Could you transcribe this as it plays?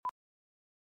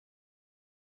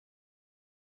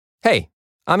Hey,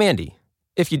 I'm Andy.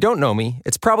 If you don't know me,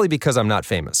 it's probably because I'm not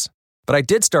famous. But I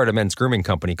did start a men's grooming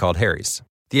company called Harry's.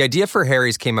 The idea for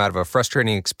Harry's came out of a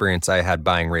frustrating experience I had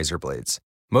buying razor blades.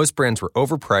 Most brands were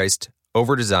overpriced,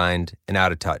 overdesigned, and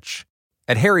out of touch.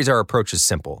 At Harry's, our approach is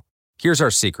simple. Here's our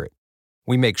secret.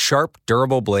 We make sharp,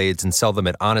 durable blades and sell them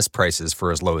at honest prices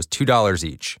for as low as $2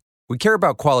 each. We care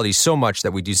about quality so much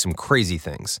that we do some crazy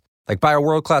things, like buy a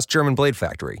world-class German blade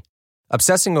factory.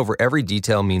 Obsessing over every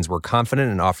detail means we're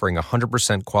confident in offering a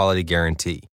 100% quality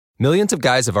guarantee. Millions of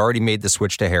guys have already made the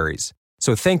switch to Harry's,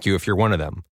 so thank you if you're one of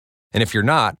them. And if you're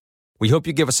not, we hope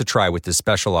you give us a try with this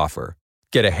special offer.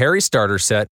 Get a Harry starter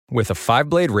set with a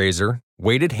 5-blade razor,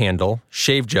 weighted handle,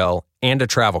 shave gel, and a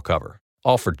travel cover.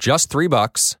 All for just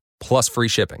 $3 plus free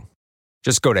shipping.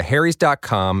 Just go to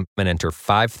harrys.com and enter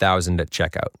 5000 at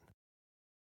checkout.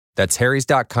 That's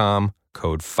harrys.com,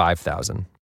 code 5000.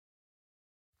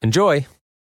 Enjoy!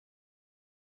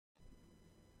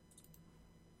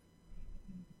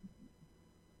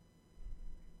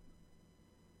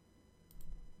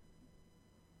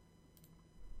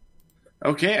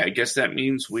 Okay, I guess that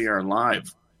means we are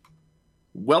live.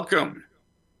 Welcome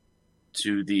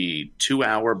to the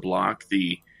 2-hour block,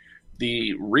 the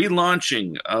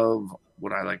relaunching of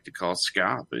what I like to call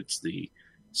SCOP. It's the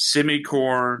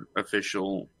Simicore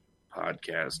official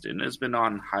podcast, and has been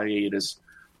on hiatus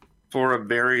for a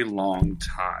very long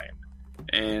time.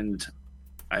 And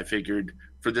I figured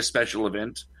for this special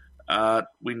event,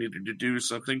 we needed to do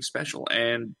something special,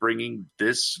 and bringing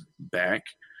this back,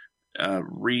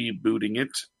 rebooting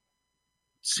it,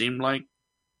 seemed like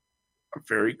a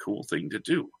very cool thing to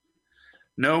do.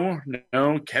 No,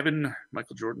 Kevin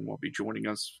Michael Jordan won't be joining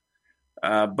us,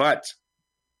 but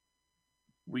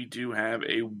we do have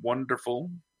a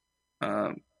wonderful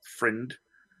friend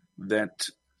that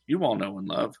you all know and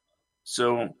love.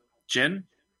 So, Jen,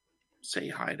 say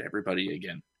hi to everybody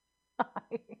again.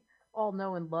 Hi. All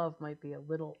know and love might be a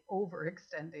little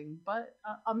overextending, but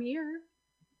I'm here.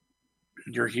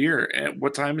 You're here. And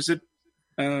what time is it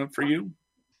for you?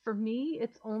 For me,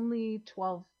 it's only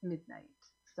 12 midnight.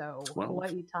 So 12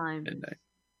 Hawaii time. midnight.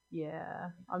 Yeah,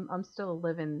 I'm still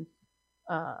living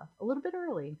a little bit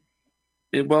early.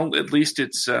 Well, at least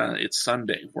it's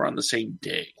Sunday. We're on the same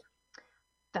day.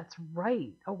 That's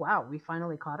right. Oh wow, we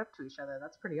finally caught up to each other.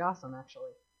 That's pretty awesome,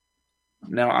 actually.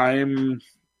 Now, I'm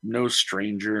no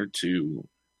stranger to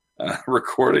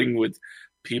recording with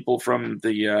people from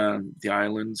the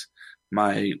islands.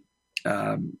 My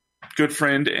good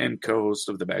friend and co-host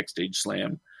of the Backstage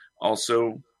Slam,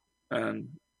 also a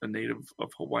native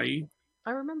of Hawaii.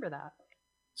 I remember that.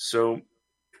 So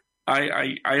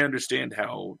I understand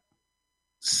how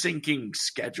syncing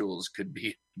schedules could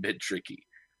be a bit tricky.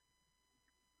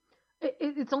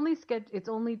 It's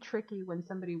only tricky when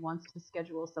somebody wants to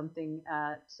schedule something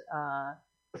at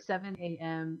 7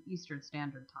 a.m. Eastern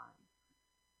Standard Time.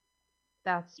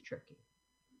 That's tricky.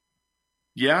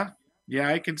 Yeah,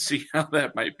 I can see how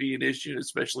that might be an issue,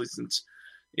 especially since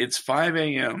it's 5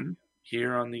 a.m.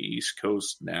 here on the East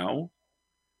Coast now.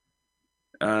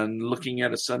 And looking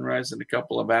at a sunrise in a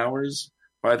couple of hours.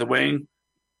 By the way,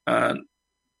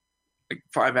 like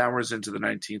 5 hours into the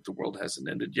 19th, the world hasn't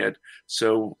ended yet.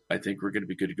 So I think we're going to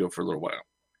be good to go for a little while.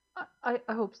 I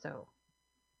hope so.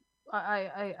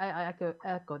 I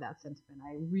echo that sentiment.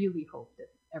 I really hope that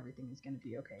everything is going to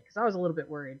be okay, because I was a little bit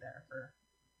worried there for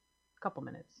a couple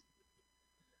minutes.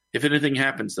 If anything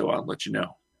happens, though, I'll let you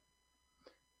know.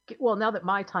 Well, now that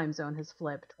my time zone has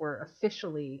flipped, we're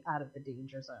officially out of the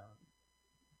danger zone.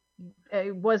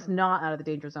 It was not out of the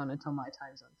danger zone until my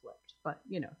time zone flipped. But,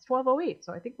 it's 12:08,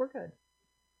 so I think we're good.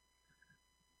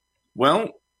 Well,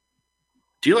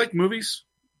 do you like movies?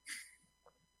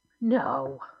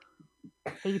 No.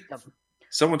 Hate them.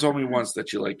 Someone told me once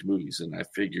that you liked movies, and I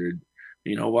figured,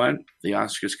 you know what? The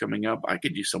Oscars coming up, I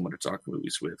could use someone to talk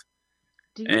movies with.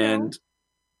 Do you know?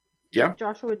 Yeah.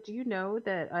 Joshua, do you know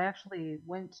that I actually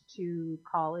went to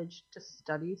college to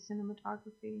study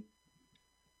cinematography?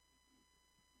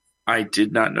 I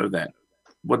did not know that.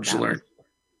 What did you learn?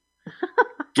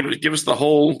 Give us the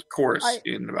whole course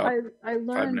in about I learned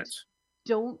 5 minutes.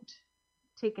 Don't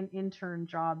take an intern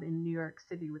job in New York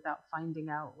City without finding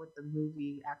out what the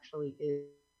movie actually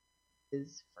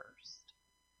is first.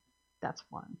 That's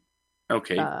one.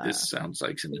 Okay, this sounds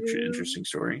like an interesting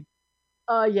story.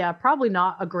 Yeah, probably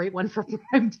not a great one for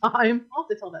prime time. I'll have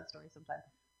to tell that story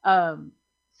sometime.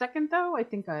 Second, though, I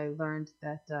think I learned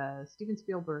that Steven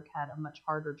Spielberg had a much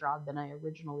harder job than I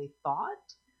originally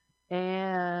thought.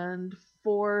 And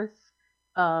fourth,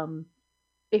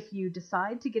 if you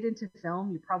decide to get into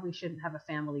film, you probably shouldn't have a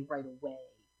family right away.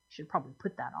 You should probably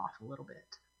put that off a little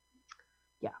bit.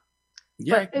 Yeah.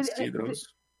 Yeah, I can see those.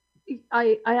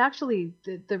 I actually,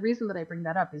 the reason that I bring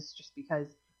that up is just because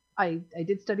I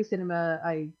did study cinema.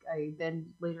 I then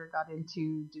later got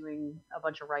into doing a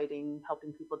bunch of writing,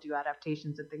 helping people do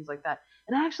adaptations and things like that.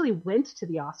 And I actually went to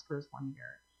the Oscars one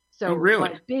year. Oh, So really?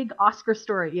 my big Oscar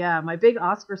story, yeah, my big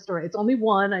Oscar story. It's only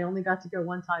one. I only got to go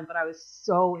one time, but I was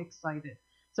so excited.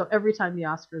 So every time the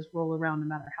Oscars roll around, no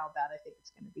matter how bad I think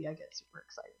it's going to be, I get super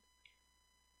excited.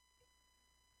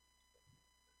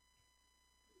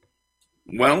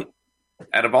 Well,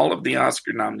 out of all of the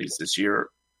Oscar nominees this year,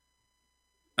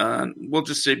 we'll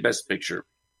just say Best Picture.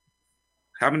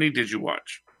 How many did you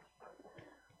watch?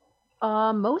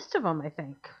 Most of them, I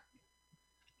think.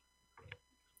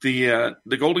 The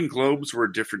Golden Globes were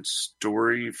a different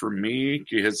story for me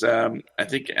because I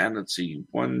think, and let's see,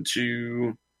 1,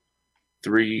 2,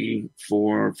 3,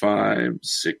 4, 5,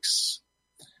 6.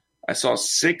 I saw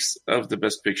 6 of the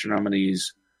Best Picture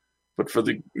nominees, but for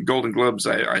the Golden Globes,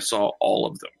 I saw all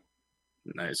of them.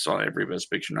 I saw every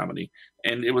Best Picture nominee,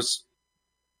 and it was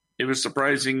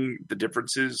surprising the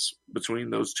differences between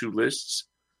those two lists.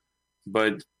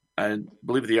 But I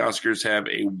believe the Oscars have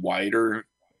a wider,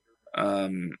 well,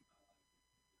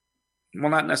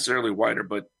 not necessarily wider,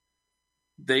 but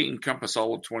they encompass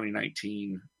all of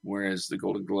 2019, whereas the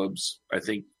Golden Globes, I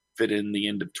think, fit in the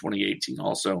end of 2018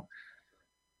 also.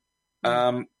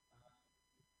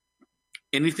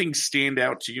 Anything stand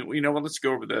out to you? Well, let's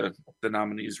go over the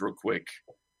nominees real quick.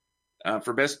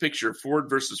 For Best Picture, Ford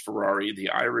versus Ferrari,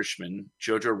 The Irishman,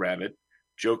 Jojo Rabbit,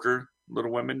 Joker,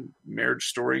 Little Women, Marriage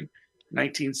Story,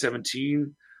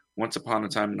 1917, Once Upon a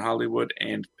Time in Hollywood,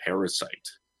 and Parasite.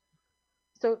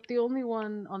 So the only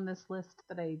one on this list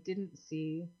that I didn't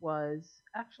see was,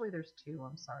 actually there's 2.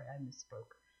 I'm sorry, I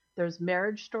misspoke. There's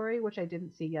Marriage Story, which I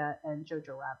didn't see yet, and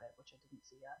Jojo Rabbit, which I didn't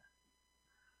see yet.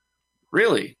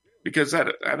 Really? Because out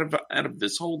of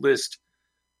this whole list,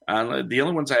 the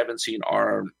only ones I haven't seen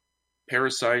are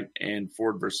Parasite and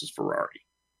Ford versus Ferrari.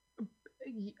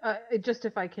 Just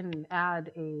if I can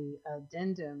add a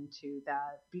addendum to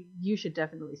that, you should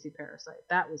definitely see Parasite.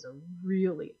 That was a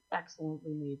really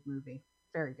excellently made movie.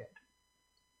 Very good.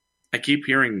 I keep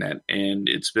hearing that, and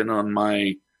it's been on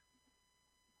my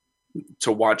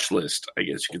to-watch list, I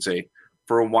guess you could say,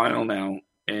 for a while now,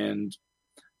 and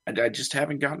I just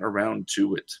haven't gotten around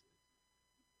to it.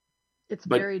 It's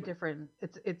very different.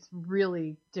 It's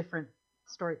really different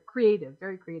story,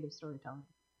 very creative storytelling.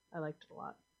 I liked it a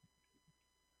lot.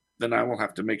 Then I will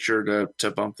have to make sure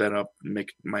to bump that up and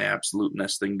make my absolute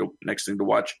next thing to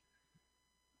watch.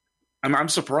 I'm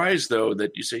surprised though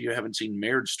that you say you haven't seen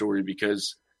Marriage Story,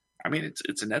 because I mean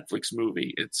it's a Netflix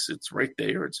movie. It's right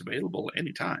there. It's available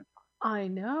anytime. I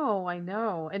know,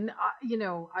 and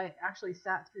I actually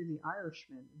sat through The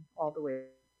Irishman all the way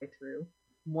through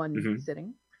one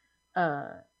sitting.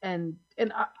 And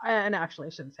actually I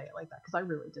shouldn't say it like that, because I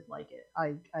really did like it.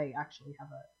 I actually have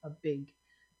a big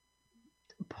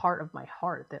part of my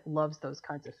heart that loves those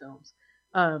kinds of films.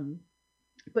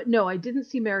 But no, I didn't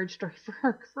see Marriage Story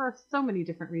for so many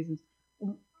different reasons.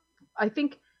 I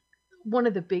think one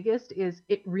of the biggest is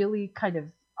it really kind of,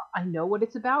 I know what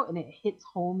it's about, and it hits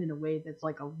home in a way that's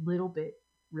like a little bit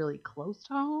really close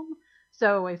to home.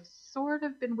 So I've sort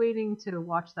of been waiting to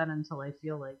watch that until I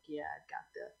feel like, yeah, I've got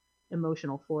the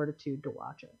emotional fortitude to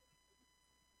watch it.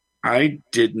 I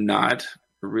did not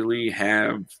really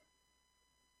have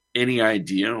any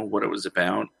idea what it was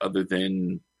about, other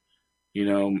than,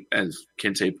 as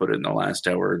Kente put it in the last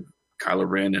hour, Kylo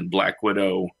Ren and Black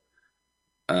Widow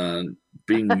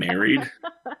being married.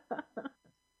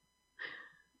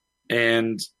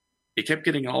 And it kept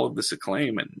getting all of this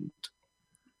acclaim, and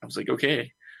I was like,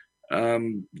 okay,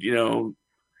 the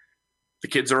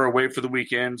kids are away for the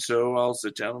weekend, so I'll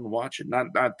sit down and watch it.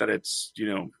 Not that it's,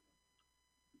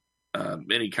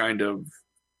 any kind of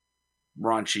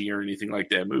raunchy or anything like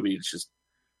that movie. It's just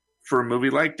for a movie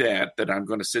like that I'm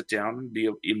going to sit down and be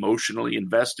emotionally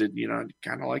invested. I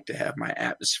kind of like to have my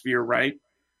atmosphere right.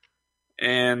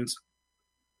 And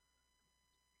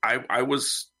I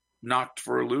was knocked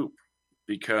for a loop,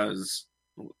 because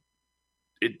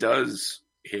it does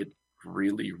hit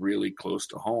really, really close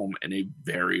to home in a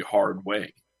very hard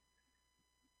way,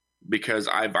 because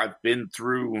I've been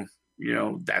through,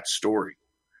 that story,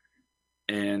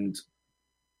 and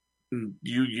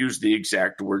you use the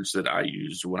exact words that I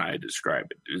used when I describe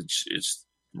it. It's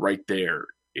right there.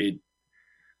 It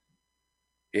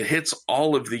hits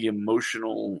all of the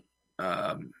emotional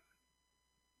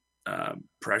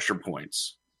pressure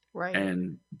points. Right.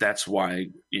 And that's why,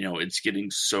 it's getting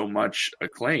so much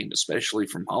acclaim, especially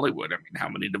from Hollywood. I mean, how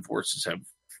many divorces have,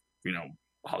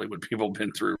 Hollywood people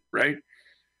been through, right?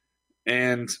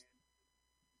 And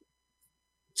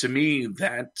to me,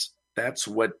 that that's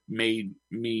what made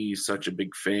me such a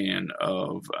big fan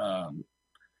of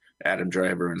Adam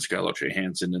Driver and Scarlett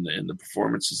Johansson in the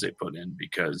performances they put in,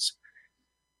 because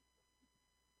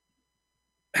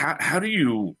how do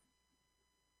you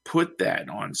put that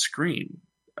on screen?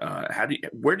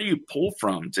 Where do you pull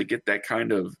from to get that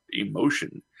kind of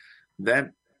emotion?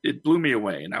 That it blew me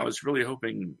away, and I was really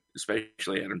hoping,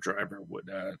 especially Adam Driver,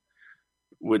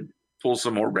 would pull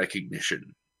some more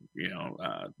recognition.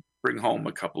 Bring home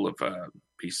a couple of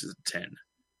pieces of 10.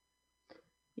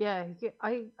 Yeah,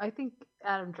 I think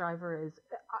Adam Driver is.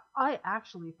 I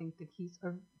actually think that he's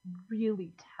a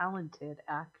really talented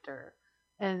actor,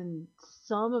 and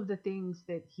some of the things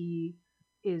that he's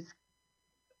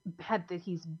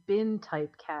been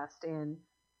typecast in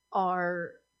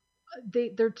are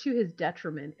they're to his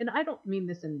detriment. And I don't mean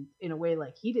this in a way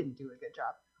like he didn't do a good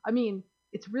job. I mean,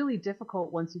 it's really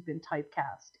difficult once you've been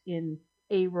typecast in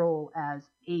a role as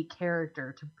a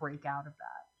character to break out of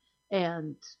that.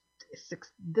 And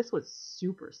this was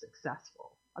super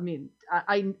successful. I mean,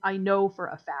 I know for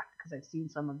a fact, because I've seen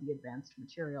some of the advanced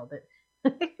material, that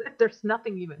there's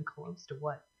nothing even close to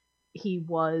what he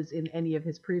was in any of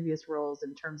his previous roles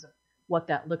in terms of what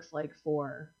that looks like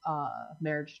for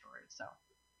Marriage Story. So,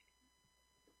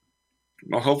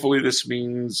 well, hopefully this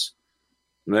means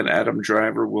that Adam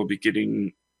Driver will be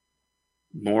getting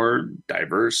more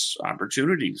diverse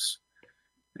opportunities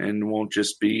and won't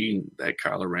just be that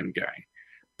Kylo Ren guy.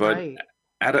 But right.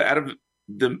 out of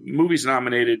the movies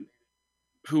nominated,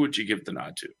 who would you give the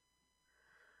nod to?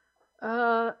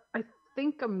 I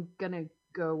think I'm gonna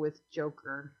go with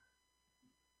Joker.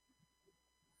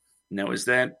 Now, is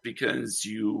that because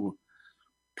you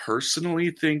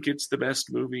personally think it's the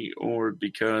best movie, or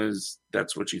because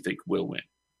that's what you think will win?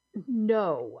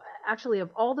 No, actually,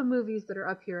 of all the movies that are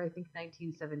up here, I think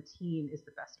 1917 is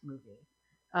the best movie,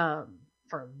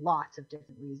 for lots of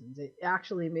different reasons. It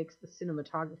actually makes the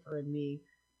cinematographer and me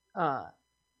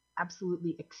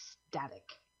absolutely ecstatic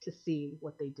to see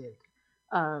what they did.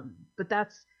 But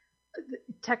that's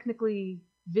technically,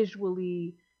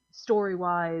 visually,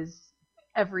 story-wise,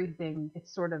 everything.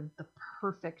 It's sort of the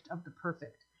perfect of the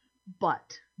perfect.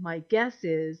 But my guess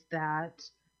is that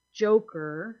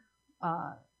Joker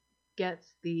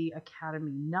gets the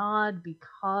Academy nod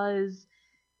because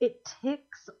it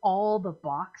ticks all the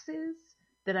boxes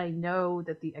that I know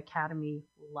that the Academy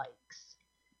likes.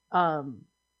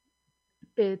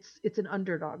 It's an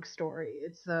underdog story.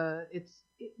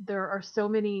 There are so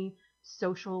many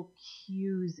social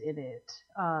cues in it.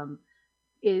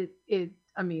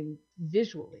 I mean,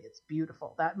 visually, it's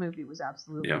beautiful. That movie was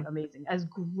absolutely amazing. As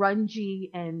grungy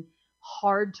and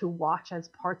hard to watch as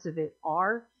parts of it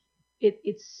are,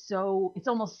 it's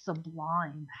almost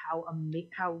sublime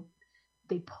how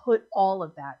they put all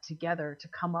of that together to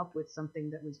come up with something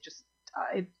that was just,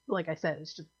 like I said,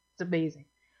 it's amazing.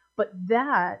 But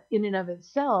that in and of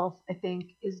itself, I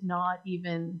think, is not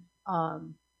even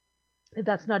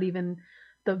that's not even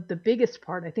the biggest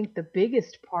part. I think the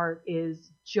biggest part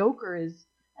is Joker is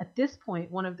at this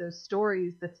point one of those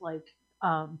stories that's like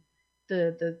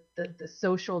the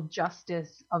social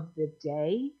justice of the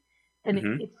day, and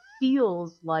it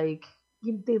feels like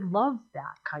they love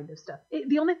that kind of stuff.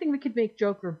 The only thing that could make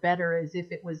Joker better is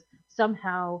if it was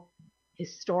somehow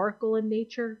historical in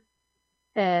nature,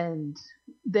 and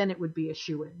then it would be a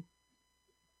shoo-in.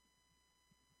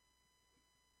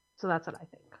 So that's what I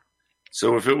think.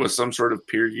 So if it was some sort of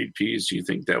period piece, do you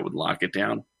think that would lock it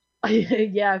down?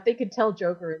 Yeah, if they could tell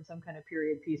Joker in some kind of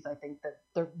period piece, I think that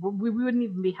we wouldn't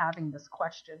even be having this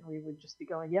question. We would just be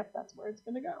going, yep, that's where it's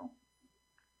going to go.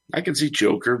 I can see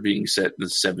Joker being set in the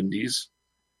 70s.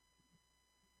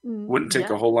 Wouldn't take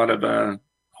a whole lot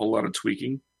of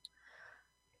tweaking.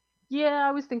 Yeah,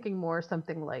 I was thinking more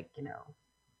something like,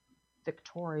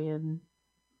 Victorian.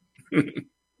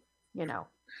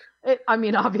 I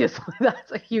mean, obviously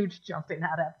that's a huge jump in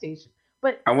adaptation,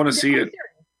 but I want to see it.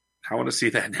 I want to see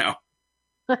that now.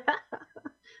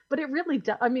 But it really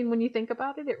does. I mean, when you think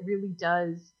about it, it really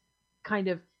does kind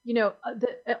of,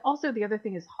 also the other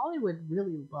thing is Hollywood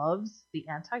really loves the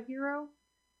anti-hero,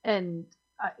 and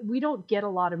we don't get a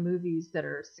lot of movies that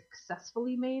are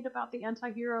successfully made about the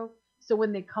anti-hero. So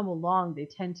when they come along, they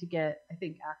tend to get, I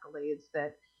think, accolades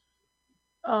that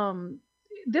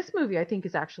this movie, I think,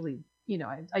 is actually,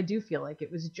 I do feel like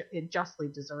it justly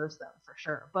deserves them for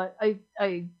sure. But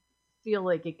I feel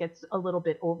like it gets a little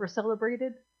bit over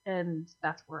celebrated, and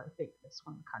that's where I think this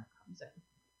one kind of comes in.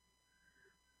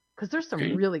 Because there's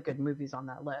some really good movies on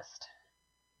that list.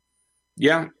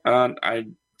 Yeah, I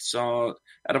saw,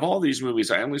 out of all these movies,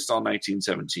 I only saw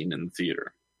 1917 in the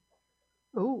theater.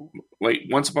 Ooh. Wait,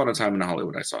 Once Upon a Time in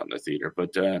Hollywood I saw in the theater,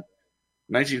 but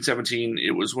 1917,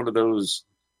 it was one of those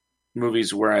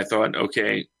movies where I thought,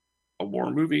 okay, a war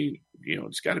movie,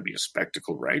 it's got to be a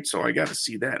spectacle, right? So I got to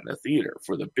see that in the theater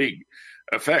for the big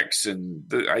effects, and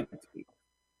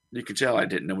you can tell I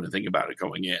didn't know anything about it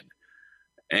going in.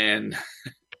 And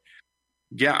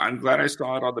yeah, I'm glad I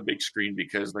saw it on the big screen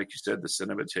because, like you said, the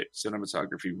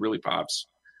cinematography really pops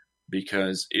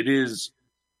because it is.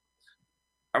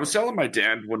 I was telling my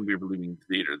dad when we were leaving the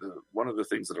theater, one of the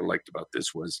things that I liked about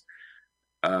this was,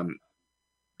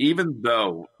 even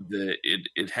though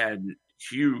it had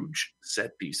huge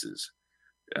set pieces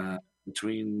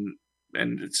between,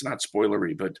 and it's not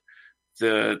spoilery, but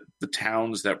the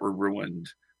towns that were ruined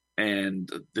and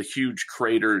the huge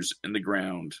craters in the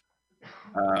ground,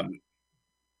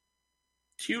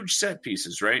 huge set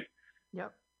pieces, right?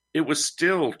 Yep. It was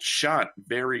still shot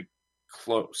very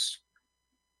close.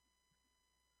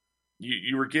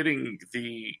 You were getting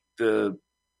the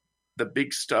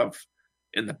big stuff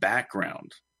in the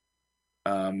background.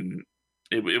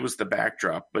 It was the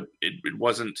backdrop, but it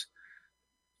wasn't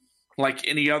like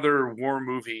any other war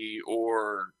movie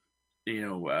or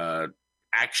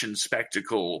action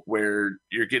spectacle where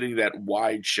you're getting that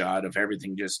wide shot of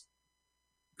everything just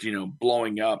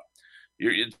blowing up.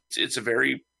 It's a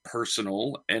very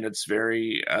personal, and it's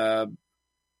very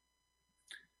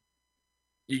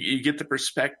you get the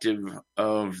perspective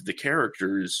of the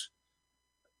characters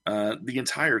the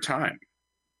entire time.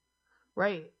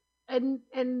 Right. And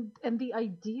the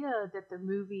idea that the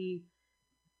movie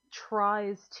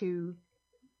tries to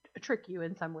trick you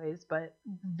in some ways, but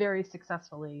very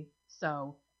successfully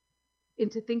so,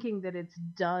 into thinking that it's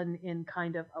done in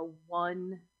kind of a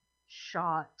one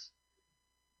shot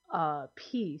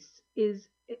piece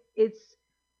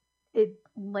it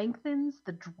lengthens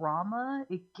the drama.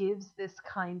 It gives this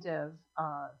kind of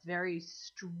very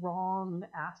strong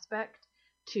aspect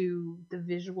to the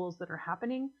visuals that are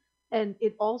happening, and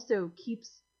it also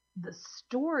keeps the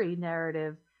story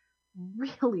narrative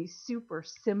really super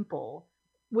simple,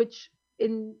 which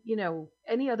in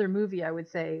any other movie I would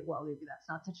say, well, maybe that's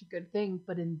not such a good thing,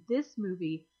 but in this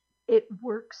movie it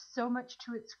works so much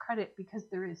to its credit because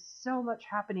there is so much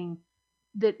happening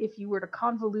that if you were to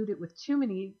convolute it with too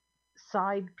many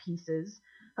side pieces,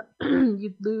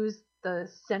 you'd lose the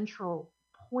central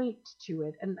point to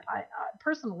it. And I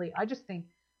personally, I just think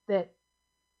that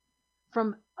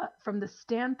from the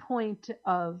standpoint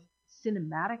of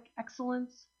cinematic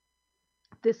excellence,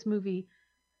 this movie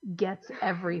gets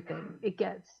everything. It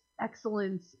gets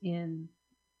excellence in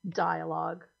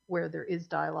dialogue where there is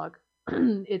dialogue.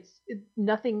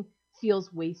 Nothing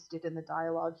feels wasted in the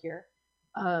dialogue here.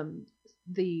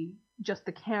 The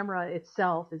camera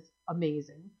itself is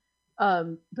amazing.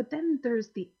 But then there's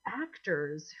the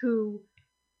actors who,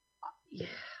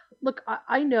 look,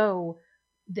 I know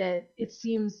that it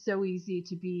seems so easy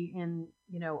to be in,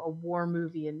 a war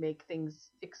movie and make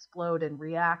things explode and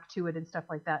react to it and stuff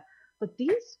like that. But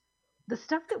the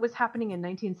stuff that was happening in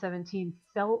 1917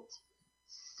 felt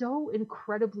so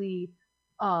incredibly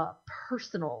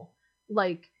personal.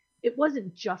 Like, it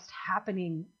wasn't just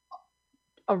happening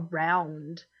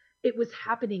around, it was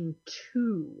happening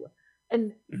to.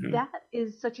 And that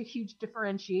is such a huge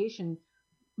differentiation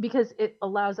because it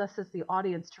allows us as the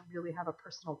audience to really have a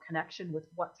personal connection with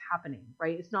what's happening,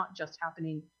 right? It's not just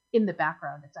happening in the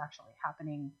background, it's actually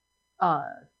happening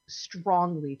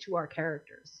strongly to our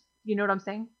characters. You know what I'm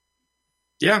saying?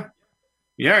 Yeah,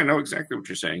 I know exactly what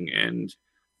you're saying, and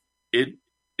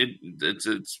it's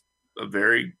a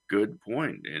very good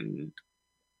point, and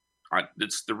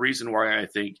it's the reason why I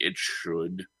think it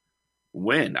should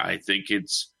win. I think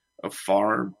it's a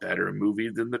far better movie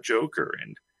than The Joker,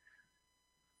 and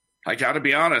I got to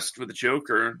be honest with The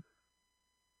Joker,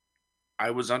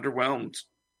 I was underwhelmed.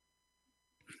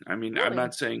 I mean, really? I'm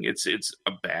not saying it's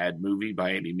a bad movie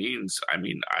by any means. I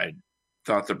mean, I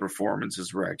thought the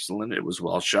performances were excellent. It was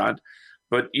well shot.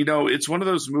 But, it's one of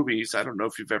those movies, I don't know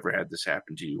if you've ever had this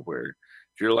happen to you, where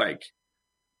you're like,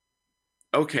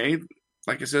 okay,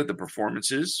 like I said, the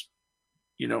performances,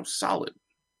 solid.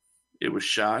 It was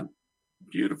shot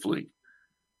beautifully.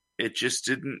 It just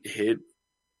didn't hit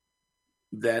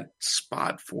that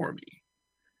spot for me.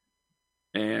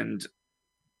 And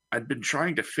I've been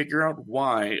trying to figure out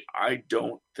why I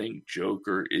don't think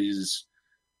Joker is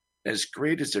as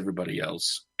great as everybody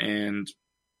else. And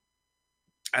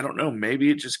I don't know, maybe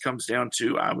it just comes down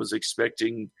to I was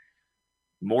expecting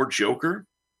more Joker.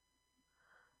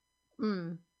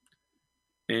 And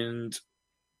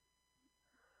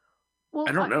well,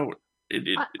 I don't know.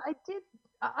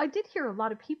 I did hear a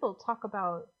lot of people talk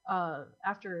about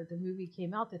after the movie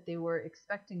came out that they were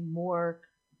expecting more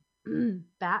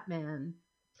Batman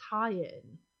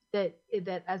tie-in.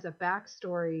 that as a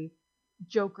backstory,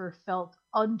 Joker felt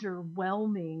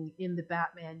underwhelming in the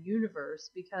Batman universe,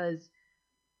 because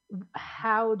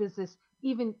how does this,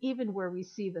 even where we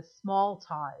see the small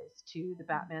ties to the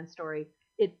Batman story,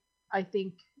 it I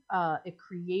think it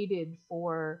created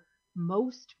for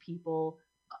most people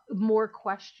more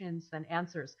questions than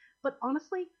answers. But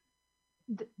honestly,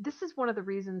 this is one of the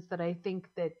reasons that I think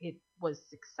that it was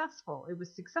successful. It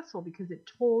was successful because it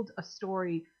told a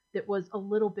story that was a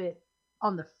little bit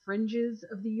on the fringes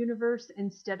of the universe,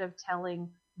 instead of telling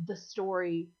the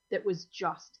story that was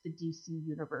just the DC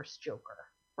universe Joker.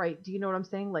 Right? Do you know what I'm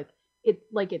saying? Like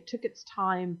it took its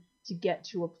time to get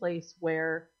to a place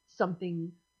where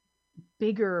something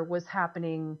bigger was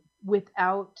happening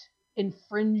without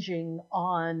infringing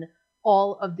on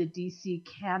all of the DC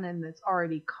canon that's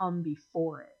already come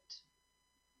before it,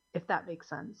 if that makes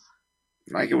sense.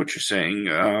 I get what you're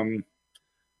saying.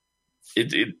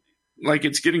 It like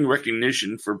it's getting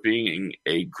recognition for being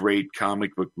a great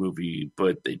comic book movie,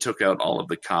 but they took out all of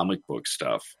the comic book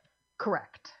stuff.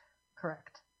 Correct.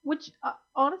 Which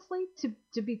honestly,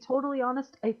 to be totally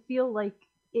honest, I feel like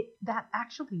that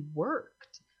actually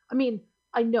worked. I mean,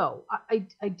 I know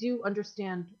I do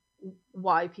understand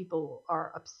why people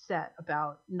are upset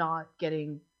about not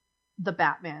getting the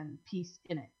Batman piece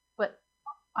in it, but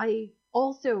I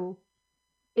also,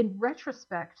 in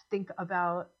retrospect, think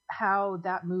about how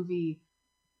that movie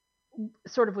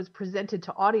sort of was presented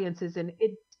to audiences, and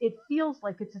it feels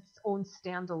like it's its own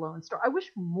standalone story. I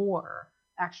wish more,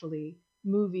 actually,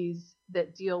 movies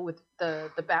that deal with the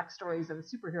backstories of the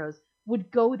superheroes would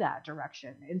go that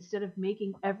direction, instead of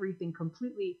making everything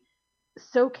completely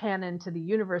so canon to the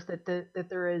universe that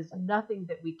there is nothing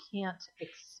that we can't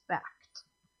expect.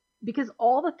 Because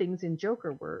all the things in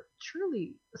Joker were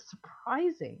truly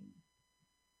surprising.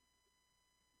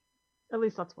 At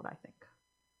least that's what I think.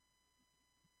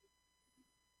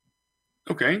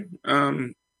 Okay.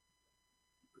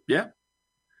 Yeah.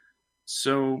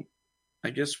 So I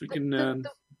guess we can.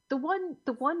 The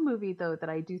one movie though that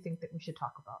I do think that we should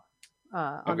talk about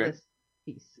on this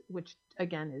piece, which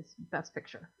again is Best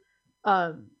Picture,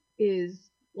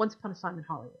 is Once Upon a Time in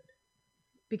Hollywood,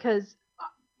 because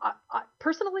I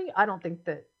personally, I don't think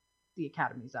that the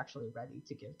Academy is actually ready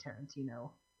to give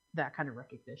Tarantino that kind of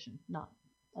recognition.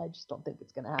 I just don't think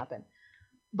it's going to happen.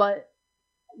 But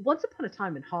Once Upon a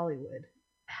Time in Hollywood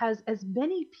has as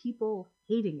many people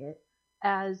hating it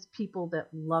as people that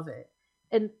love it.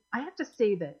 And I have to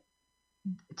say that,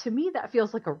 to me, that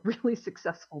feels like a really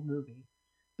successful movie,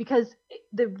 because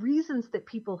the reasons that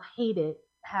people hate it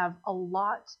have a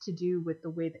lot to do with the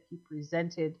way that he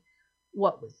presented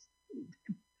what was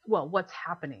what's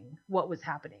happening, what was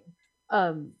happening.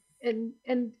 And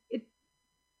it,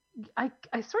 I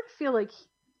sort of feel like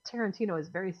Tarantino is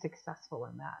very successful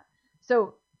in that.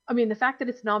 So, I mean, the fact that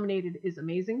it's nominated is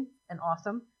amazing and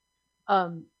awesome.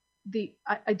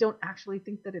 I don't actually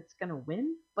think that it's going to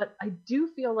win, but I do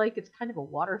feel like it's kind of a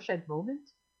watershed moment.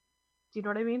 Do you know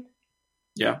what I mean?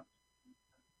 Yeah.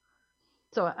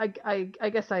 So I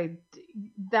guess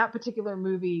that particular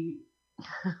movie,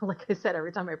 like I said,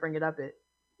 every time I bring it up,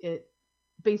 it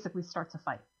basically starts a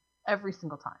fight every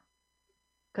single time,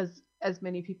 because as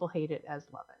many people hate it as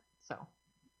love it. So,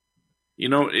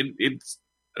 it's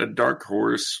a dark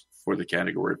horse for the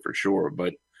category for sure,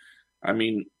 but I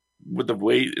mean, with the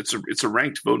way it's a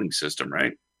ranked voting system,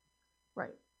 right?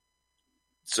 Right.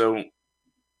 So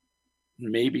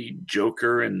maybe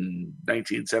Joker and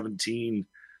 1917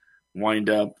 wind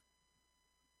up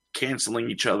canceling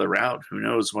each other out. Who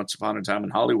knows? Once Upon a Time in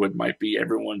Hollywood might be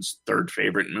everyone's third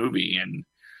favorite movie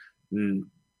and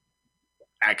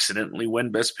accidentally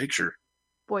win Best Picture.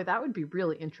 Boy, that would be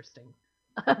really interesting.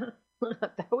 That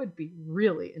would be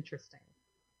really interesting.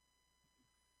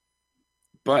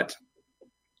 But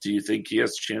do you think he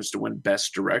has a chance to win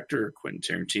Best Director? Quentin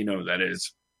Tarantino, that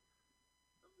is.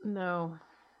 No,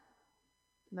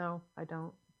 I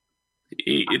don't.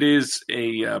 It is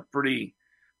a pretty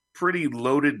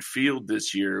loaded field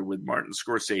this year, with Martin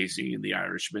Scorsese in The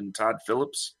Irishman, Todd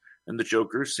Phillips in The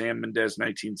Joker, Sam Mendes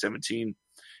 1917,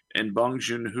 and Bong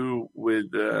Joon-ho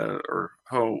with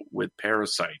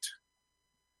Parasite.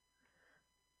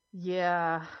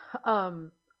 Yeah.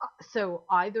 So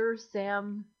either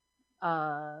Sam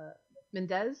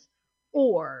Mendes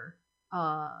or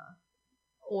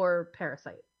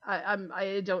Parasite.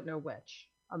 I don't know which.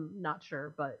 I'm not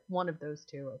sure, but one of those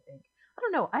two, I think. I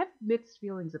don't know. I have mixed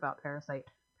feelings about Parasite.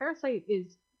 Parasite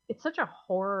it's such a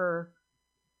horror.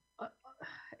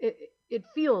 It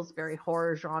feels very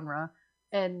horror genre,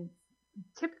 and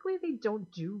typically they don't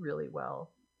do really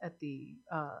well at the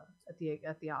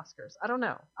Oscars. I don't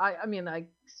know. I mean, I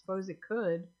suppose it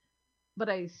could, but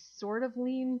I sort of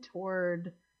lean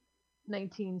toward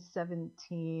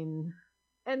 1917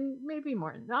 and maybe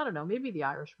more. I don't know, maybe The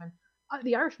Irishman.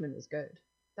 The Irishman was good.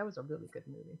 That was a really good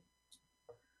movie.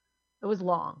 It was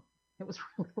long. It was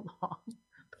really long,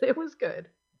 but it was good.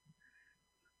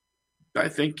 I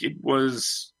think it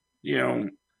was,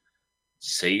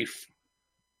 safe.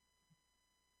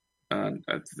 I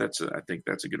think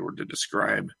that's a good word to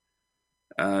describe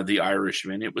The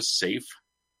Irishman. It was safe.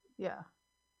 Yeah.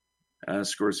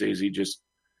 Scorsese just,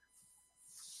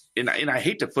 and I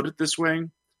hate to put it this way,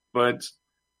 but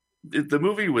the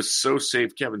movie was so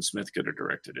safe. Kevin Smith could have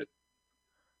directed it.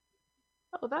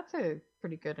 Oh, that's a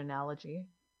pretty good analogy.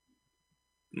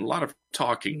 A lot of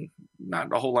talking,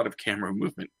 not a whole lot of camera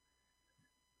movement.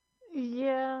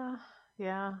 Yeah,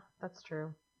 that's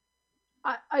true.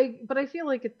 But I feel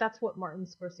like that's what Martin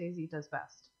Scorsese does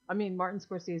best. I mean, Martin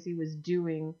Scorsese was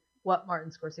doing what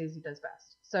Martin Scorsese does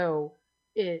best. So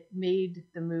it made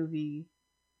the movie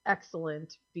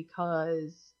excellent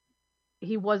because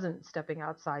he wasn't stepping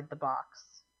outside the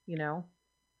box,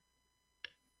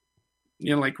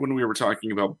 Like when we were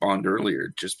talking about Bond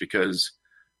earlier, just because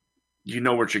you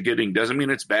know what you're getting doesn't mean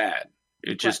it's bad.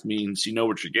 It just means you know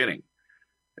what you're getting.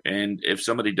 And if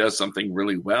somebody does something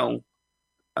really well,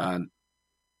 let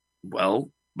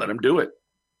them do it.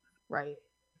 Right.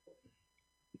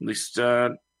 At least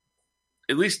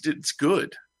it's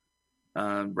good,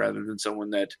 rather than someone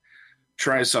that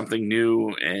tries something new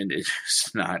and it's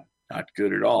just not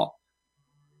good at all.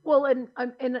 Well, and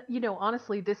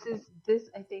honestly, this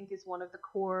I think is one of the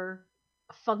core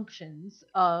functions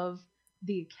of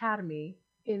the Academy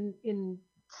in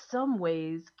some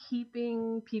ways,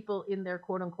 keeping people in their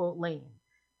quote unquote lane.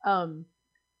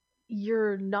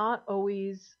 You're not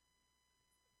always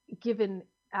given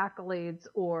accolades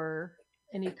or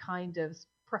any kind of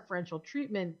preferential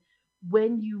treatment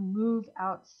when you move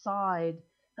outside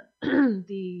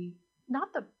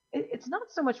it's not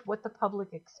so much what the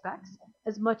public expects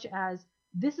as much as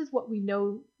this is what we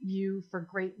know you for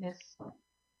greatness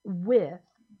with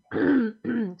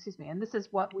excuse me, and this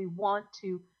is what we want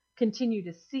to continue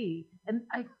to see. And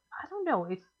I don't know,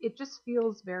 it just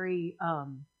feels very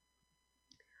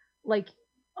like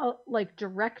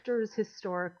directors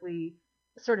historically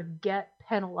sort of get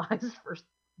penalized for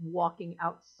walking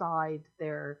outside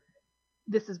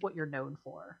this is what you're known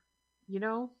for,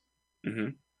 Mm-hmm.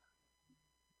 Of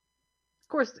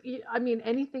course, I mean,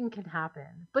 anything can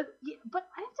happen, but I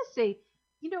have to say,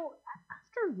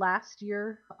 after last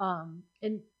year,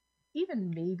 and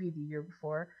even maybe the year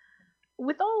before,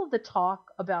 with all of the talk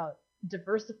about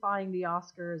diversifying the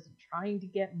Oscars and trying to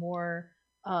get more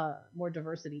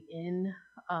diversity in,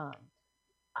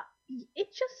 it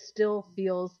just still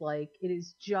feels like it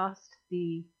is just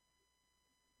the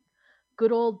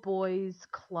good old boys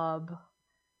club,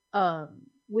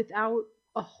 without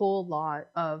a whole lot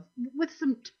with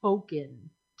some token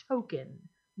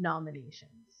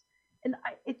nominations. And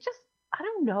I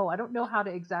don't know how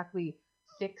to exactly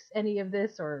fix any of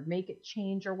this or make it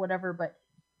change or whatever, but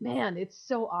man, it's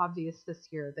so obvious this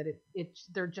year that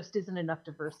there just isn't enough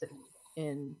diversity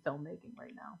in filmmaking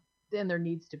right now, and there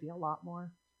needs to be a lot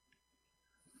more.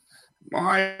 Well,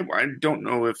 I don't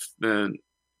know if the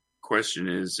question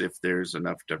is if there's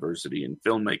enough diversity in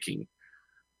filmmaking,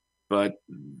 but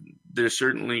there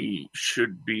certainly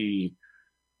should be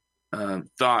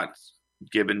thought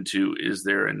given to, is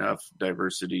there enough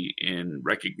diversity in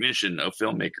recognition of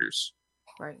filmmakers?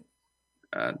 Right.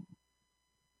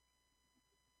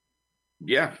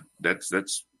 Yeah, that's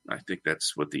I think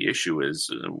that's what the issue is.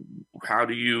 How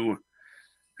do you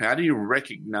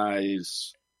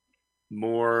recognize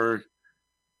more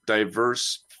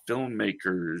diverse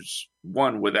filmmakers?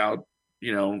 One, without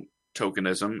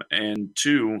tokenism, and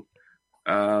two,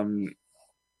 I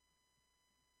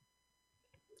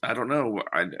don't know.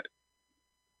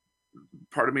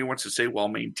 Part of me wants to say while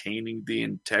maintaining the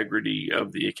integrity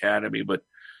of the Academy, but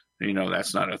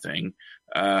that's not a thing.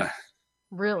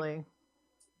 Really?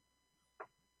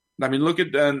 I mean, look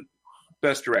at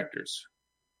Best Directors.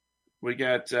 We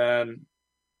got 5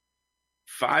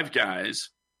 guys,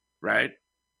 right?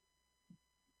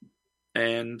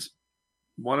 And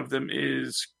one of them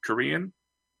is Korean.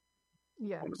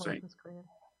 Yeah, one of them is Korean.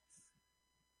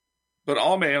 But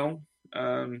all male.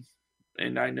 And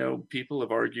I know people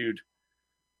have argued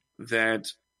that,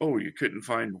 you couldn't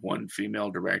find one female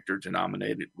director to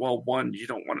nominate it. Well, one, you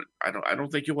don't want to. I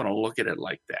don't think you want to look at it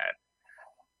like that,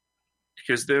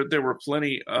 because there were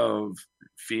plenty of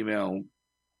female,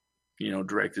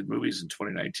 directed movies in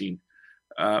 2019.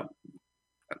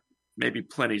 Maybe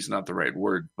plenty is not the right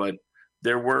word, but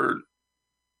they were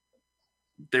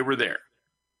there.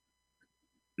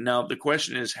 Now, the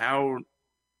question is, how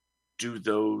do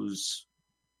those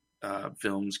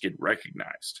films get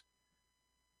recognized?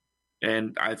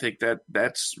 And I think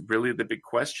that's really the big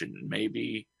question.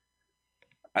 Maybe,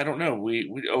 I don't know,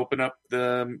 we open up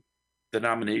the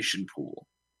nomination pool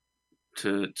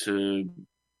to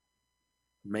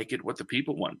make it what the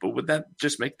people want. But would that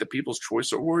just make the People's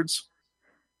Choice Awards?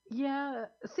 Yeah.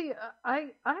 See, I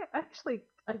actually,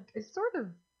 I sort of,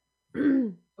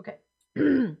 okay.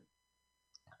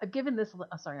 I've given this,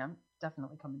 sorry, I'm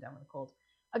definitely coming down with a cold.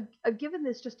 I've given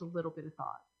this just a little bit of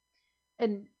thought.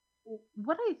 And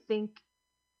what I think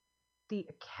the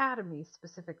Academy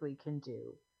specifically can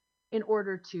do in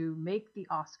order to make the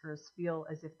Oscars feel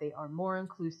as if they are more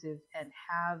inclusive and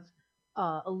have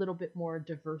a little bit more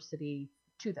diversity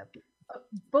to them,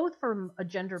 both from a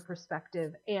gender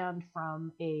perspective and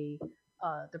from the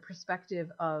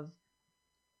perspective of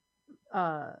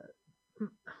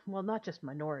well, not just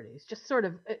minorities, just sort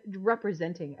of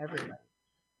representing everybody,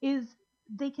 is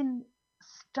they can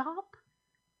stop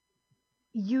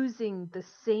using the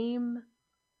same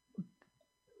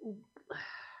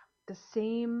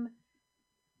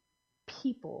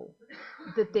people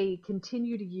that they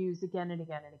continue to use again and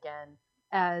again and again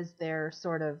as their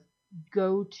sort of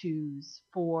go-tos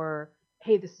for,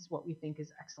 hey, this is what we think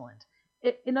is excellent.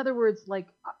 In other words, like,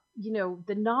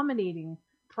 the nominating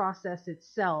process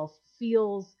itself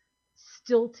feels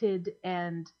stilted,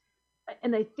 and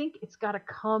I think it's got to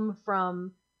come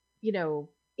from,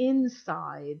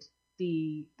 inside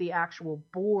the actual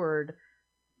board,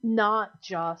 not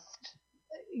just,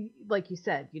 like you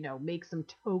said, make some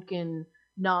token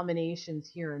nominations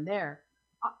here and there.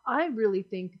 I really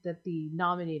think that the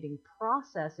nominating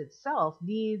process itself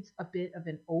needs a bit of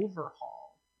an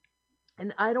overhaul.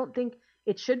 And I don't think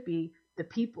it should be the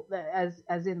people,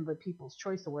 as in the People's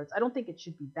Choice Awards. I don't think it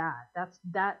should be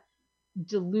that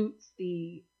dilutes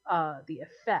the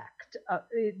effect.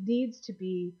 It needs to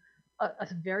be a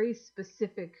very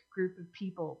specific group of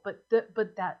people, but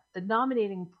that the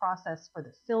nominating process for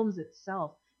the films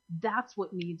itself, that's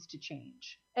what needs to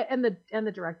change, and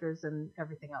the directors and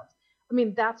everything else. I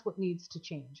mean, that's what needs to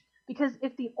change, because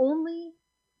if the only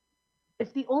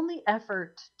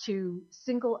effort to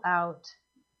single out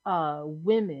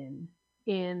women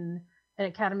in an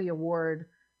Academy Award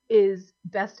is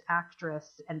Best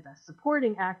Actress and Best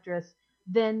Supporting Actress,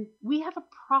 then we have a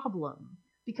problem,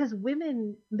 because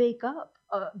women make up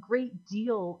a great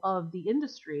deal of the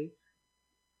industry,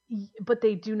 but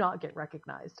they do not get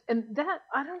recognized. And that,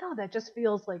 I don't know, that just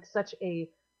feels like such a,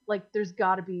 like, there's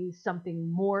got to be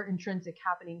something more intrinsic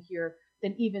happening here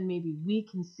than even maybe we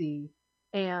can see,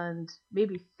 and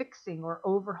maybe fixing or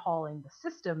overhauling the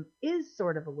system is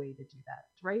sort of a way to do that,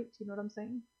 right? Do you know what I'm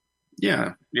saying?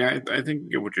 Yeah, I think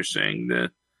I get what you're saying.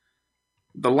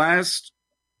 The last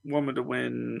woman to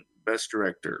win Best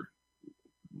Director,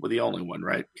 well, the only one,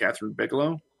 right? Catherine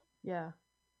Bigelow. Yeah.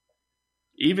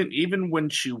 Even when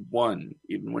she won,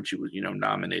 even when she was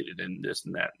nominated and this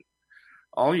and that,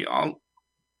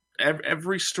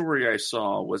 every story I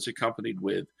saw was accompanied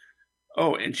with,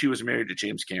 oh, and she was married to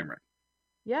James Cameron.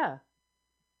 Yeah.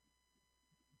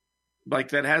 Like,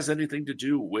 that has anything to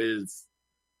do with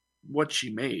what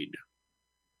she made.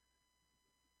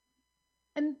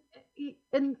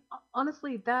 And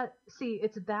honestly,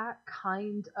 it's that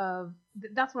kind of,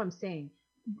 that's what I'm saying.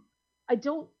 I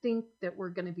don't think that we're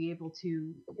going to be able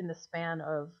to, in the span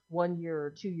of 1 year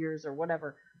or 2 years or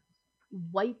whatever,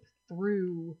 wipe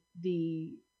through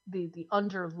the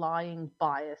underlying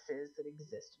biases that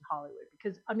exist in Hollywood.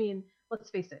 Because, I mean, let's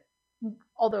face it,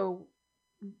 although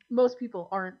most people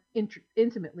aren't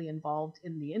intimately involved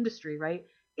in the industry, right?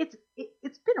 It's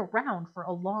been around for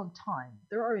a long time.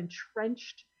 There are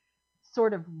entrenched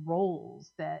sort of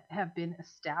roles that have been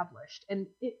established, and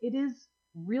it is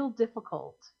real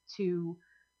difficult to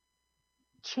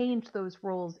change those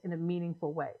roles in a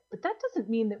meaningful way. But that doesn't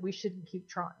mean that we shouldn't keep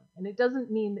trying, and it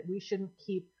doesn't mean that we shouldn't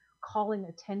keep calling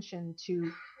attention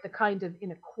to the kind of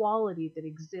inequality that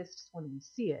exists when we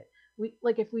see it.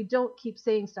 If we don't keep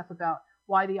saying stuff about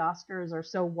why the Oscars are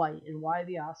so white and why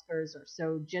the Oscars are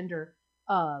so gender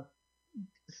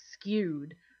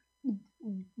skewed,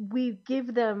 we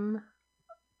give them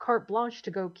carte blanche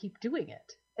to go keep doing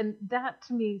it. And that,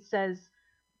 to me, says,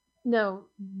 no,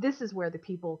 this is where the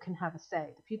people can have a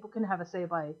say. The people can have a say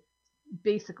by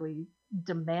basically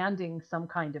demanding some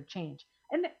kind of change.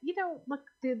 And look,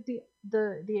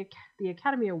 the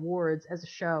Academy Awards as a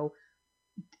show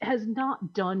has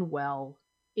not done well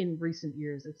in recent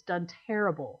years. It's done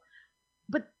terrible.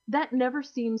 But that never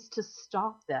seems to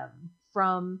stop them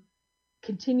from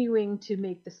continuing to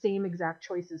make the same exact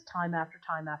choices time after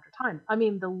time after time. I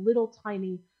mean, the little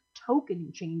tiny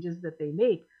token changes that they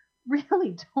make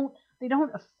really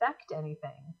don't affect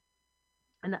anything.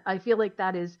 And I feel like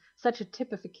that is such a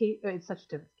typification. It's such a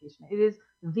typification. It is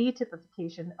the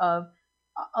typification of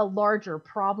a larger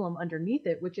problem underneath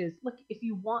it, which is, look, if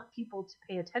you want people to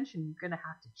pay attention, you're going to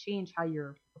have to change how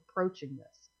you're approaching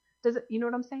this. Does it? You know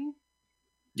what I'm saying?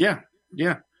 Yeah,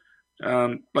 yeah.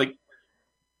 Like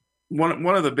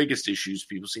one of the biggest issues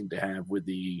people seem to have with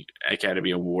the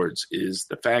Academy Awards is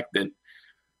the fact that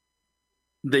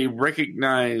they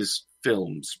recognize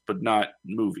films but not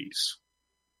movies.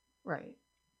 Right.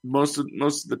 Most of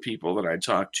the people that I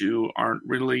talk to aren't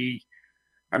really.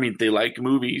 I mean, they like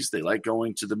movies, they like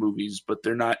going to the movies, but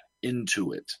they're not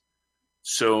into it.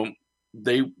 So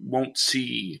they won't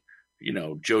see,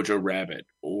 Jojo Rabbit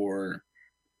or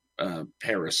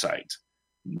Parasite.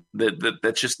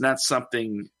 That's just not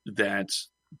something that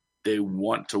they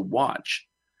want to watch.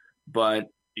 But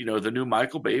the new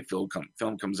Michael Bay film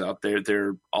comes out.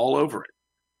 They're all over it.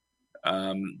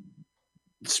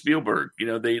 Spielberg,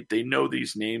 they know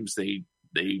these names. They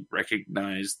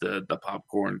recognize the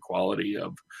popcorn quality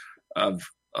of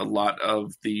a lot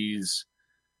of these.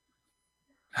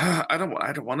 I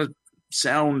don't want to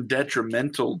sound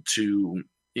detrimental to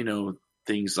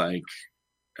things like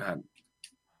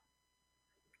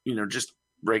just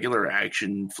regular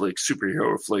action flicks,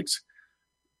 superhero flicks,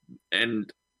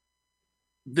 and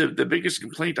the biggest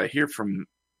complaint I hear from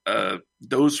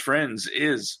those friends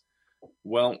is,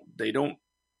 well, they don't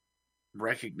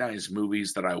recognize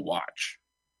movies that I watch.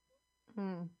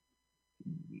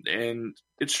 And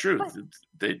it's true.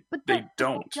 They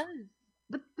don't.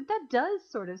 But that does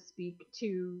sort of speak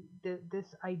to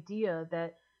this idea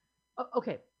that,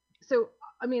 okay, so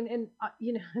I mean, and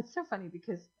it's so funny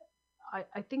because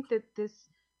I think that this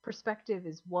perspective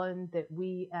is one that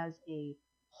we as a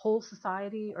whole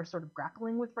society are sort of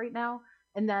grappling with right now,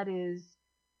 and that is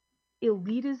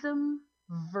elitism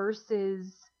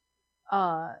versus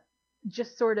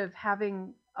just sort of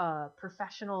having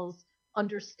professionals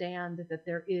understand that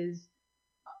there is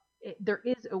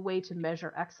a way to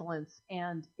measure excellence,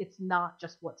 and it's not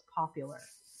just what's popular.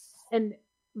 And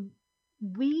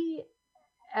we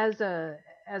as a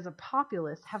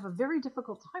populace have a very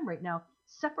difficult time right now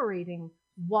separating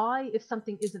why, if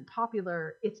something isn't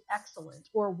popular, it's excellent,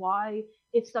 or why,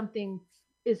 if something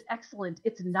is excellent,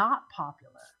 it's not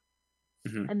popular.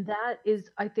 Mm-hmm. And that is,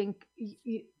 I think,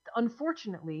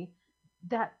 unfortunately,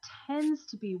 that tends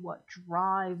to be what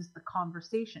drives the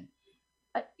conversation.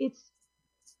 It's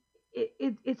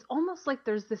almost like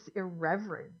there's this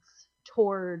irreverence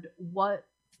toward what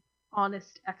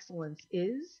honest excellence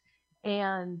is,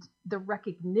 and the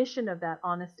recognition of that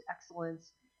honest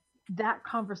excellence. That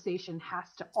conversation has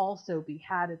to also be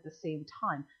had at the same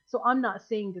time. So I'm not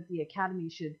saying that the Academy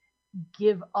should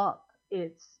give up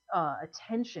its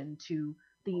attention to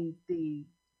the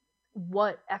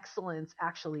what excellence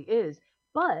actually is,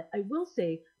 but I will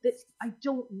say that I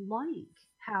don't like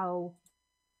how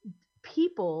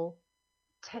people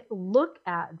look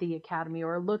at the Academy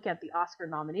or look at the Oscar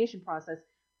nomination process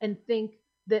and think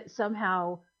that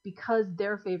somehow, because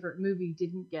their favorite movie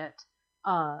didn't get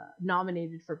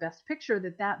nominated for Best Picture,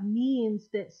 that means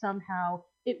that somehow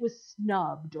it was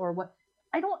snubbed or what.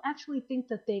 I don't actually think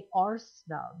that they are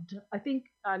snubbed.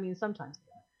 I mean, sometimes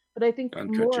they are, but I think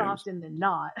more often than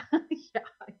not, yeah,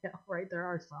 I know, right? There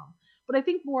are some, but I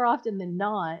think more often than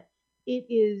not, it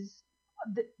is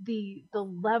the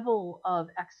level of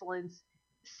excellence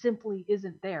simply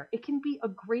isn't there. It can be a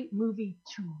great movie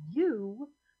to you,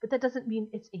 but that doesn't mean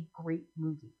it's a great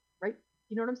movie, right?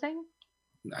 You know what I'm saying?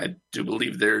 I do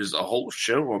believe there's a whole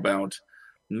show about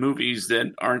movies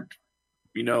that aren't,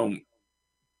 I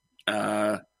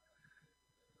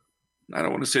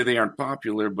don't want to say they aren't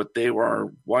popular, but they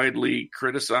were widely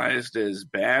criticized as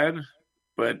bad,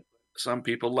 but some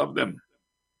people love them.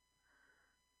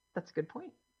 That's a good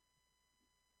point.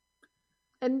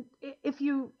 And if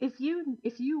you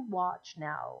watch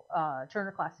now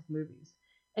Turner Classic Movies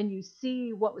and you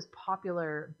see what was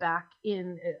popular back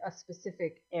in a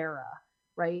specific era,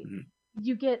 right? Mm-hmm.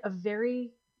 You get a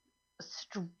very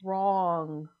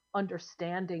strong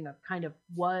understanding of kind of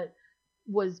what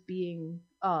was being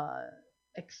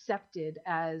accepted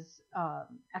as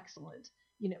excellent.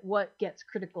 What gets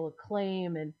critical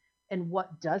acclaim and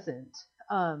what doesn't.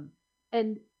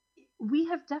 And we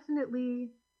have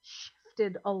definitely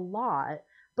shifted a lot,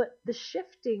 but the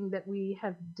shifting that we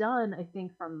have done, I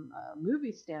think, from a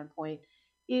movie standpoint,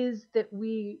 is that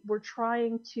we were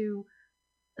trying to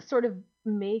sort of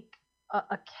make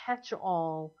a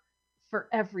catch-all for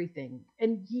everything,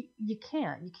 and you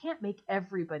can't make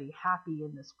everybody happy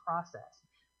in this process.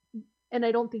 And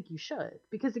I don't think you should,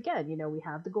 because again, we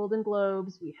have the Golden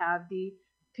Globes, we have the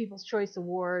People's Choice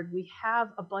Award, we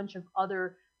have a bunch of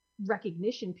other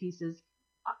recognition pieces.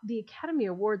 The Academy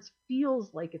Awards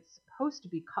feels like it's supposed to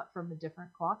be cut from a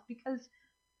different cloth, because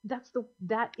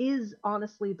that is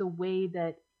honestly the way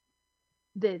that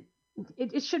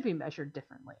it should be measured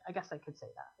differently. I guess I could say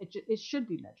that it should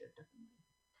be measured differently,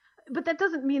 but that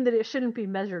doesn't mean that it shouldn't be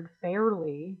measured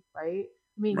fairly, right?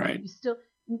 I mean, Right. you still.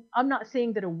 I'm not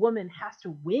saying that a woman has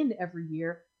to win every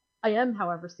year. I am,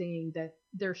 however, saying that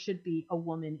there should be a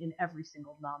woman in every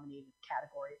single nominated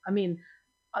category. I mean,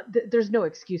 there's no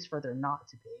excuse for there not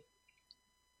to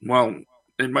be. Well,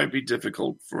 it might be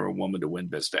difficult for a woman to win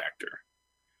Best Actor.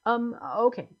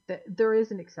 Okay, there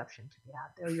is an exception to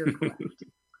that. There, you're correct.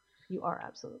 You are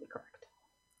absolutely correct.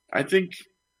 I think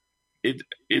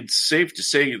it's safe to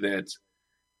say that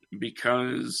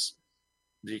because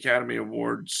the Academy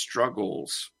Award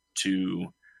struggles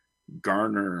to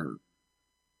garner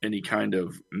any kind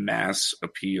of mass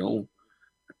appeal,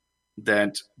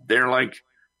 that they're like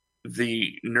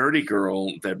the nerdy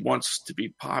girl that wants to be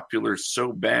popular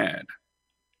so bad,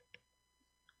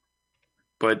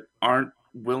 but aren't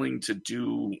willing to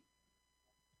do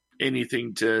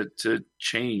anything to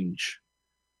change,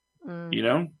 And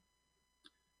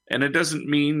it doesn't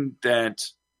mean that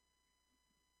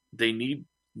they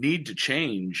need to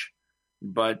change,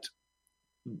 but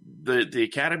the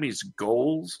Academy's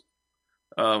goals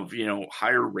of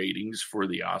higher ratings for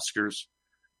the Oscars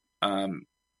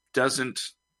doesn't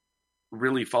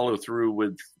really follow through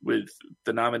with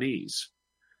the nominees.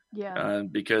 Yeah.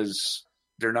 Because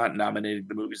they're not nominating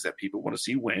the movies that people want to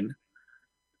see win,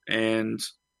 and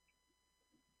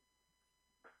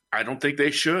I don't think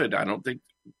they should. I don't think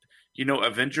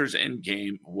Avengers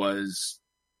Endgame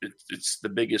it's the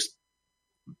biggest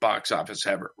box office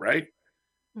ever, right?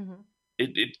 Mm-hmm.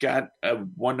 It got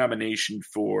one nomination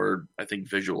for, I think,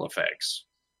 visual effects,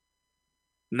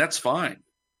 and that's fine.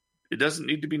 It doesn't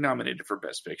need to be nominated for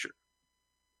Best Picture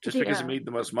just because it made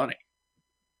the most money.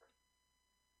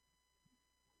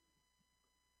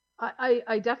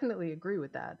 I definitely agree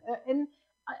with that, and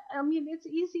I mean, it's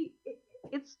easy.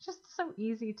 It's just so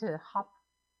easy to hop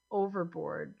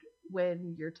overboard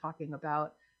when you're talking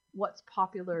about what's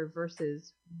popular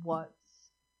versus what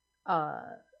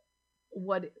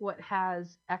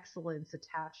has excellence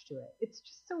attached to it. It's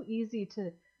just so easy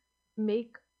to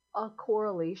make a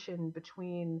correlation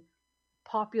between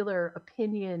popular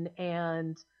opinion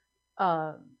and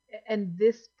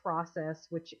this process,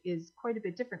 which is quite a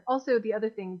bit different. Also, the other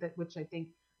thing which I think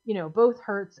both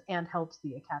hurts and helps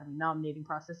the Academy nominating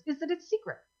process is that it's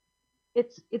secret.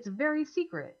 It's very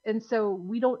secret, and so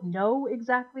we don't know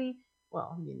exactly.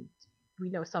 Well, I mean, we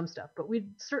know some stuff, but we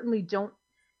certainly don't.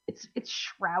 It's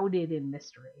shrouded in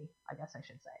mystery, I guess I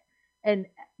should say, and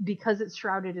because it's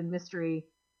shrouded in mystery,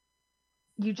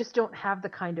 you just don't have the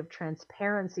kind of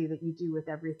transparency that you do with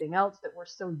everything else that we're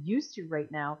so used to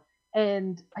right now.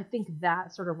 And I think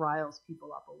that sort of riles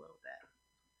people up a little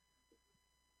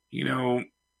bit.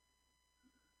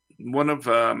 One of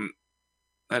and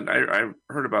I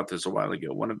heard about this a while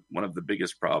ago. One of the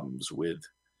biggest problems with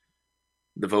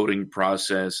the voting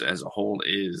process as a whole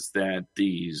is that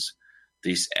these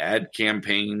ad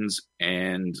campaigns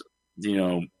and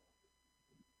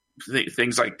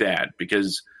things like that,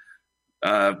 because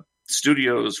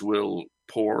studios will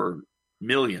pour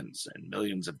millions and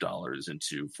millions of dollars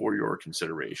for your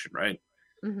consideration, right?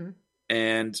 Mm-hmm.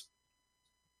 And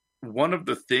one of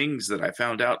the things that I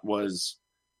found out was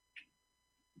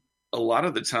a lot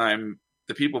of the time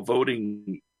the people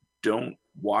voting don't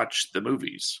watch the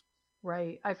movies.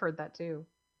 Right. I've heard that too.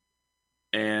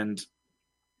 And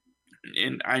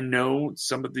I know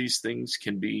some of these things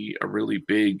can be a really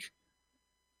big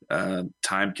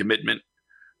time commitment,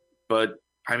 but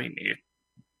I mean,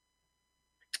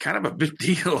 it's kind of a big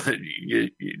deal.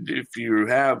 If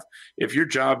your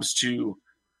job's to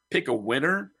pick a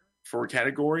winner for a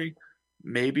category,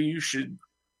 maybe you should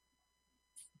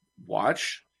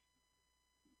watch.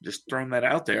 Just throwing that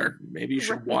out there. Maybe you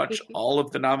should watch all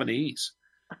of the nominees.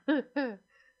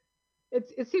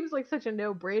 It seems like such a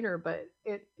no-brainer, but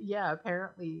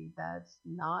apparently that's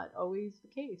not always the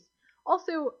case.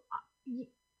 Also,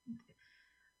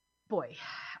 boy,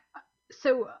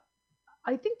 so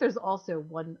I think there's also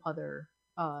one other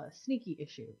sneaky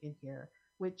issue in here,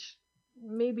 which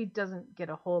maybe doesn't get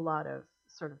a whole lot of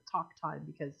sort of talk time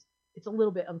because it's a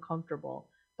little bit uncomfortable,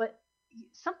 but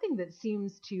something that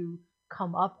seems to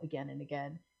come up again and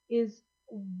again is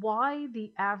why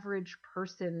the average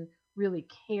person really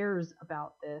cares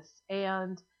about this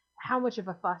and how much of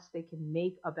a fuss they can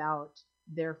make about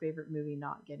their favorite movie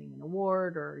not getting an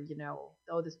award, or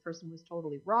oh, this person was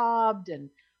totally robbed and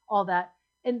all that.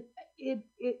 And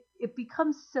it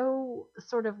becomes so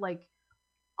sort of like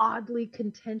oddly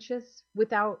contentious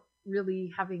without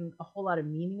really having a whole lot of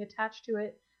meaning attached to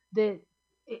it, that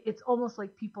it's almost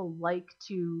like people like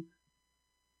to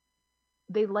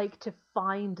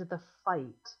find the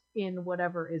fight in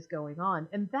whatever is going on.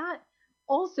 And that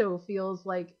also feels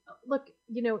like, look,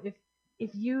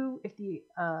 if the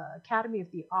Academy,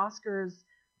 if the Oscars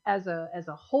as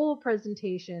a whole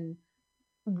presentation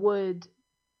would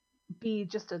be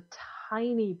just a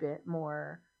tiny bit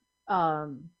more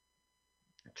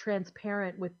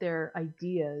transparent with their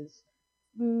ideas,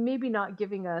 maybe not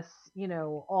giving us,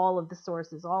 all of the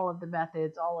sources, all of the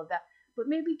methods, all of that, but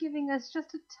maybe giving us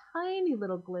just a tiny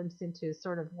little glimpse into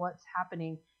sort of what's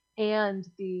happening and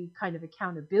the kind of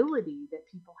accountability that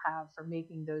people have for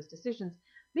making those decisions,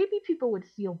 maybe people would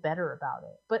feel better about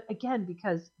it. But again,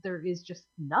 because there is just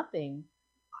nothing,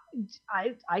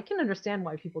 I can understand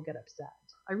why people get upset.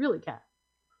 I really can.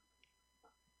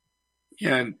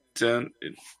 Yeah, and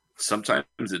sometimes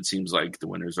it seems like the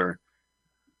winners are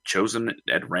chosen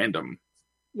at random.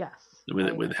 Yes.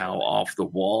 With how off the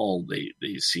wall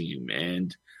they seem.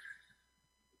 And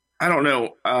I don't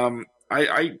know.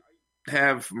 I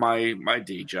have my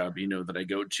day job, that I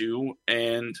go to,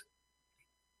 and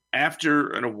after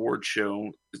an award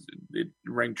show, it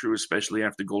rang true, especially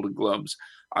after Golden Globes,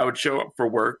 I would show up for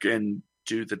work and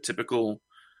do the typical,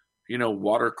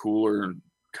 water cooler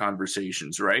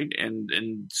conversations, right?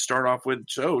 And start off with,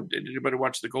 so did anybody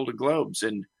watch the Golden Globes?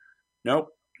 And nope,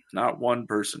 not one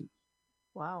person.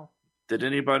 Wow. Did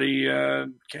anybody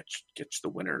catch the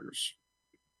winners?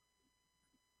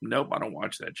 Nope, I don't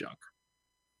watch that junk.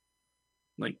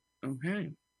 Like, okay,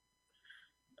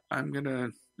 I'm gonna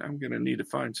need to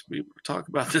find some people to talk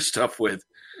about this stuff with.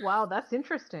 Wow, that's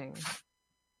interesting.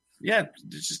 Yeah,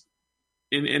 it's just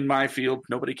in my field,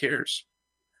 nobody cares,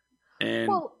 and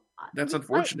that's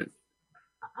unfortunate.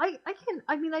 I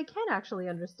can actually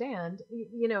understand,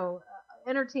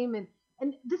 entertainment,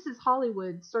 and this is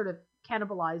Hollywood sort of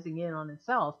cannibalizing in on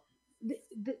itself.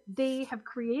 They have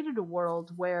created a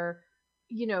world where,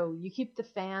 you keep the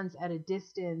fans at a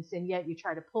distance, and yet you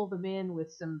try to pull them in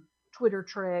with some Twitter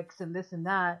tricks and this and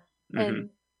that. Mm-hmm.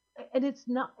 And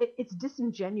it's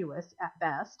disingenuous at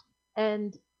best.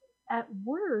 And at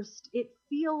worst, it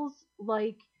feels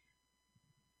like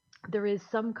there is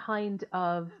some kind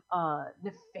of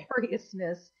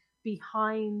nefariousness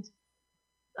behind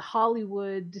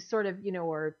Hollywood, sort of,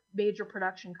 or major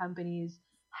production companies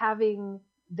having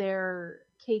their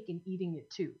cake and eating it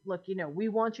too. Look, we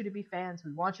want you to be fans.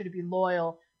 We want you to be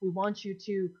loyal. We want you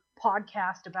to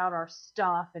podcast about our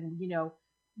stuff and,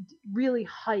 really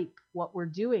hype what we're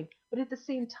doing. But at the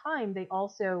same time, they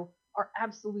also are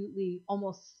absolutely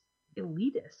almost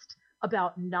elitist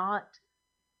about not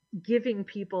giving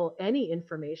people any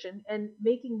information and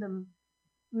making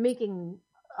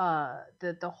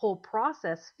the whole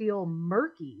process feel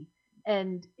murky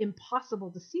and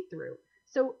impossible to see through.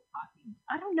 So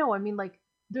I don't know. I mean, like,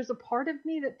 there's a part of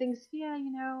me that thinks, yeah,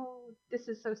 this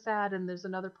is so sad, and there's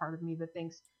another part of me that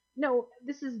thinks, no,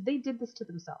 they did this to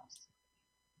themselves.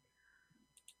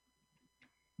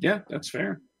 Yeah, that's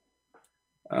fair.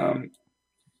 I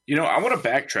want to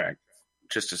backtrack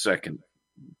just a second.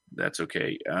 That's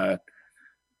okay.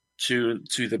 To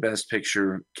the Best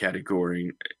Picture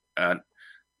category.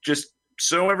 Just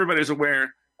so everybody's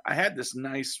aware, I had this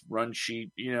nice run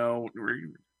sheet,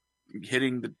 we're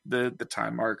hitting the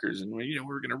time markers, and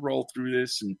we're going to roll through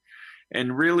this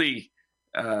and really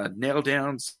nail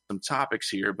down some topics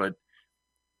here. But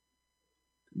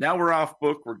now we're off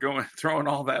book. We're throwing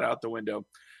all that out the window.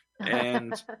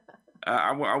 And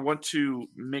I want to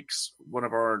mix one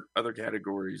of our other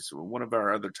categories, one of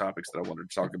our other topics that I wanted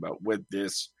to talk about with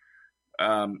this.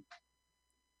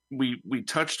 We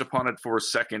touched upon it for a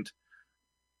second.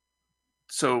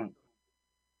 So,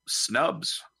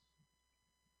 snubs,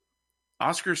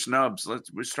 Oscar snubs.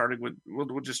 We're starting with.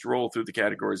 We'll just roll through the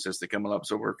categories as they come up.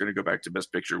 So we're going to go back to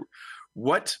Best Picture.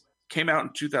 What came out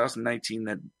in 2019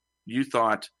 that you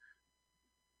thought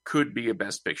could be a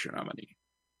Best Picture nominee?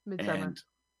 Midsummer. And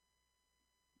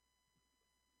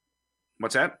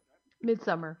what's that?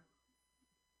 Midsummer.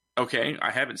 Okay,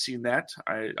 I haven't seen that.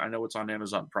 I know it's on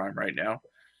Amazon Prime right now.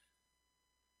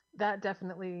 That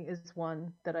definitely is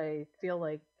one that I feel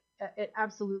like it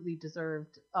absolutely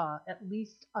deserved at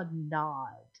least a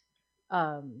nod,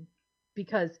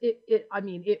 because it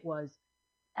was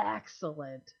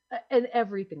excellent, and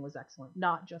everything was excellent,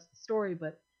 not just the story,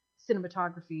 but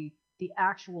cinematography. The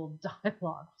actual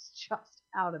dialogue was just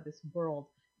out of this world.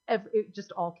 It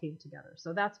just all came together.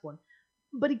 So that's one.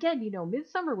 But again,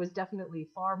 Midsummer was definitely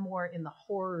far more in the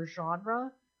horror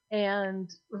genre,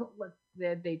 and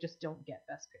they just don't get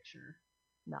Best Picture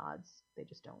nods. They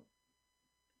just don't.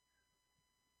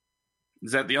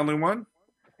 Is that the only one?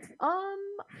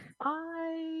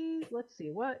 Let's see.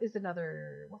 What is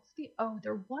another?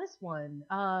 There was one.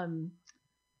 I'm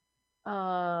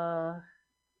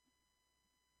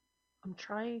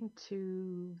trying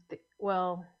to think.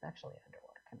 Well, actually,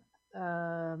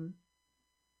 underwater.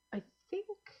 I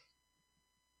think.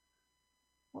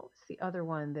 What was the other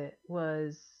one that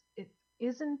was? It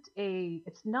isn't a.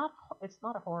 It's not. It's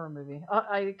not a horror movie.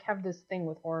 I have this thing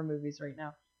with horror movies right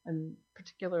now. I'm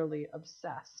particularly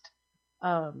obsessed.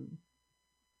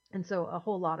 And so a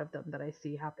whole lot of them that I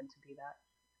see happen to be that.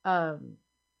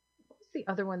 What was the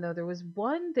other one though? There was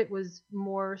one that was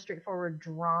more straightforward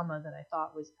drama that I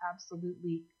thought was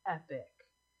absolutely epic.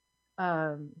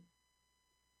 And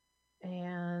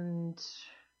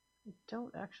I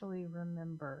don't actually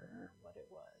remember what it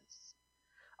was.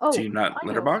 Oh, do you not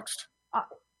letterboxed?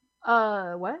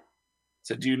 What?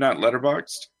 So do you not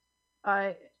letterboxed?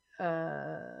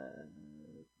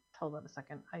 Hold on a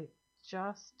second.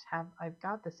 I've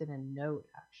got this in a note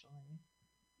actually.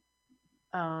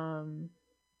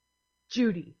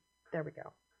 Judy. There we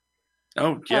go.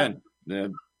 Oh yeah,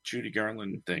 the Judy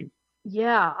Garland thing.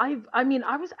 Yeah, I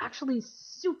was actually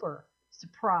super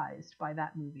surprised by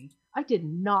that movie. I did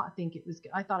not think it was.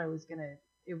 I thought I was gonna,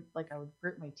 I would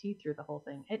grit my teeth through the whole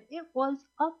thing, and it was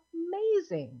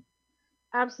amazing,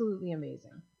 absolutely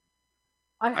amazing.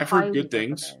 I've heard good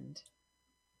things. Recommend.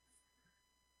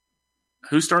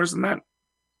 Who stars in that?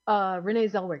 Renee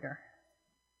Zellweger.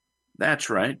 That's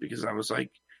right, because I was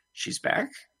like, she's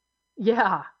back?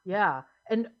 Yeah.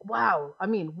 And wow, I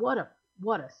mean, what a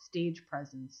stage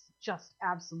presence. Just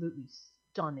absolutely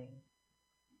stunning.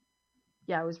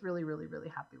 Yeah, I was really, really, really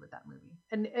happy with that movie.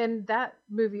 And that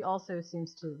movie also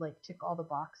seems to tick all the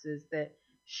boxes that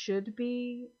should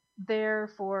be there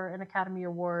for an Academy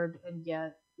Award, and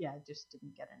yet, it just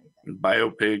didn't get anything.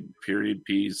 Biopic, period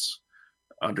piece,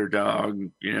 underdog,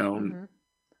 Mm-hmm.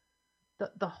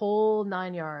 The whole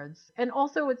 9 yards. And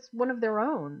also it's one of their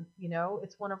own,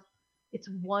 it's one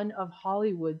of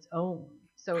Hollywood's own.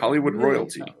 So Hollywood really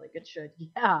royalty. Felt like it should.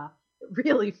 Yeah. It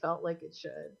really felt like it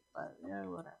should. But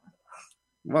whatever.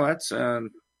 Well, that's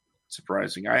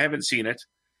surprising. I haven't seen it.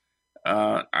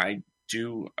 I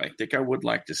think I would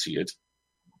like to see it,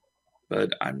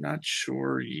 but I'm not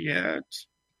sure yet.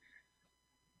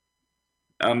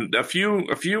 A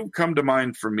few come to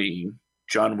mind for me.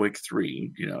 John Wick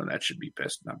 3, that should be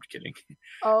best. No, I'm kidding.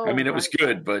 Oh, I mean, it was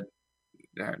good, but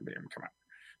come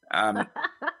on.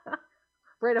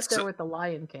 Right up there with The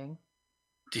Lion King.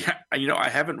 Yeah, I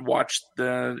haven't watched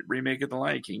the remake of The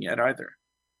Lion King yet either.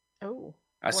 Oh.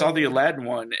 I saw the Aladdin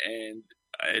one, and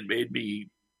it made me,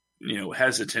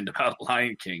 hesitant about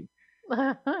Lion King.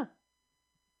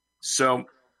 So,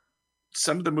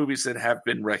 some of the movies that have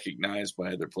been recognized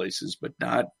by other places, but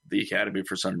not the Academy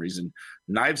for some reason.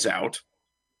 Knives Out.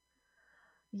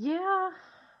 Yeah.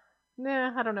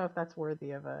 Nah, I don't know if that's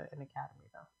worthy of an Academy,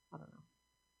 though. I don't know.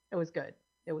 It was good.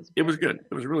 It was good.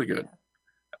 It was really good.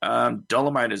 Yeah.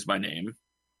 Dolomite Is My Name.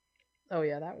 Oh,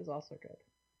 yeah, that was also good.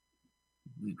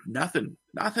 Nothing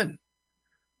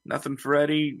for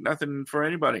Eddie, nothing for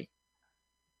anybody.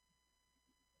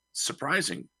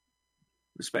 Surprising,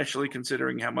 especially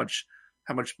considering how much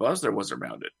buzz there was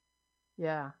around it.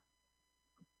 Yeah.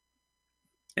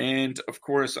 And of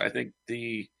course, I think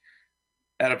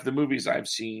out of the movies I've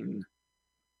seen,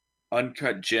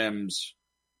 Uncut Gems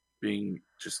being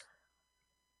just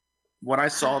when I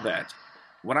saw that,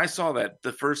 my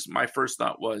first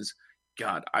thought was,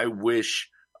 God, I wish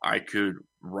I could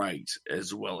write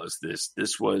as well as this.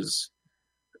 This was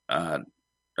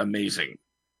amazing.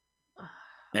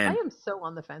 And I am so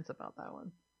on the fence about that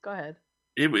one. Go ahead.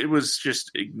 It was just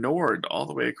ignored all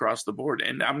the way across the board.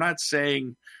 And I'm not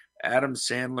saying Adam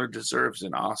Sandler deserves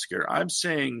an Oscar. I'm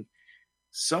saying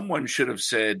someone should have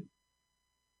said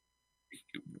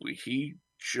he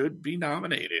should be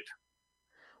nominated.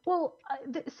 Well,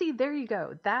 see, there you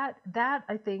go. That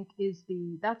I think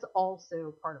that's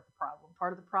also part of the problem.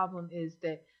 Part of the problem is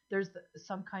that there's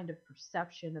some kind of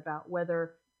perception about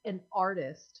whether an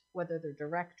artist, whether they're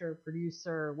director,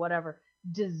 producer, whatever,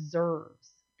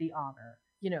 deserves the honor,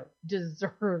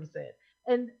 deserves it.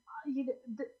 And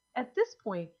at this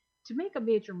point, to make a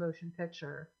major motion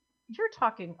picture, you're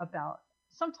talking about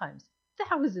sometimes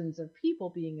thousands of people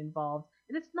being involved,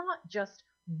 and it's not just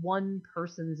one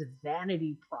person's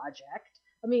vanity project.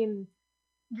 I mean,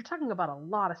 you're talking about a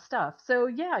lot of stuff. So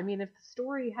yeah, I mean, if the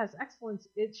story has excellence,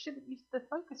 the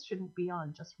focus shouldn't be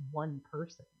on just one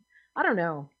person. I don't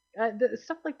know.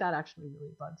 Stuff like that actually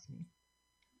really bugs me.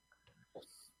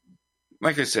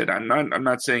 Like I said, I'm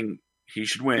not saying he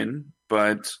should win,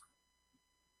 but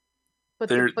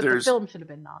the there's film should have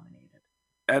been nominated.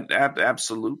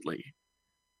 Absolutely.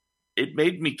 It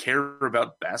made me care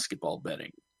about basketball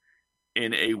betting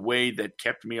in a way that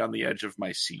kept me on the edge of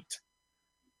my seat.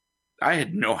 I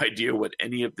had no idea what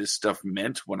any of this stuff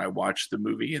meant when I watched the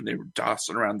movie and they were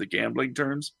tossing around the gambling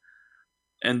terms.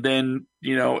 And then,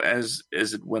 as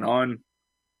it went on,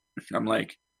 I'm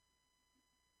like,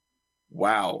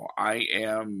 wow, I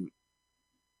am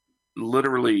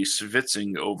literally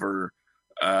schwitzing over,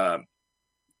 a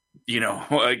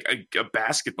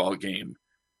basketball game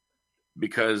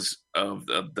because of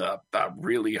the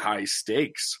really high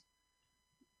stakes.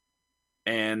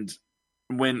 And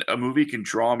when a movie can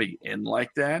draw me in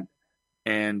like that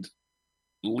and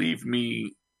leave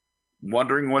me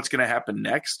wondering what's going to happen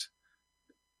next,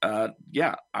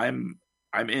 yeah, I'm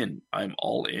in. I'm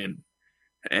all in.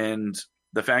 And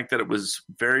the fact that it was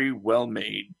very well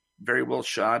made, very well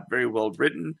shot, very well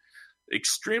written,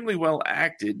 extremely well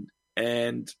acted,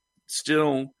 and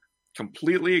still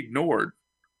completely ignored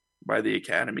by the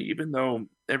Academy, even though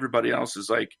everybody else is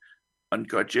like,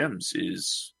 Uncut Gems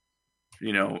is,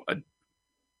 a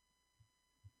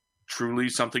truly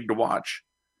something to watch.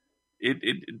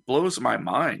 It blows my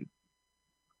mind.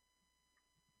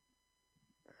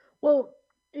 Well,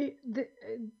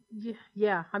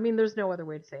 yeah. I mean, there's no other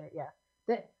way to say it. Yeah,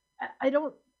 that I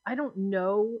don't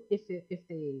know if it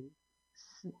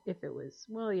was.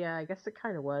 Well, yeah, I guess it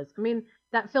kind of was. I mean,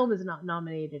 that film is not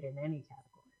nominated in any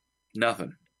category.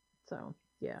 Nothing. So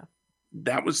yeah,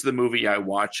 that was the movie I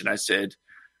watched, and I said,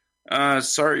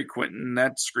 "Sorry, Quentin,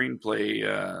 that screenplay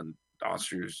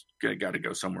Oscar's got to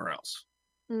go somewhere else."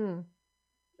 Oh,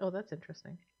 that's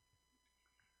interesting.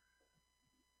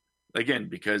 Again,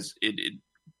 because it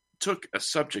took a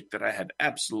subject that I had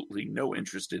absolutely no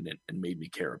interest in it and made me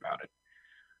care about it.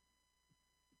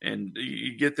 And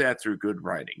you get that through good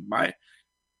writing.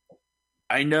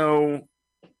 I know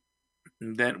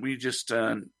that we just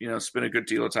spent a good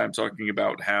deal of time talking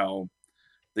about how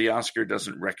the Oscar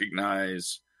doesn't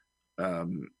recognize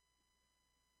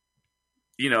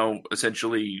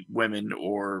essentially women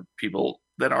or people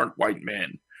that aren't white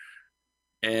men.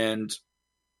 And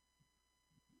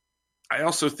I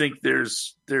also think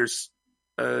there's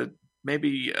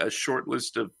maybe a short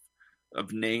list of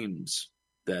names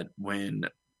that when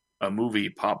a movie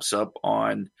pops up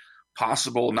on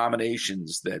possible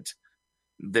nominations that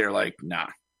they're like, nah.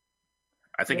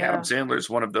 I think Adam Sandler is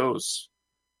one of those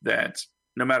that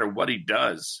no matter what he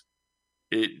does,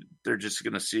 they're just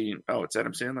going to see, oh, it's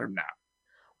Adam Sandler? Nah.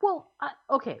 Well,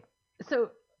 okay.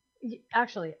 So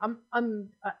actually,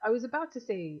 I was about to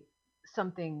say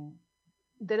something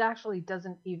that actually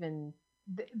doesn't even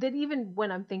that even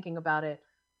when I'm thinking about it,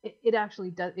 it actually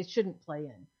does. It shouldn't play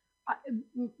in.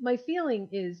 My feeling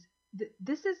is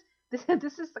this is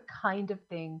the kind of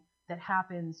thing that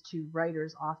happens to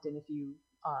writers often if you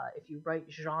write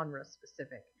genre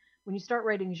specific. When you start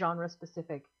writing genre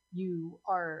specific, you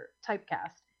are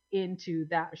typecast into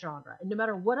that genre, and no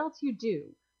matter what else you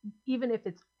do, even if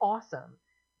it's awesome,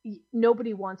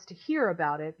 nobody wants to hear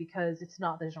about it because it's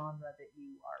not the genre that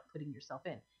you are putting yourself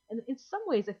in. And in some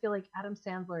ways, I feel like Adam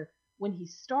Sandler, when he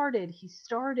started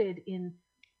in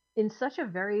such a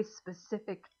very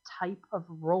specific type of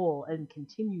role and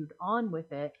continued on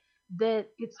with it that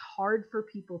it's hard for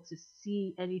people to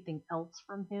see anything else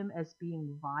from him as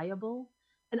being viable.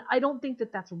 And I don't think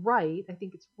that that's right. I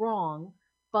think it's wrong,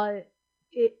 but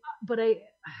I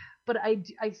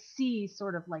see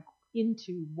sort of like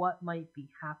into what might be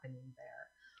happening there.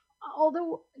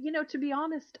 Although, to be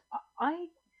honest, I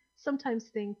sometimes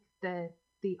think that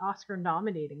the Oscar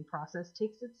nominating process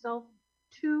takes itself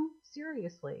too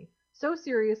seriously. So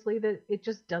seriously that it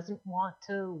just doesn't want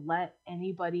to let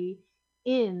anybody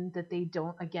in that they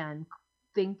don't, again,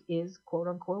 think is quote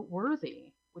unquote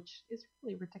worthy, which is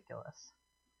really ridiculous.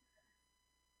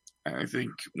 I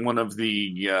think one of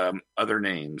the other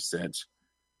names that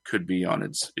could be on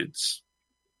its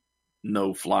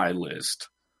no-fly list,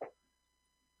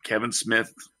 Kevin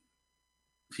Smith.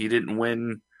 He didn't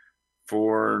win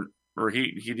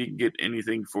he didn't get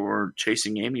anything for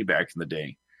Chasing Amy back in the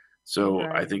day. So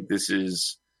right. I think this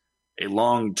is a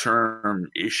long-term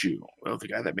issue. Well, the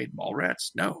guy that made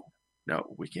Mallrats? No,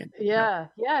 we can't. Yeah,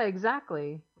 no. Yeah,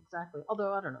 exactly.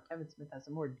 Although, I don't know, Kevin Smith has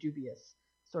a more dubious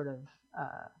sort of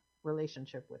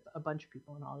relationship with a bunch of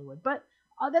people in Hollywood. But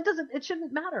it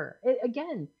shouldn't matter.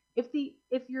 Again,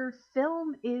 if your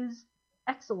film is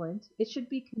excellent, it should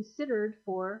be considered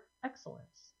for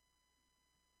excellence.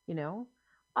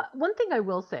 One thing I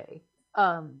will say,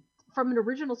 from an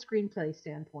original screenplay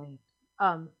standpoint,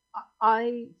 um,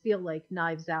 I feel like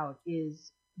Knives Out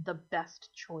is the best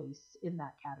choice in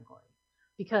that category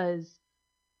because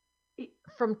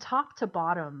from top to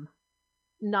bottom,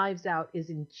 Knives Out is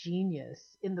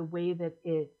ingenious in the way that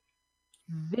it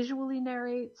visually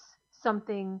narrates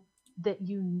something that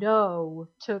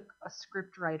took a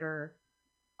scriptwriter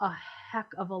a heck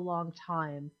of a long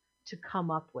time to come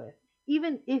up with.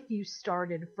 Even if you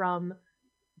started from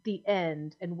the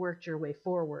end and worked your way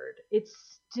forward,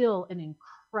 it's still an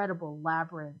incredible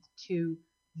labyrinth to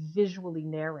visually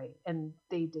narrate, and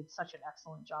they did such an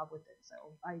excellent job with it. So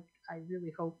I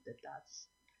really hope that that's,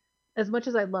 as much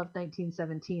as I love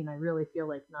 1917, I really feel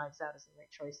like Knives Out is the right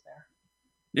choice there.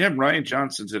 Yeah, Rian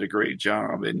Johnson did a great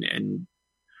job, and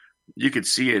you could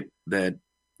see it that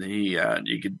he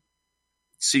you could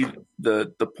see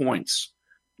the points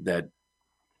that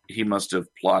he must have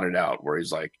plotted out, where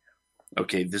he's like,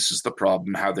 okay, this is the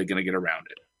problem. How are they going to get around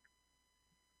it?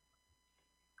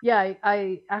 Yeah,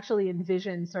 I actually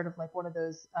envision sort of like one of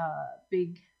those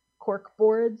big cork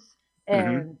boards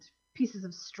and pieces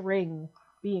of string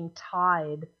being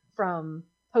tied from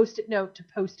post-it note to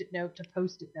post-it note to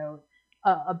post-it note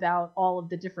about all of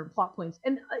the different plot points.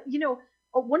 And,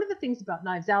 one of the things about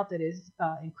Knives Out that is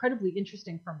incredibly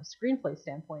interesting from a screenplay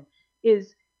standpoint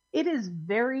is it is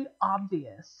very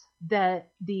obvious that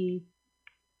they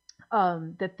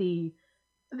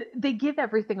give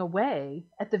everything away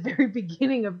at the very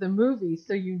beginning of the movie,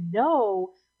 so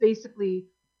basically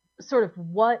sort of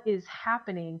what is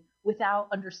happening without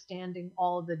understanding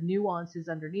all the nuances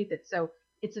underneath it. So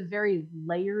it's a very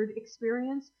layered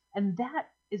experience, and that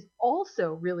is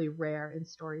also really rare in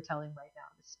storytelling right now,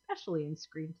 especially in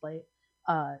screenplay.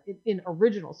 In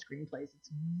original screenplays,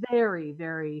 it's very,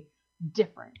 very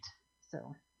different.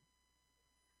 So,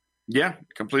 yeah,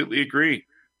 completely agree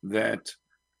that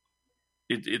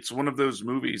it's one of those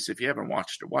movies. If you haven't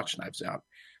watched it, watch Knives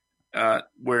Out,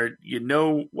 where you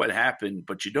know what happened,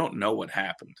 but you don't know what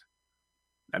happened.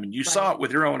 I mean, you saw it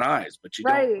with your own eyes, but you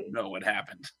don't know what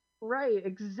happened. Right,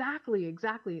 exactly.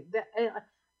 That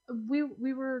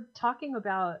we were talking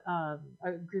about a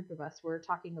group of us were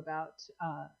talking about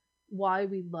why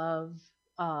we love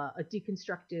a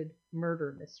deconstructed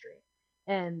murder mystery,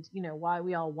 and why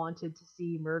we all wanted to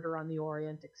see Murder on the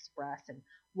Orient Express, and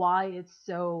why it's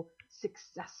so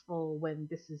successful when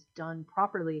this is done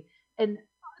properly. And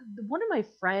one of my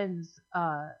friends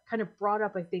kind of brought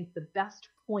up, I think, the best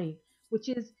point, which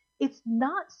is it's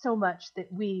not so much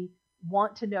that we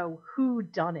want to know who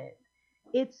done it.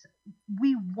 It's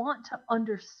we want to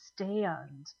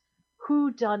understand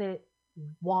who done it,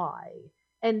 why.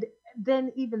 And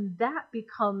then even that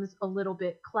becomes a little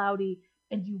bit cloudy,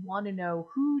 and you want to know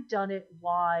who done it,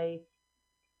 why,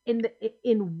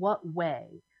 in what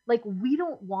way. Like, we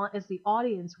don't want, as the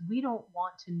audience, we don't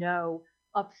want to know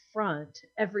up front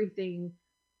everything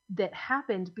that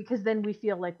happened, because then we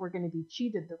feel like we're going to be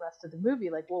cheated the rest of the movie.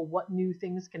 Like, well, what new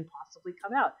things can possibly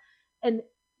come out? And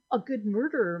a good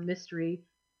murder mystery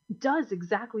does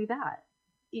exactly that.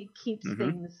 It keeps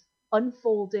things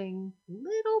unfolding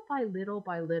little by little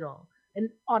by little. And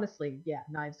honestly, yeah,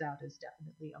 Knives Out is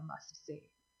definitely a must see.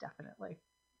 Definitely.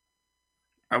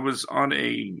 I was on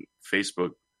a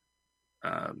Facebook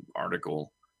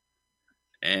article,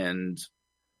 and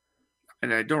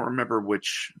I don't remember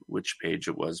which page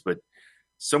it was, but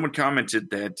someone commented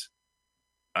that,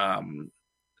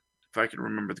 if I can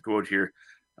remember the quote here,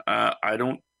 I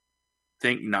don't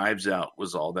think Knives Out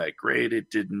was all that great. It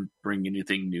didn't bring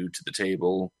anything new to the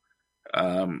table.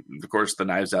 Of course, the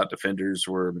Knives Out defenders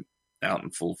were out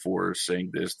in full force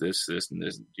saying this, and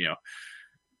this.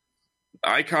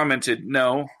 I commented,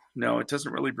 no, it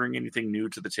doesn't really bring anything new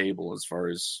to the table as far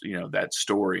as, that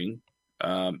story.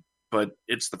 But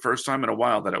it's the first time in a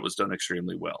while that it was done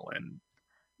extremely well, and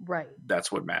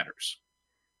that's what matters.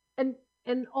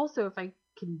 And also, if I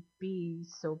can be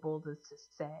so bold as to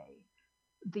say,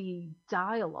 the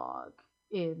dialogue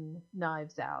in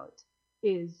Knives Out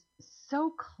is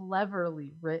so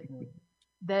cleverly written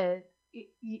that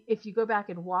if you go back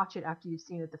and watch it after you've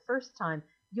seen it the first time,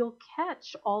 you'll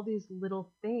catch all these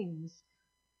little things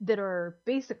that are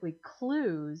basically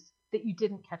clues that you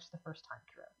didn't catch the first time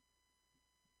through.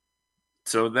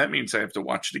 So that means I have to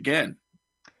watch it again.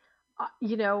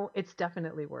 It's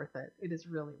definitely worth it. It is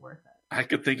really worth it. I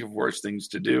could think of worse things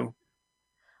to do.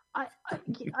 I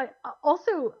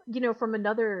also, from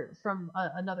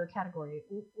another category,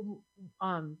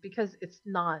 because it's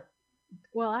not,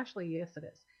 well, actually, yes, it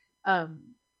is.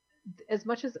 As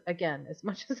much as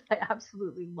I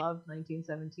absolutely love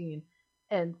 1917,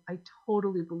 and I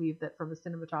totally believe that from a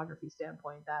cinematography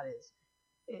standpoint,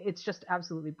 it's just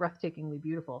absolutely breathtakingly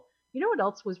beautiful. You know what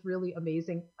else was really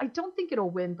amazing? I don't think it'll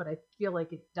win, but I feel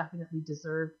like it definitely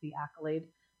deserved the accolade.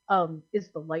 Is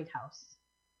The Lighthouse.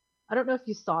 I don't know if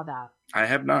you saw that. I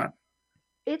have not.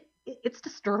 It's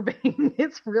disturbing.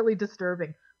 It's really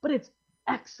disturbing, but it's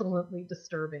excellently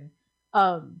disturbing.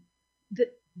 Um,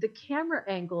 the camera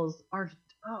angles are,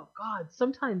 oh god,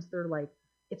 sometimes they're like,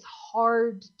 it's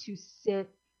hard to sit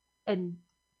and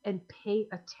pay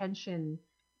attention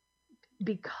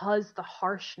because the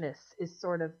harshness is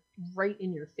sort of right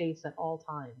in your face at all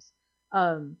times.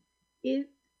 Um, it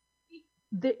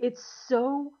it's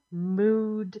so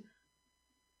mood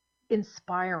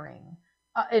inspiring,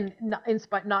 and not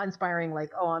inspiring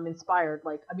like, oh, I'm inspired.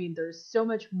 Like, I mean, there's so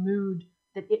much mood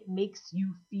that it makes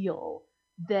you feel,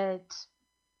 that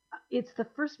it's the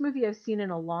first movie I've seen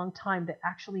in a long time that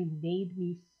actually made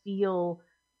me feel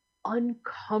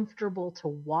uncomfortable to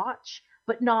watch,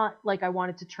 but not like I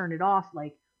wanted to turn it off.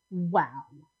 Like, wow,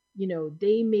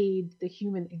 they made the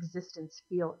human existence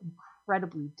feel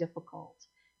incredibly difficult,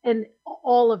 and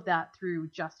all of that through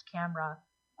just camera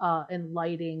and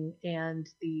lighting, and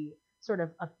the sort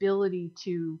of ability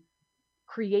to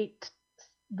create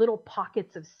little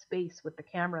pockets of space with the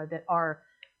camera that are,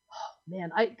 oh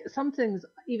man, some things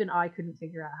even I couldn't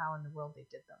figure out how in the world they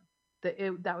did them.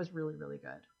 That was really, really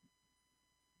good.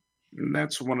 And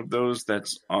that's one of those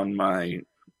that's on my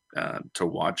to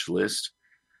watch list.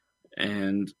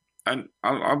 And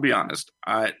I'll be honest,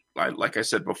 I like I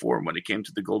said before, when it came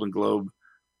to the Golden Globe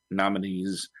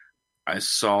nominees, I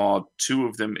saw 2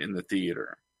 of them in the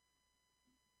theater.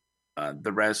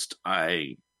 The rest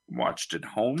I watched at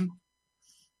home,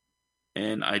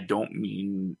 and I don't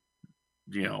mean,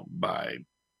 by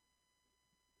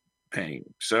paying.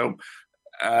 So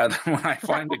when I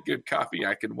find a good copy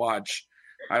I can watch,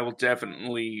 I will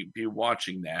definitely be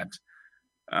watching that.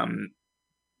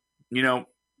 We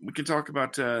can talk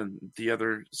about the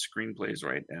other screenplays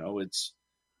right now. It's,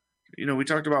 we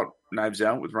talked about Knives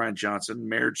Out with Rian Johnson,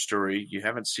 Marriage Story. You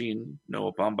haven't seen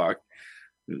Noah Baumbach.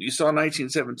 You saw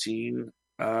 1917,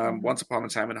 Once Upon a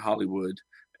Time in Hollywood,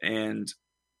 and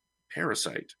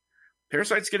Parasite.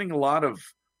 Parasite's getting a lot of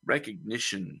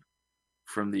recognition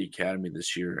from the Academy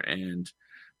this year. And,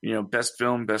 best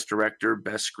film, best director,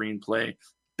 best screenplay,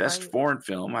 best foreign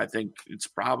film. I think it's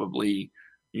probably,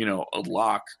 a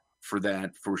lock for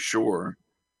that for sure.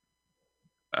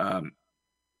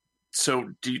 So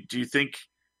do you think,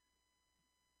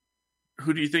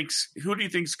 who do you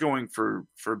think's going for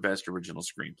best original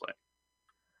screenplay?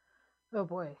 Oh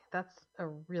boy, that's a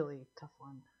really tough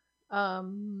one.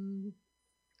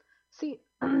 See,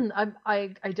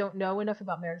 I don't know enough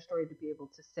about Marriage Story to be able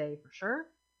to say for sure.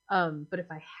 But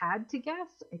if I had to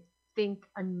guess, I think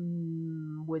I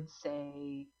would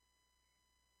say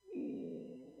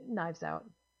Knives Out.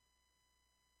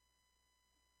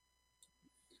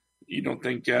 You don't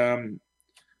think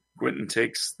Quentin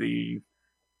takes the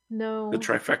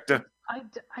trifecta?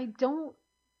 I don't.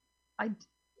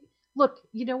 Look,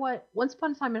 you know what? Once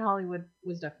Upon a Time in Hollywood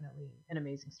was definitely an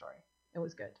amazing story. It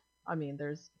was good. I mean,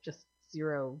 there's just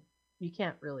zero. You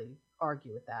can't really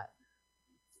argue with that.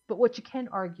 But what you can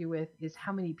argue with is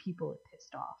how many people it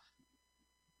pissed off.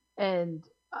 And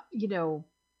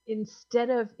instead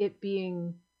of it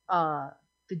being the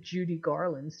Judy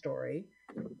Garland story,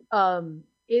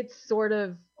 it's sort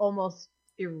of almost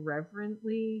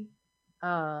irreverently,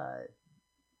 boy,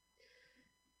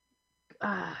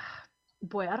 I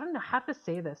don't know how to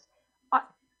say this.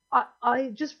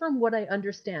 I just, from what I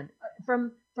understand,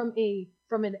 from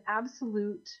an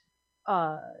absolute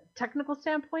technical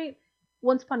standpoint,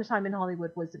 Once Upon a Time in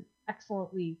Hollywood was an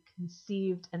excellently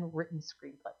conceived and written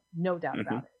screenplay, no doubt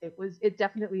about it. It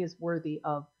definitely is worthy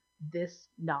of this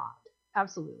nod,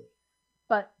 absolutely.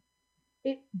 But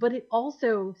it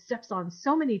also steps on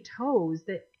so many toes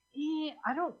that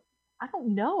I don't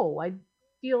know. I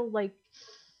feel like,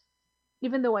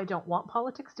 even though I don't want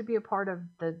politics to be a part of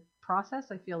the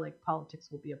process, I feel like politics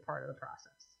will be a part of the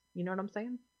process. You know what I'm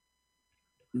saying?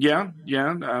 Yeah.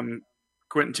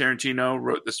 Quentin Tarantino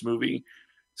wrote this movie,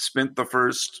 spent the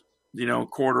first,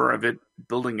 quarter of it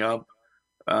building up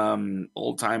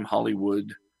old time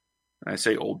Hollywood. I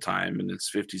say old time in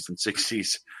its 50s and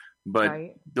 60s, but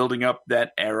building up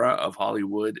that era of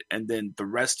Hollywood, and then the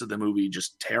rest of the movie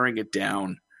just tearing it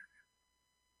down.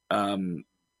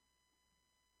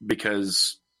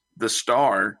 Because the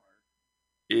star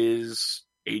is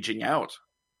aging out.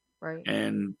 Right.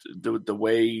 And the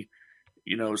way,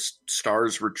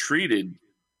 stars were treated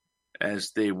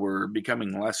as they were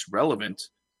becoming less relevant,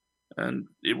 and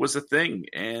it was a thing.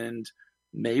 And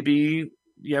maybe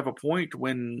you have a point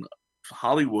when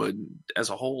Hollywood as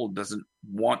a whole doesn't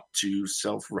want to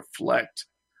self-reflect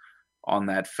on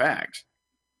that fact.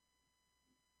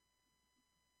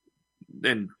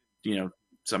 And,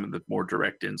 some of the more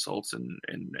direct insults and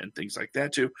things like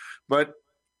that too. But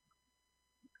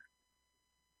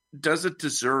does it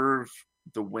deserve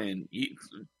the win?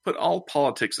 Put all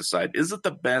politics aside. Is it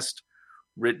the best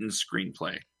written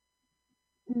screenplay?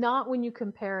 Not when you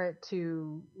compare it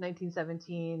to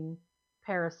 1917,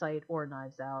 Parasite, or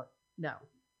Knives Out. No.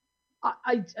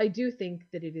 I do think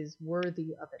that it is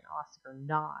worthy of an Oscar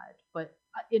nod, but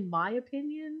in my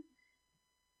opinion,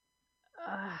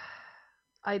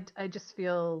 I just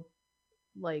feel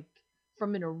like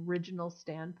from an original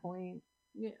standpoint,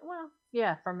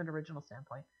 from an original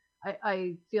standpoint,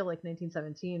 I feel like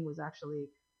 1917 was actually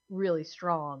really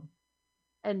strong,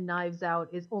 and Knives Out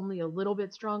is only a little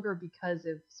bit stronger because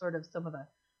of sort of some of the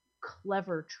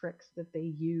clever tricks that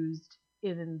they used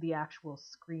in the actual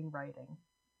screenwriting.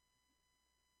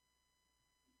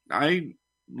 I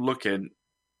look at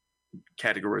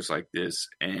categories like this,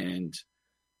 and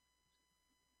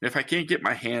if I can't get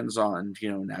my hands on,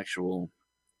 an actual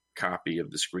copy of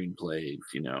the screenplay,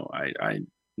 I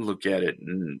look at it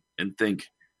and think,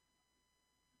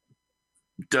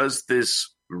 does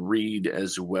this read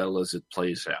as well as it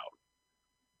plays out?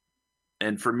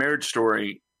 And for Marriage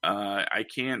Story, I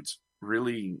can't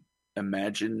really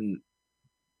imagine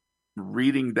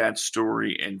reading that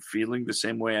story and feeling the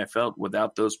same way I felt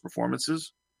without those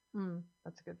performances.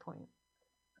 That's a good point.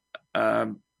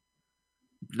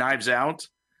 Knives Out,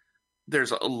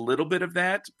 there's a little bit of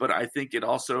that, but I think it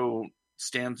also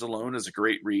stands alone as a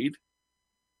great read.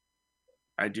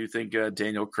 I do think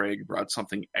Daniel Craig brought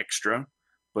something extra,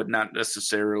 but not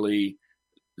necessarily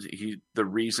the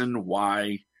reason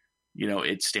why,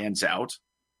 it stands out.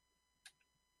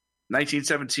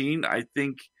 1917, I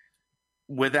think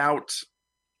without,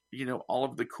 all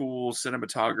of the cool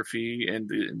cinematography and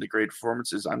the great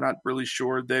performances, I'm not really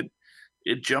sure that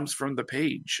it jumps from the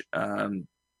page. And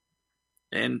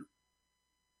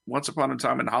Once Upon a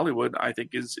Time in Hollywood, I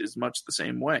think is much the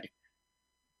same way.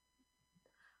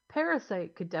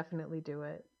 Parasite could definitely do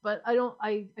it, but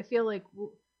I feel like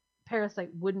Parasite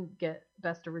wouldn't get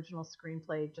Best Original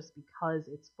Screenplay just because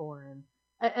it's foreign.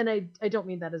 And I don't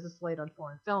mean that as a slight on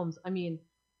foreign films. I mean,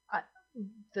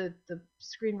 the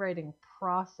screenwriting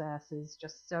process is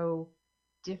just so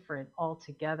different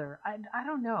altogether. I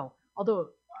don't know. Although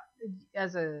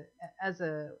as an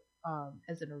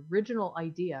original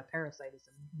idea, Parasite is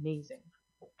amazing,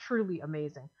 truly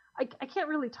amazing. I can't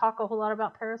really talk a whole lot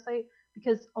about Parasite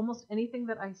because almost anything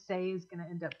that I say is going to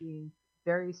end up being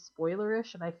very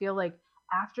spoilerish, and I feel like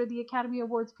after the Academy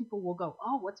Awards, people will go,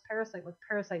 "Oh, what's Parasite? What's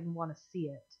Parasite?" and want to see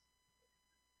it.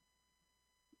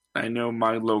 I know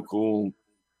my local,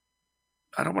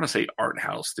 I don't want to say art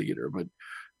house theater, but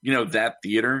that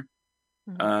theater,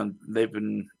 they've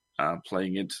been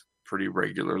playing it pretty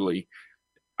regularly.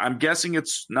 I'm guessing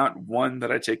it's not one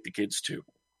that I take the kids to.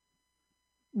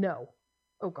 No.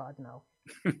 Oh God, no.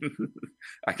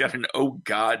 I got an oh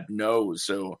God no.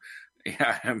 So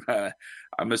yeah,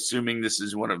 I'm assuming this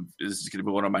is going to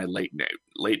be one of my late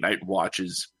night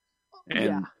watches.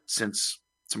 And since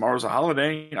tomorrow's a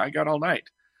holiday, I got all night.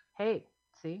 Hey,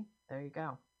 see, there you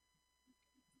go.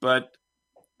 But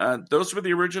those were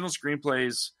the original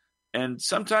screenplays, and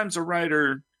sometimes a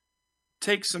writer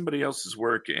takes somebody else's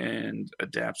work and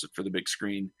adapts it for the big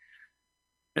screen.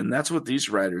 And that's what these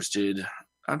writers did.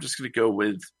 I'm just going to go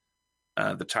with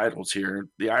the titles here.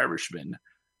 The Irishman,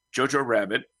 Jojo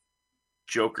Rabbit,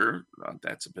 Joker,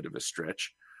 that's a bit of a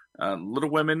stretch,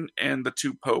 Little Women, and The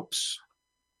Two Popes.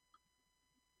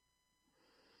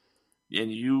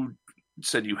 And you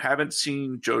said you haven't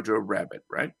seen Jojo Rabbit,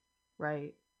 right?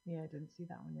 Right. Yeah, I didn't see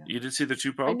that one yet. You did see The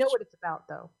Two Popes? I know what it's about,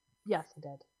 though. Yes, I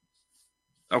did.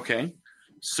 Okay.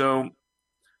 So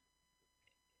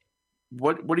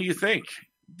what do you think?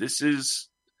 This is,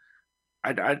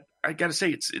 I got to say,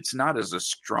 it's not as a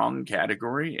strong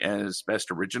category as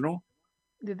Best Original.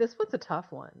 This one's a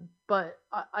tough one, but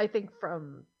I think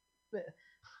from,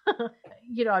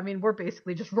 I mean, we're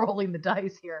basically just rolling the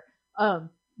dice here.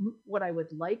 What I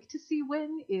would like to see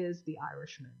win is The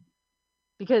Irishman,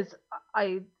 because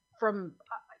I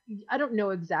don't know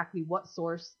exactly what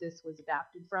source this was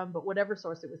adapted from, but whatever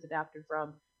source it was adapted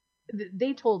from,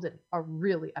 they told it a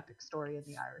really epic story in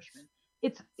The Irishman.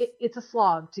 It's a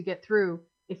slog to get through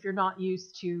if you're not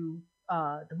used to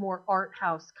the more art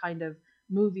house kind of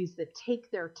movies that take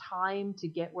their time to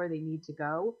get where they need to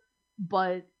go,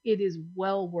 but it is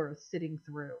well worth sitting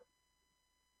through.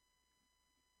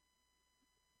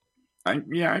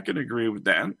 I can agree with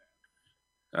that.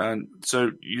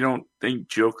 So you don't think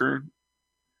Joker?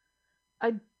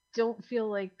 I don't feel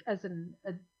like as an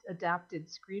adapted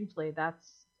screenplay,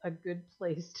 that's a good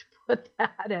place to put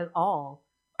that at all.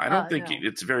 I don't think No.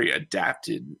 it's very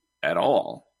adapted at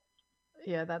all.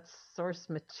 Yeah, that's source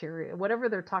material. Whatever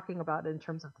they're talking about in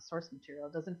terms of the source material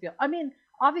doesn't feel. I mean,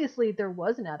 obviously there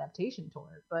was an adaptation to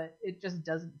it, but it just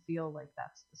doesn't feel like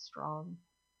that's the strong.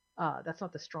 That's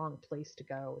not the strong place to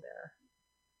go there.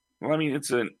 Well, I mean,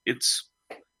 it's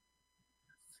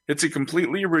a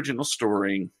completely original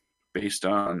story based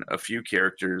on a few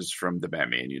characters from the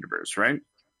Batman universe, right?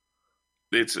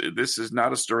 This is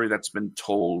not a story that's been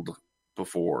told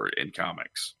before in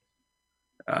comics.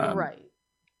 Right.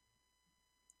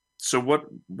 So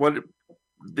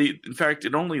in fact,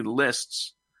 it only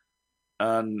lists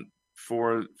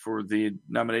for the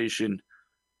nomination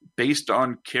based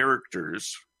on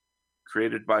characters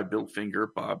created by Bill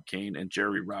Finger, Bob Kane, and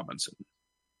Jerry Robinson.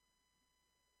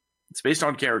 It's based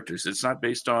on characters. It's not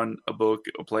based on a book,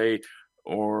 a play,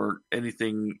 or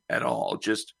anything at all.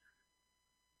 Just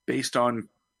based on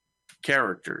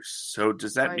characters. So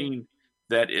does that mean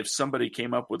that if somebody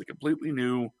came up with a completely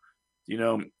new,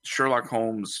 Sherlock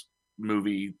Holmes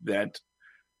movie that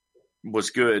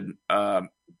was good, and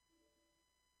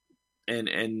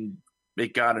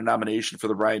it got a nomination for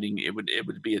the writing, it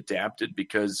would be adapted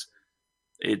because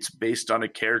it's based on a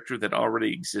character that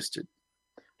already existed?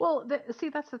 Well, see,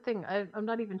 that's the thing. I'm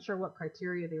not even sure what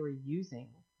criteria they were using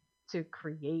to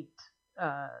create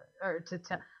or to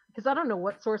tell, because I don't know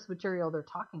what source material they're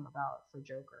talking about for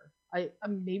Joker.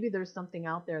 Maybe there's something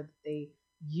out there that they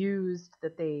used,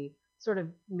 that they sort of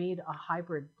made a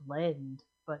hybrid blend,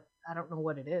 but I don't know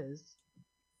what it is.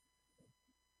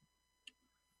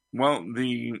 Well,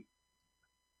 the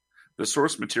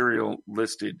source material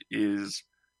listed is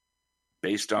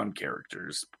based on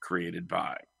characters created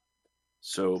by.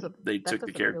 So they took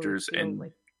the characters really and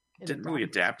like didn't really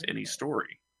adapt any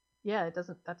story. Yeah, that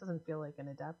doesn't feel like an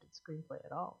adapted screenplay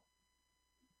at all.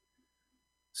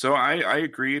 So I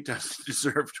agree, it doesn't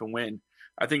deserve to win.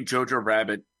 I think Jojo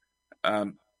Rabbit,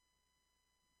 I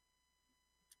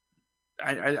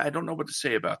don't know what to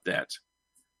say about that.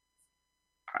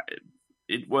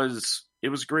 It was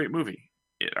a great movie.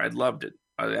 I loved it.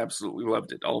 I absolutely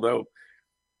loved it. Although,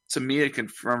 to me, it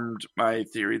confirmed my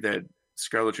theory that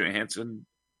Scarlett Johansson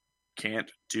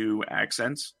can't do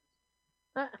accents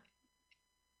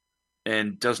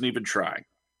and doesn't even try.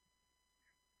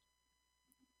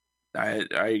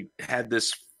 I had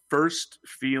this first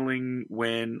feeling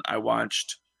when I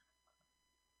watched,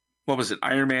 what was it,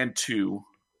 Iron Man 2,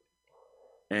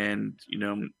 and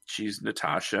she's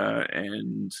Natasha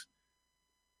and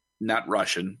not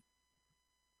Russian,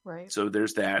 right? So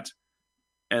there's that.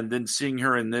 And then seeing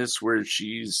her in this, where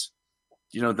she's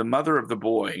the mother of the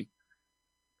boy,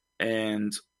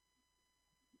 and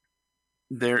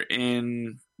they're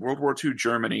in World War II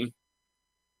Germany.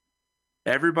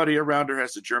 Everybody around her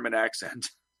has a German accent,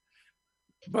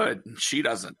 but she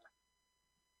doesn't.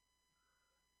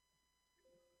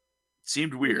 It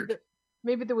seemed weird.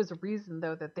 Maybe there was a reason,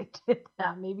 though, that they did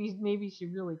that. Maybe she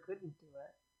really couldn't do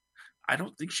it. I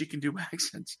don't think she can do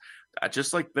accents.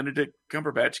 Just like Benedict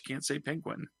Cumberbatch can't say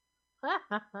penguin.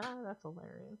 That's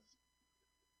hilarious.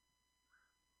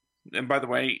 And by the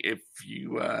way, if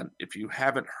you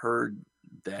haven't heard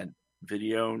that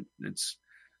video, it's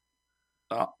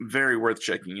very worth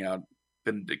checking out.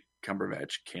 Benedict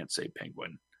Cumberbatch can't say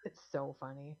penguin. It's so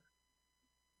funny.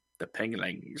 The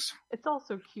penguins. It's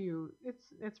also cute.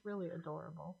 It's really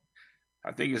adorable.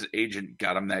 I think his agent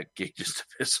got him that gig just to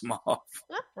piss him off.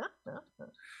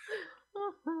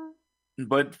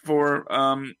 But for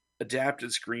adapted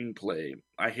screenplay,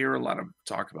 I hear a lot of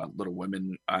talk about Little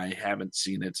Women. I haven't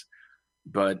seen it,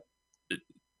 but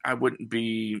I wouldn't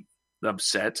be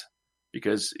upset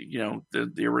because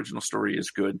the original story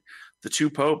is good. The Two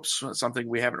Popes, something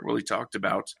we haven't really talked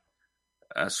about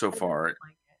so far.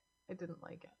 I didn't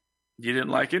like it. You didn't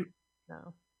like it?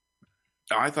 No.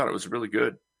 I thought it was really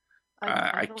good.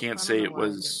 I can't say it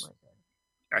was.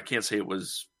 I can't say it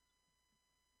was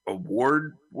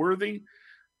award worthy,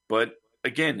 but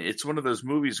again, it's one of those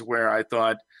movies where I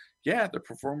thought, yeah, the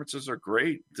performances are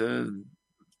great. The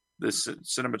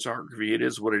cinematography, it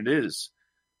is what it is,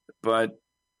 but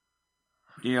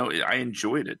I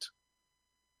enjoyed it.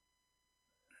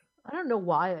 I don't know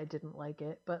why I didn't like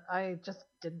it, but I just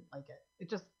didn't like it.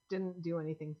 It just didn't do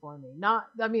anything for me. Not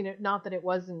that it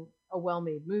wasn't a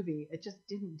well-made movie. It just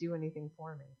didn't do anything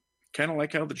for me. Kind of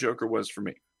like how the Joker was for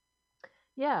me.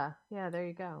 Yeah, there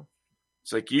you go.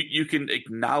 It's like you can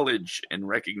acknowledge and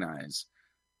recognize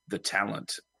the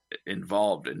talent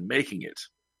involved in making it,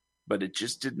 but it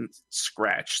just didn't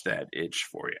scratch that itch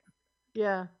for you.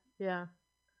 Yeah.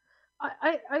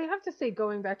 I have to say,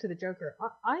 going back to the Joker,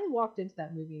 I walked into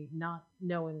that movie not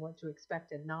knowing what to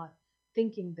expect and not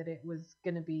thinking that it was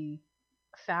going to be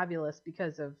fabulous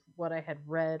because of what I had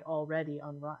read already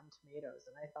on Rotten Tomatoes.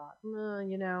 And I thought,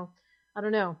 I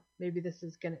don't know, maybe this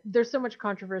is going to, there's so much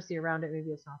controversy around it, maybe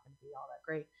it's not going to be all that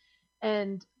great.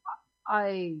 And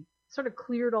I sort of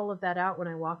cleared all of that out when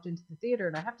I walked into the theater.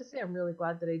 And I have to say, I'm really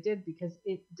glad that I did, because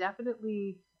it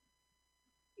definitely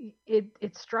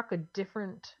it struck a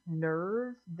different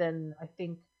nerve than I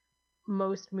think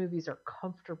most movies are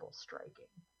comfortable striking.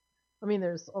 I mean,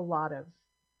 there's a lot of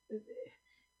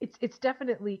it's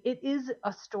definitely, it is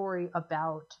a story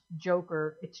about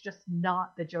Joker. It's just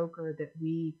not the Joker that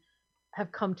we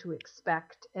have come to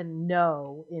expect and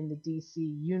know in the DC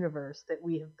universe that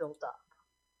we have built up.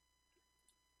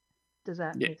 Does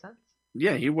that make sense?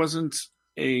 Yeah, he wasn't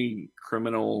a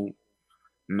criminal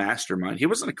mastermind. He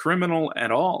wasn't a criminal at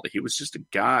all. He was just a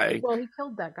guy. Well, he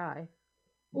killed that guy.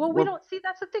 Well, we don't see,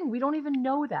 that's the thing. We don't even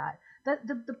know that. That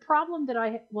the problem that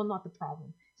not the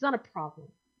problem. It's not a problem.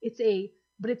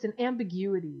 But it's an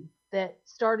ambiguity that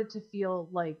started to feel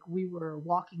like we were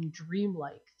walking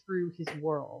dreamlike through his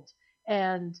world.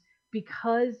 And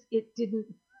because it didn't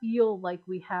feel like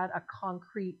we had a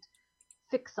concrete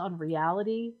fix on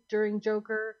reality during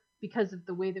Joker, because of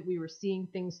the way that we were seeing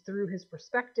things through his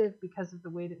perspective, because of the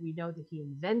way that we know that he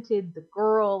invented the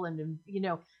girl and,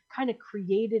 kind of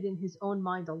created in his own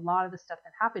mind a lot of the stuff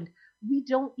that happened, we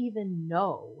don't even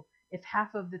know if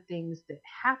half of the things that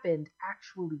happened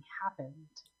actually happened.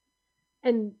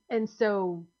 And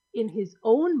so in his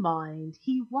own mind,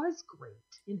 he was great.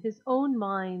 In his own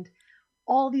mind,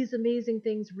 all these amazing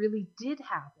things really did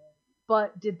happen.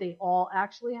 But did they all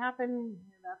actually happen?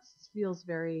 That feels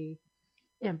very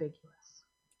ambiguous.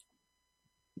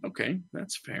 Okay,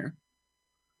 that's fair.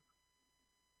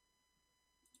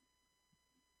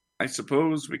 I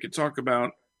suppose we could talk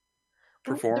about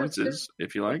performances,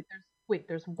 if you like.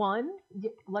 There's one.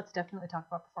 Let's definitely talk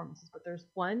about performances, but there's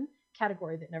one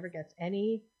category that never gets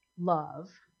any love,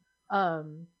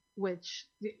 which,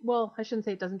 well, I shouldn't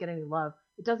say it doesn't get any love.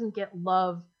 It doesn't get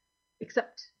love,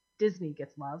 except Disney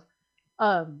gets love,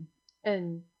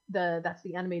 and that's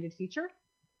the animated feature.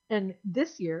 And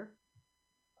this year,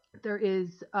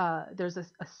 there's a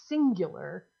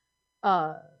singular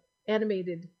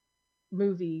animated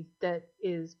movie that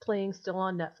is playing still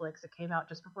on Netflix. It came out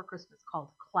just before Christmas, called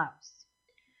Klaus.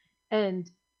 And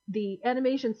the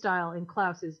animation style in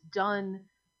Klaus is done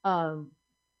to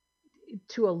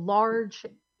a large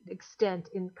extent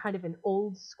in kind of an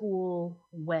old school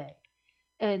way.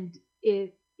 And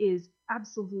it is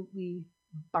absolutely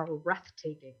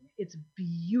breathtaking. It's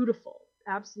beautiful,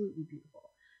 absolutely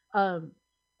beautiful.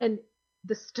 And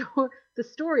the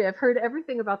story, I've heard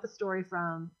everything about the story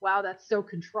from, wow, that's so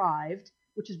contrived,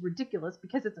 which is ridiculous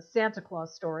because it's a Santa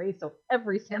Claus story, so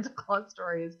every Santa Claus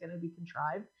story is going to be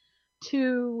contrived,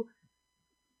 to,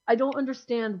 I don't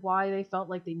understand why they felt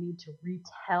like they need to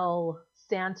retell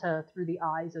Santa through the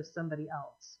eyes of somebody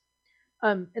else.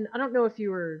 And I don't know if you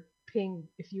were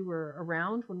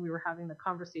around when we were having the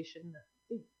conversation.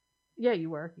 Yeah,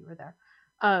 you were there.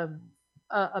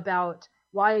 About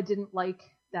why I didn't like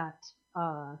that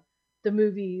the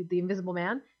movie The Invisible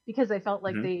Man, because I felt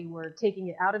like they were taking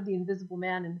it out of The Invisible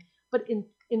Man, but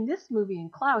in this movie, in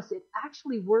Klaus, it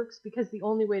actually works because the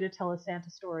only way to tell a Santa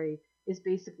story is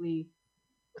basically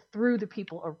through the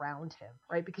people around him,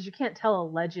 right? Because you can't tell a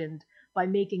legend by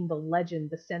making the legend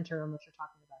the center, unless you're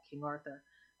talking about King Arthur.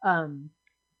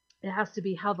 It has to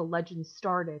be how the legend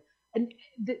started. And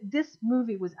this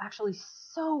movie was actually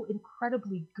so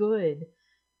incredibly good.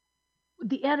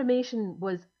 The animation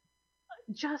was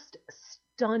just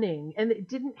stunning, and it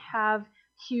didn't have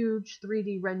huge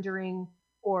 3D rendering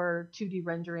or 2D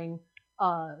rendering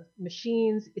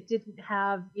machines. It didn't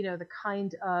have, the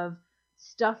kind of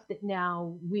stuff that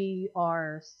now we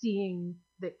are seeing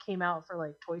that came out for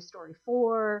like Toy Story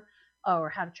 4 or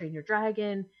How to Train Your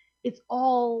Dragon. It's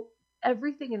all,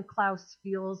 everything in Klaus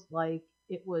feels like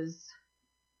it was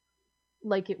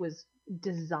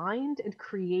designed and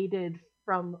created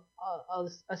from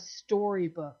a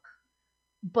storybook,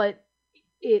 but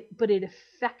it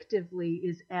effectively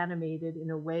is animated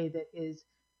in a way that is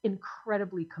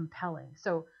incredibly compelling.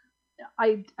 So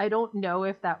I don't know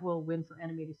if that will win for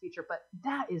animated feature, but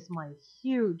that is my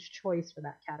huge choice for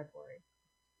that category.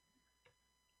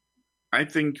 I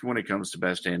think when it comes to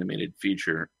best animated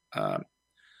feature,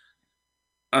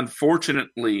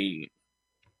 unfortunately,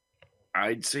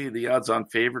 I'd say the odds-on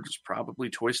favorite is probably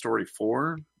Toy Story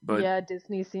 4. But yeah,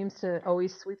 Disney seems to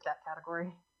always sweep that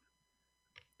category.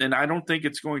 And I don't think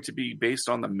it's going to be based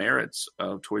on the merits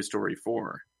of Toy Story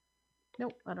 4.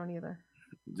 Nope, I don't either.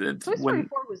 Toy Story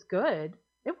 4 was good.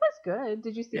 It was good.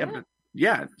 Did you see it?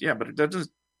 But it doesn't.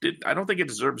 I don't think it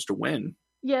deserves to win.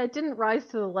 Yeah, it didn't rise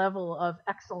to the level of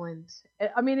excellent.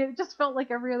 I mean, it just felt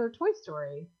like every other Toy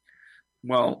Story.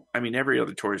 Well, I mean, every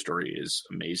other Toy Story is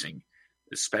amazing,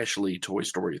 especially Toy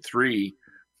Story 3,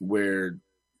 where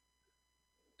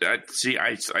I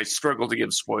struggle to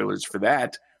give spoilers for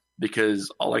that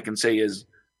because all I can say is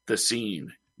the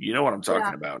scene. You know what I'm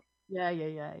talking about. Yeah.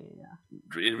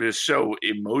 It was so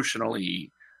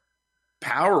emotionally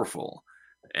powerful,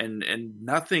 and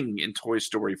nothing in Toy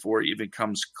Story 4 even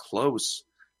comes close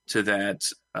to that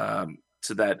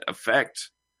effect.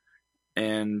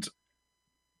 And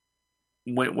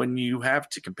when you have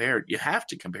to compare it,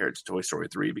 to Toy Story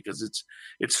 3 because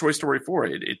it's Toy Story 4.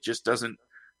 It just doesn't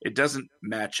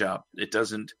match up. It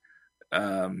doesn't.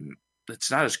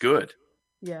 It's not as good.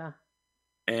 Yeah.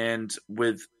 And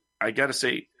I got to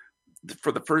say,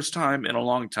 for the first time in a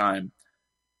long time,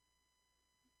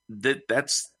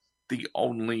 that's the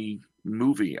only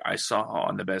movie I saw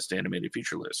on the best animated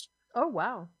feature list. Oh,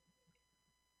 wow.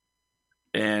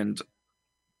 And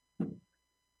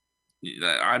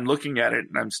I'm looking at it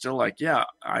and I'm still like, yeah,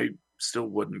 I still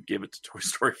wouldn't give it to Toy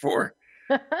Story 4.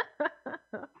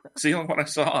 See, what I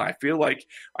saw, I feel like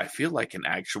an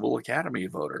actual Academy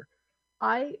voter.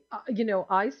 I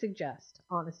suggest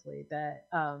honestly that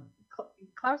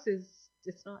Klaus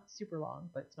it's not super long,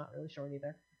 but it's not really short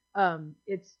either.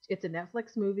 It's a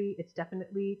Netflix movie. It's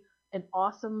definitely an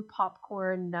awesome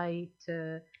popcorn night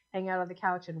to hang out on the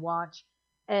couch and watch,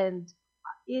 and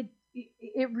it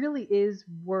really is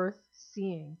worth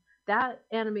seeing. That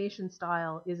animation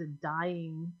style is a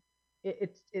dying.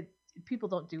 It's people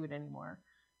don't do it anymore,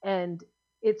 and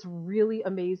it's really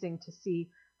amazing to see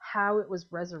how it was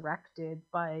resurrected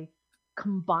by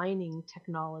combining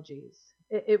technologies.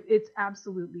 It's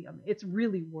absolutely, it's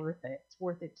really worth it. It's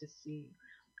worth it to see.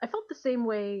 I felt the same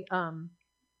way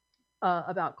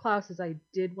about Klaus as I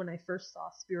did when I first saw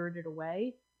Spirited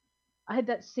Away. I had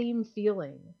that same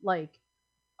feeling, like,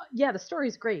 yeah, the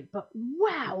story's great, but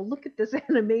wow, look at this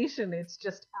animation. It's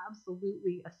just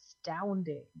absolutely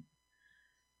astounding.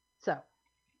 So,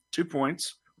 2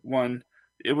 points. One,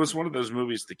 it was one of those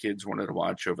movies the kids wanted to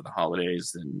watch over the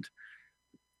holidays, and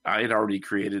I had already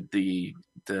created the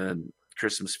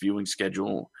Christmas viewing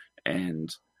schedule, and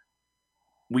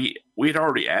we had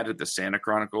already added the Santa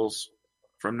Chronicles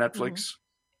from Netflix,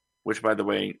 which, by the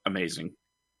way, amazing.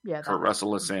 Yeah, Kurt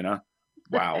Russell as Santa.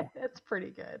 Wow, that's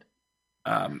pretty good.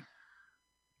 And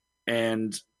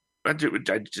I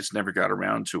just never got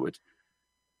around to it.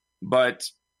 But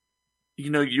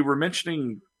you were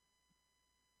mentioning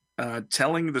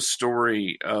telling the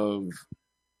story of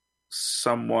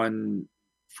someone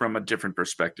from a different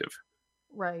perspective.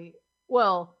 Right.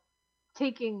 Well,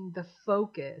 taking the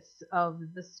focus of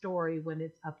the story when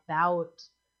it's about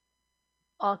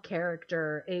a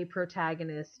character, a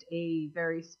protagonist, a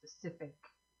very specific,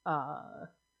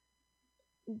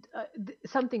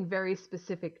 something very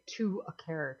specific to a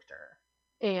character,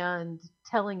 and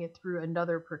telling it through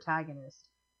another protagonist.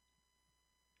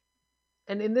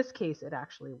 And in this case, it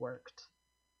actually worked.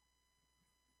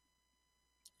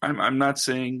 I'm not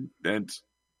saying that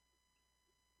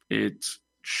it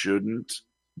shouldn't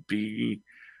be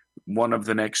one of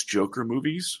the next Joker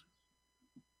movies,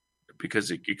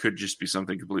 because it could just be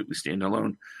something completely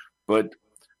standalone. But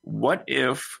what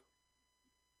if,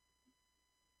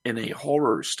 in a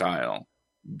horror style,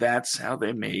 that's how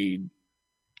they made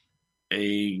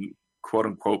a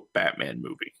quote-unquote Batman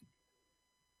movie?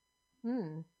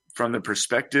 From the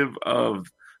perspective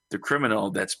of the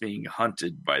criminal that's being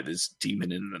hunted by this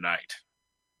demon in the night.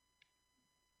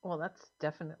 Well, that's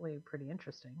definitely pretty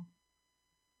interesting.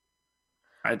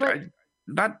 I'm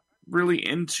not really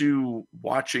into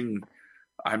watching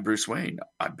I'm Bruce Wayne,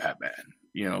 I'm Batman,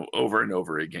 over and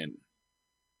over again.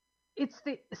 It's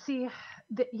I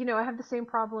have the same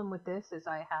problem with this as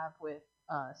I have with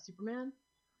Superman.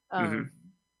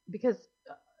 Because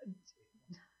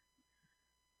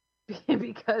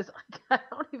I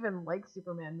don't even like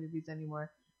Superman movies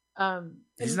anymore.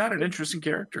 He's not an interesting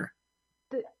character.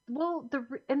 But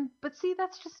see,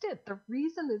 that's just it. The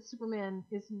reason that Superman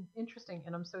isn't interesting,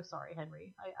 and I'm so sorry,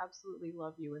 Henry. I absolutely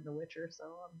love you in The Witcher,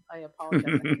 so I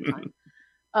apologize next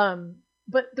time.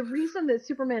 But the reason that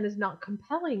Superman is not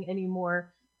compelling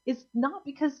anymore is not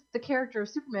because the character of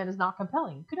Superman is not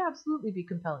compelling. It could absolutely be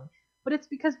compelling, but it's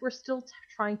because we're still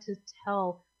trying to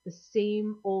tell the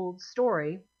same old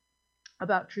story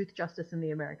about truth, justice, and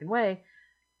the American way,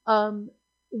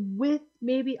 with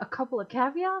maybe a couple of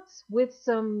caveats, with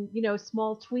some,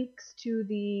 small tweaks to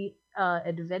the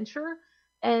adventure.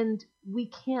 And we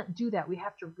can't do that. We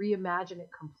have to reimagine it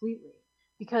completely.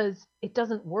 because it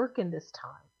doesn't work in this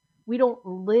time. We don't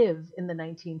live in the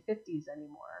 1950s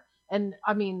anymore. And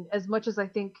I mean, as much as I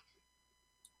think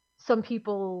some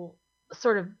people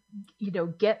sort of,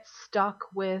 get stuck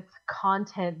with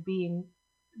content being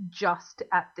just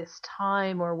at this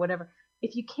time or whatever,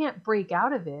 if you can't break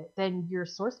out of it, then your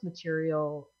source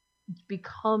material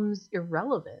becomes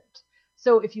irrelevant.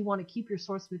 So if you want to keep your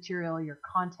source material, your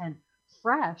content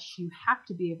fresh, you have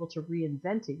to be able to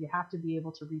reinvent it. You have to be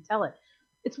able to retell it.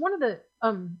 It's one of the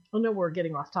I know we're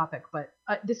getting off topic, but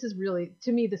this is really,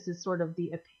 to me, this is sort of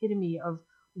the epitome of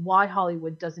why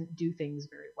Hollywood doesn't do things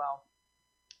very well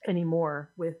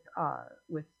anymore with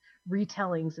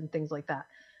retellings and things like that.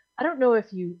 I don't know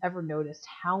if you ever noticed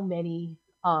how many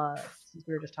since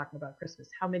we were just talking about Christmas,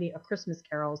 how many Christmas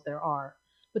carols there are,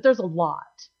 but there's a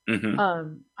lot.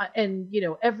 And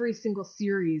every single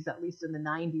series, at least in the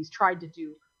 90s, tried to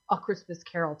do a Christmas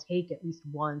Carol take at least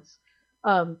once.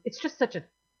 It's just such a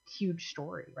huge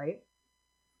story, right?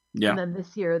 Yeah. And then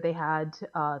this year they had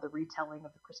the retelling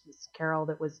of the Christmas Carol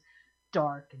that was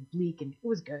dark and bleak, and it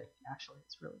was good, actually.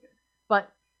 It's really good.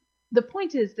 But the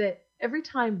point is that every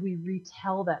time we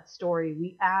retell that story,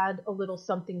 we add a little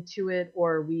something to it,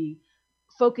 or we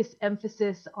focus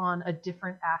emphasis on a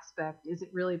different aspect. Is it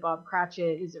really Bob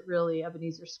Cratchit? Is it really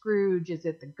Ebenezer Scrooge? Is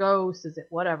it the ghost? Is it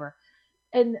whatever?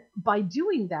 And by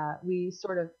doing that, we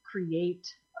sort of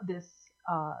create this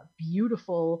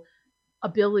beautiful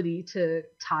ability to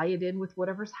tie it in with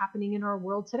whatever's happening in our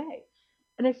world today.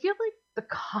 And I feel like the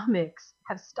comics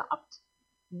have stopped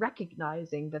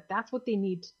recognizing that that's what they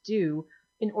need to do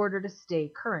in order to stay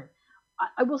current.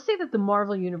 I will say that the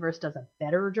Marvel Universe does a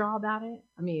better job at it.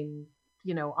 I mean,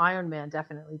 Iron Man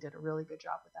definitely did a really good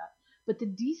job with that. But the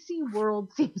DC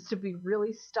world seems to be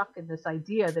really stuck in this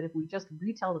idea that if we just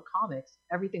retell the comics,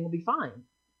 everything will be fine.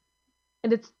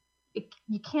 And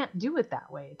you can't do it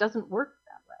that way. It doesn't work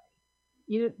that way.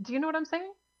 Do you know what I'm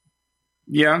saying?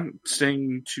 Yeah,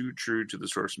 staying too true to the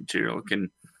source material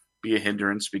can be a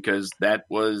hindrance, because that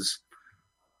was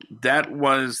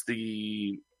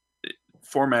the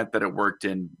format that it worked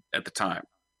in at the time.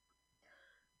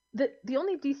 The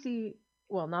only DC,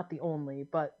 well, not the only,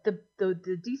 but the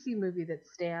DC movie that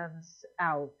stands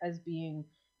out as being,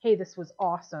 hey, this was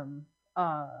awesome,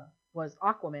 was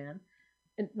Aquaman,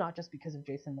 and not just because of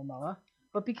Jason Momoa,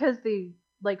 but because they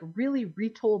really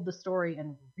retold the story. I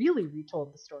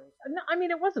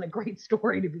mean, it wasn't a great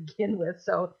story to begin with,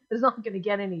 so it's not going to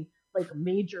get any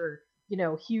major,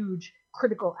 huge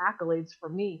critical accolades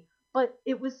from me, but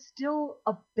it was still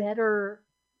a better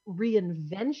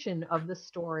reinvention of the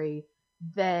story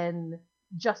than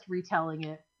just retelling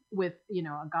it with,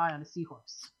 a guy on a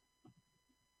seahorse.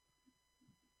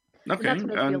 Okay. And that's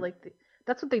what I feel like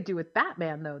that's what they do with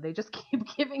Batman, though. They just keep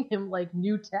giving him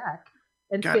new tech.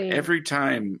 And saying, every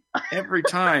time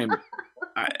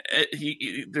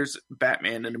there's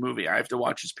Batman in a movie, I have to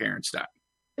watch his parents die.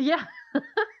 Yeah.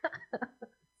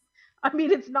 I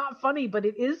mean, it's not funny, but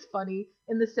it is funny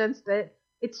in the sense that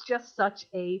it's just such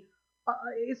a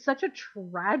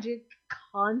tragic,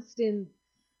 constant.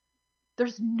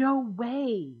 There's no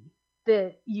way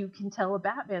that you can tell a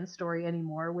Batman story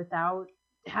anymore without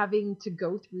having to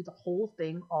go through the whole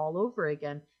thing all over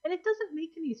again. And it doesn't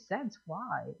make any sense.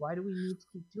 Why do we need to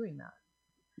keep doing that?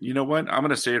 You know what? I'm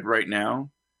going to say it right now.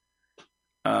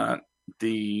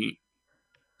 The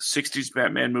 60s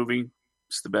Batman movie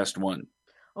is the best one.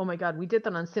 Oh my God, we did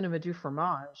that on Cinema du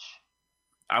Fromage.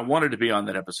 I wanted to be on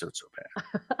that episode so bad.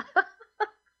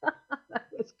 That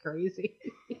was crazy.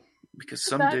 Because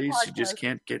some days you just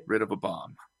can't get rid of a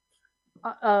bomb.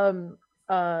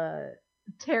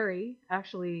 Terry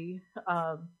actually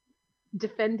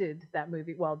defended that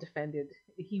movie. Well,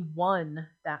 he won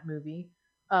that movie.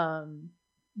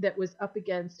 That was up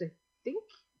against, I think,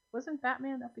 wasn't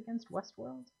Batman up against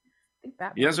Westworld? I think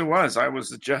Batman. Yes, it was. I was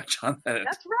the judge on that.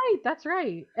 That's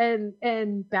right.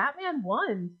 And Batman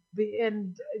won.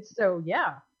 And so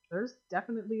yeah, there's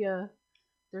definitely I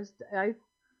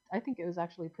think it was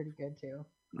actually pretty good too.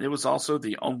 It was also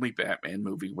the only Batman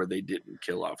movie where they didn't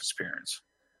kill off his parents.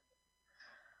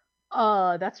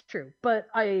 That's true. But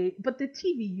the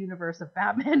TV universe of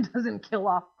Batman doesn't kill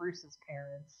off Bruce's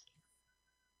parents.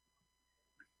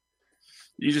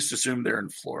 You just assume they're in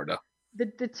Florida.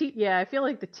 Yeah, I feel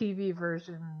like the TV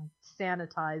version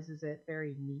sanitizes it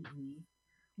very neatly.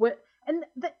 But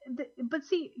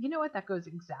see, you know what? That goes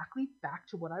exactly back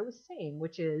to what I was saying,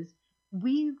 which is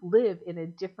we live in a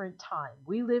different time.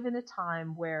 We live in a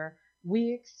time where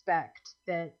we expect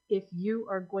that if you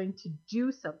are going to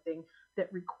do something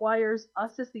that requires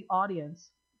us as the audience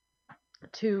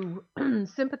to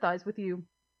sympathize with you,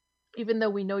 even though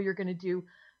we know you're going to do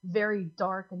very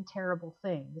dark and terrible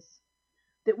things,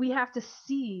 that we have to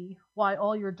see why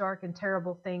all your dark and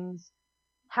terrible things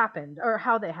happened, or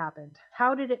how they happened.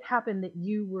 How did it happen that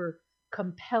you were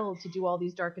compelled to do all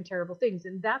these dark and terrible things?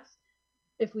 And that's,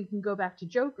 if we can go back to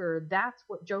Joker, that's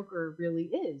what Joker really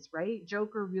is, right?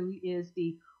 Joker really is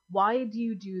the, why do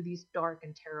you do these dark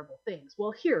and terrible things?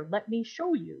 Well, here, let me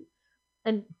show you.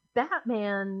 And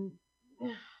Batman,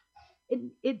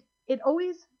 it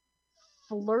always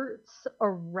flirts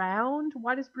around,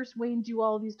 why does Bruce Wayne do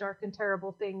all these dark and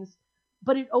terrible things?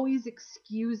 But it always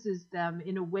excuses them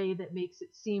in a way that makes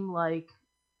it seem like,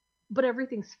 but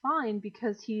everything's fine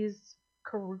because he's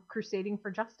crusading for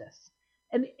justice.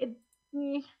 And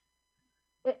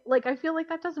like, I feel like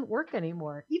that doesn't work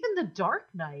anymore. Even The Dark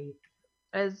Knight,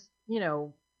 as,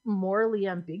 morally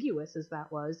ambiguous as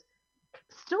that was,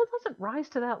 still doesn't rise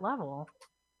to that level.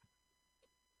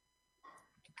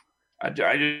 I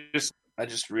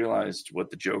just realized what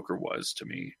the Joker was to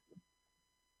me,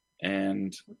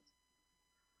 and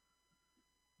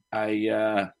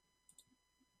I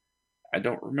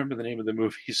don't remember the name of the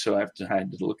movie, so I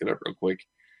had to look it up real quick.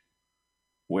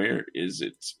 Where is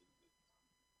it?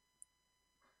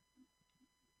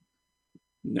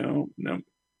 No, I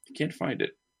can't find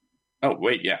it. Oh,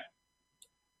 wait, yeah.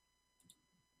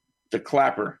 The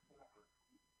Clapper.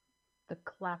 The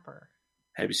Clapper.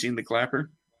 Have you seen The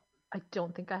Clapper? I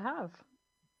don't think I have.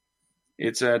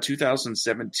 It's a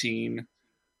 2017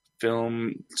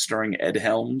 film starring Ed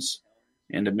Helms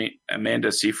and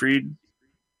Amanda Seyfried.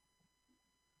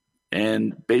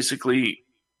 And basically,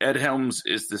 Ed Helms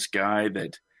is this guy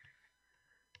that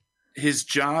his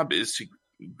job is to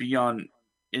be on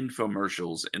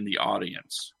infomercials in the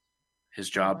audience. His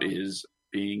job is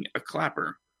being a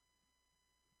clapper.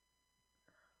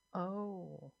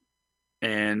 Oh.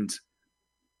 And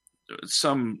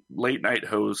some late night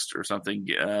host or something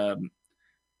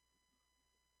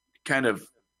kind of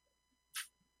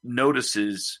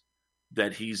notices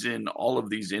that he's in all of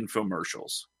these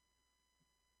infomercials.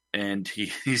 And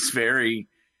he's very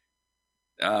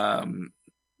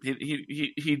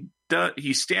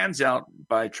he stands out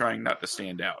by trying not to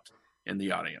stand out in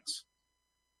the audience.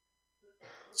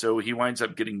 So he winds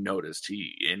up getting noticed.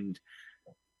 And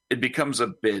it becomes a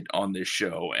bit on this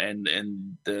show, and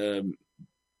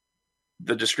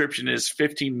the description is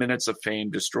 15 minutes of fame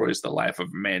destroys the life of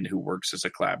a man who works as a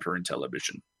clapper in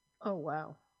television. Oh,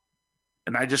 wow.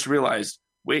 And I just realized,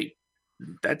 wait,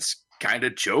 that's kind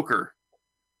of Joker,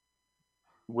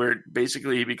 where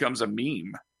basically he becomes a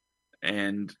meme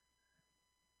and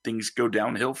things go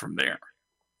downhill from there.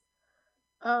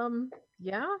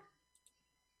 Yeah.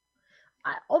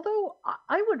 Although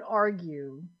I would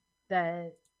argue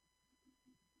that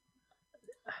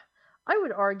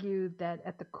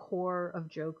at the core of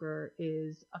Joker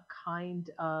is a kind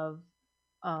of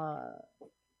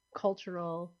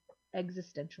cultural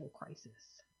existential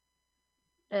crisis.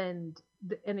 And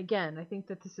again, I think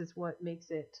that this is what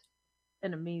makes it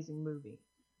an amazing movie.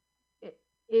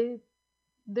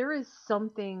 There is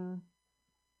something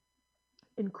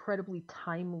incredibly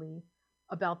timely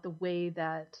about the way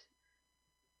that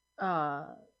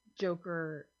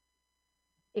Joker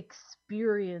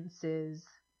experiences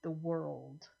the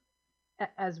world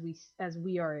as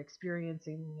we are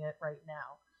experiencing it right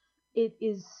now. It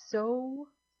is so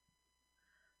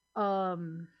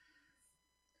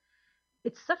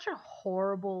it's such a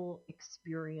horrible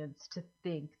experience to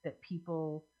think that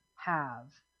people have,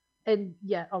 and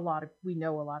yet we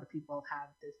know a lot of people have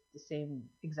the same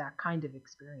exact kind of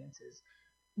experiences,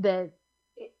 that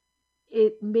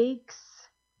it makes,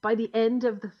 by the end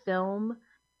of the film,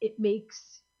 it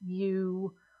makes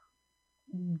you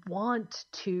want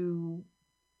to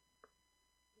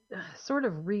sort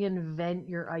of reinvent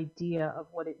your idea of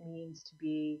what it means to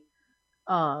be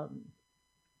the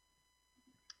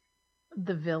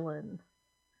villain.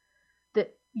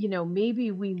 That,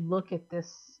 maybe we look at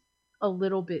this a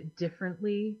little bit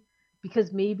differently,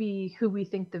 because maybe who we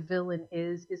think the villain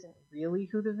is isn't really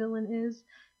who the villain is.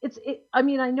 I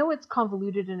mean, I know it's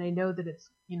convoluted, and I know that it's,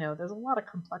 there's a lot of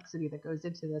complexity that goes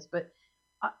into this, but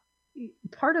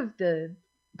part of the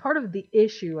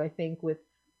issue, I think, with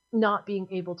not being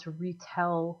able to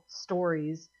retell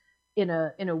stories in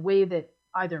a way that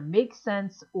either makes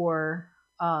sense or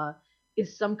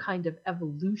is some kind of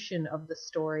evolution of the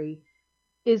story,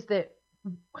 is that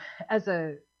as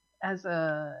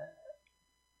a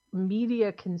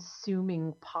media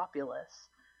consuming populace,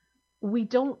 we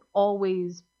don't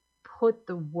always put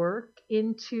the work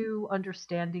into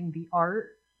understanding the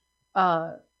art.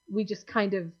 We just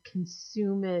kind of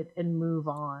consume it and move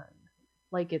on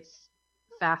like it's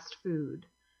fast food.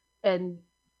 And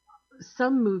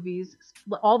some movies,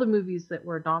 all the movies that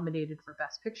were nominated for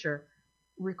Best Picture,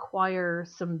 require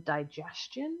some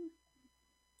digestion.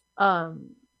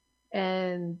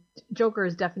 And Joker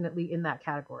is definitely in that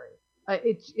category.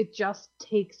 It just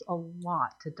takes a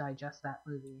lot to digest that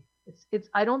movie. It's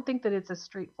I don't think that it's as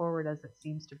straightforward as it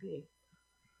seems to be.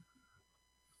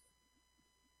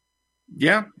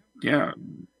 Yeah.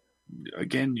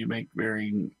 Again, you make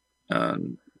very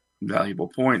valuable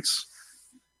points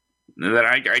that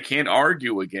I can't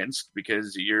argue against,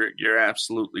 because you're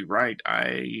absolutely right.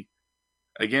 I,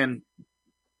 again,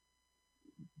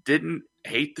 didn't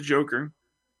hate the Joker.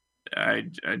 I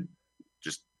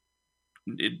just,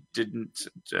 it didn't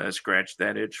scratch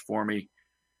that itch for me.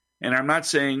 And I'm not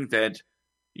saying that,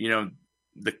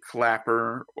 the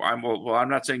Clapper. I'm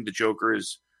not saying the Joker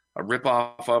is a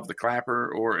ripoff of the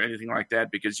Clapper or anything like that,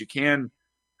 because you can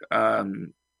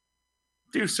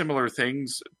do similar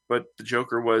things, but the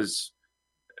Joker was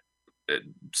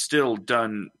still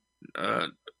done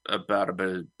about a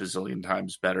bazillion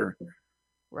times better.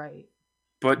 Right.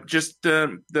 But just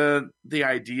the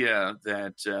idea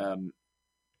that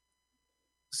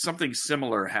something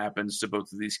similar happens to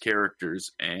both of these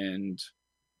characters, and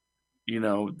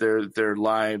their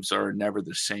lives are never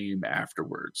the same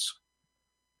afterwards.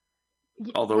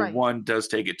 Although right. One does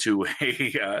take it to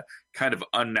a kind of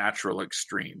unnatural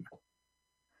extreme.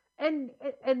 And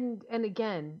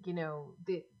again,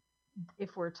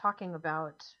 if we're talking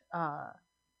about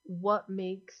what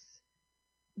makes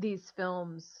these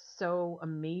films so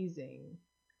amazing,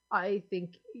 I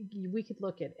think we could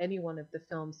look at any one of the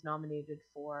films nominated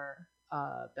for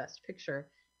Best Picture,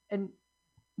 and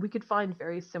we could find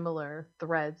very similar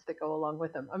threads that go along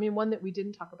with them. I mean, one that we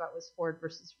didn't talk about was Ford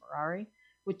versus Ferrari,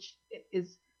 which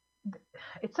it's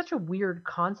such a weird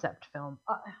concept film.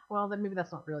 Well, then maybe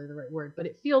that's not really the right word, but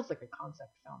it feels like a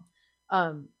concept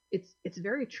film. It's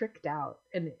very tricked out,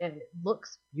 and it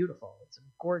looks beautiful. It's a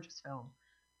gorgeous film.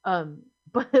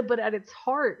 But at its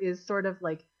heart is sort of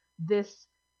like this,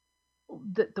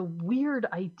 the weird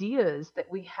ideas that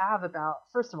we have about,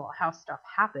 first of all, how stuff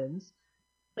happens,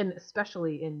 and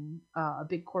especially in a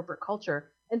big corporate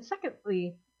culture, and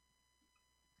secondly,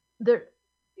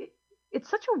 it's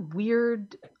such a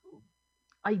weird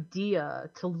idea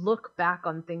to look back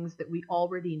on things that we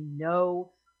already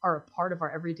know are a part of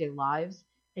our everyday lives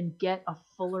and get a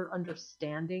fuller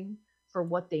understanding for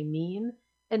what they mean.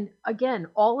 And again,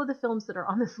 all of the films that are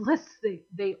on this list,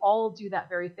 they all do that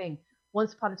very thing.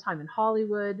 Once Upon a Time in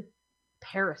Hollywood,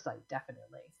 Parasite,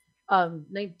 definitely.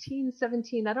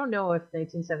 1917, I don't know if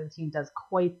 1917 does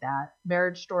quite that.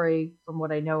 Marriage Story, from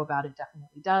what I know about it,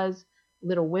 definitely does.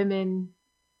 Little Women,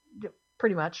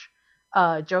 pretty much.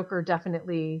 Joker,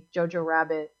 definitely. Jojo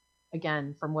Rabbit,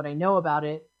 again, from what I know about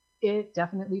it, it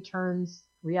definitely turns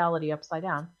reality upside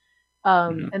down.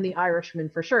 And The Irishman,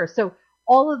 for sure. So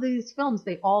all of these films,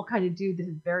 they all kind of do this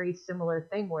very similar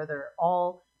thing where they're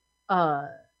all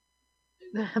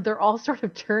sort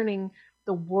of turning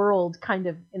the world kind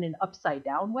of in an upside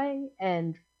down way,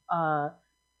 and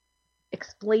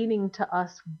explaining to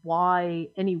us why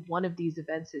any one of these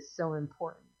events is so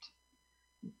important.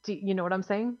 Do you know what I'm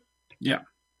saying? Yeah.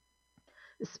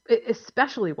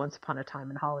 Especially Once Upon a Time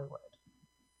in Hollywood.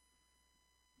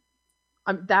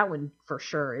 That one for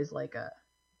sure is like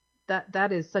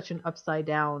that is such an upside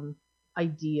down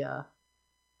idea.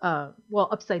 Well,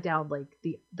 upside down, like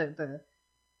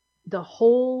the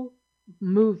whole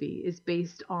movie is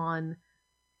based on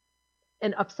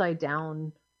an upside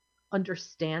down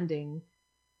understanding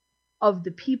of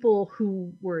the people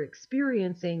who were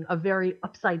experiencing a very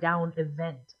upside down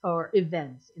event or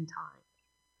events in time.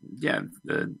 Yeah,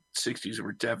 the 60s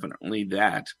were definitely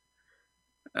that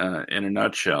in a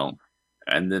nutshell.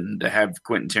 And then to have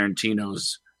Quentin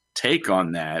Tarantino's take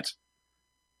on that,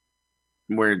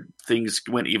 where things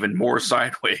went even more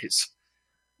sideways.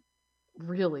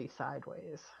 Really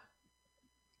sideways.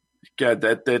 God,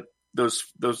 those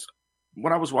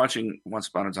when I was watching Once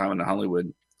Upon a Time in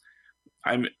Hollywood,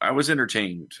 I was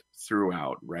entertained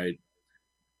throughout, right?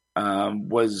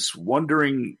 Was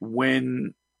wondering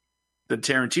when the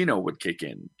Tarantino would kick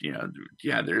in.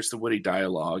 There's the witty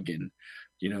dialogue and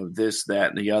this, that,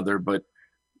 and the other, but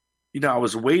I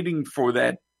was waiting for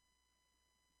that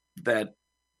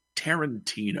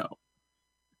Tarantino.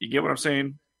 You get what I'm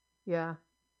saying? Yeah.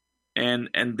 And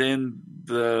then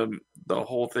the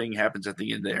whole thing happens at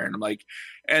the end there, and I'm like,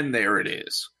 and there it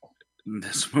is. And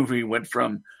this movie went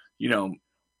from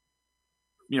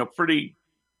pretty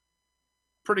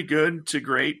good to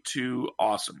great to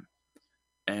awesome,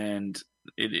 and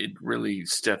it really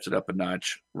steps it up a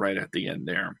notch right at the end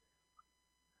there,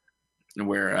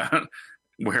 where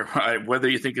whether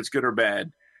you think it's good or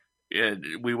bad,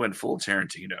 we went full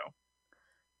Tarantino.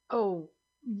 Oh,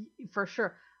 for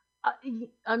sure.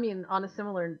 I mean, on a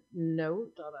similar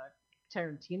note, on a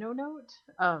Tarantino note,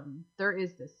 there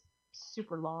is this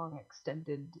super long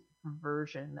extended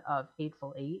version of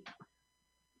Hateful Eight,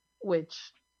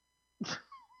 which I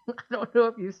don't know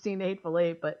if you've seen Hateful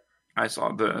Eight, but I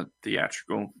saw the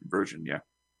theatrical version. Yeah,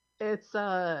 it's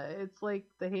like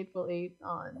the Hateful Eight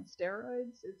on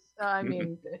steroids. I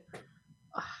mean,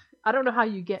 I don't know how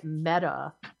you get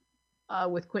meta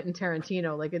with Quentin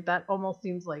Tarantino. Like that almost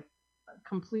seems like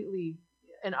completely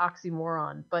an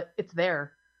oxymoron, but it's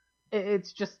there.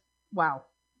 It's just wow.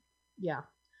 Yeah.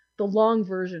 The long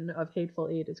version of Hateful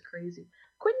Eight is crazy.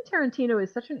 Quentin Tarantino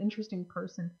is such an interesting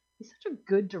person. He's such a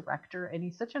good director, and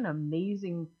he's such an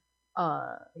amazing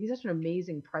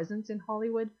presence in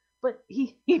Hollywood. But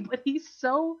he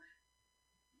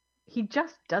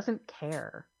just doesn't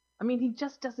care. I mean, he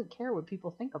just doesn't care what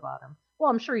people think about him. Well,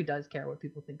 I'm sure he does care what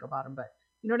people think about him, but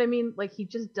you know what I mean? Like he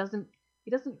just doesn't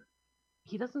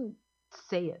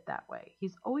say it that way.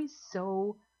 He's always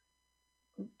so,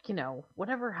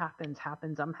 whatever happens.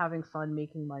 I'm having fun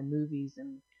making my movies,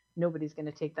 and nobody's going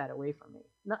to take that away from me.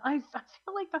 No, I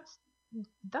feel like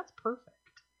that's perfect.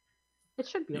 It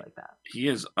should be like that. He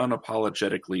is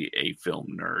unapologetically a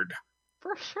film nerd.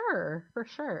 For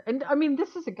sure. And I mean,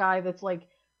 this is a guy that's like,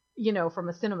 from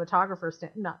a from a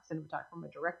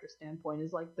director standpoint,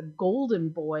 is like the golden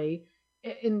boy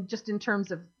in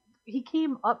terms of, he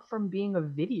came up from being a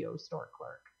video store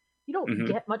clerk. You don't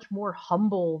get much more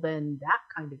humble than that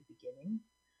kind of beginning.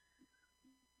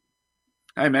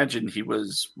 I imagine he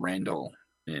was Randall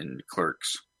in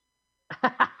Clerks.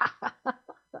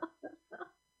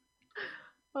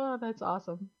 Oh, that's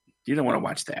awesome. You don't want to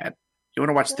watch that. You want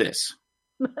to watch this.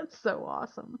 That's so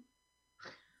awesome.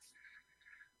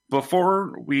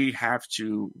 Before we have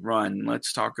to run,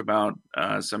 let's talk about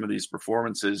some of these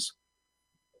performances.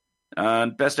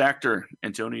 Best Actor,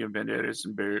 Antonio Banderas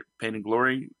in Pain and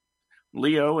Glory.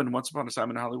 Leo in Once Upon a Time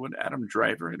in Hollywood. Adam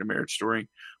Driver in A Marriage Story.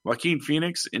 Joaquin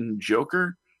Phoenix in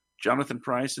Joker. Jonathan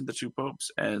Pryce in The Two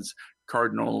Popes as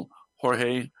Cardinal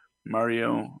Jorge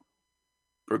Mario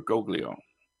Bergoglio.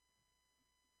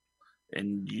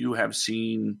 And you have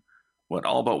seen, what,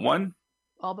 all but one?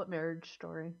 All but Marriage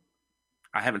Story.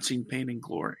 I haven't seen Pain and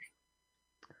Glory.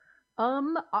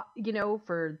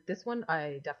 For this one,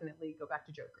 I definitely go back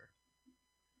to Joker.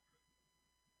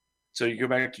 So you go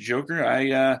back to Joker.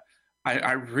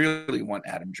 I really want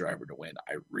Adam Driver to win.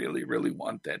 I really, really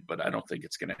want that, but I don't think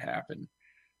it's going to happen.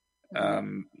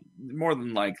 More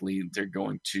than likely, they're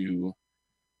going to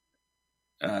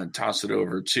toss it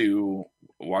over to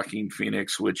Joaquin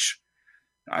Phoenix, which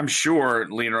I'm sure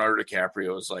Leonardo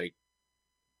DiCaprio is like,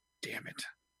 damn it.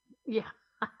 Yeah.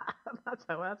 that's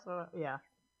yeah.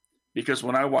 Because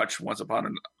when I watched Once Upon a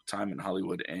Time in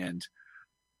Hollywood, and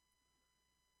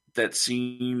that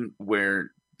scene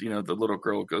where, the little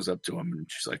girl goes up to him and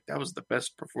she's like, that was the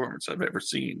best performance I've ever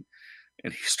seen.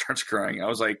 And he starts crying. I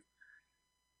was like,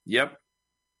 yep,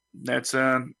 this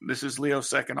is Leo's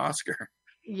second Oscar.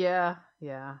 Yeah.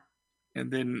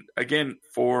 And then again,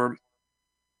 for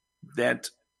that,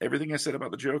 everything I said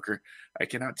about the Joker, I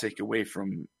cannot take away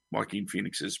from Joaquin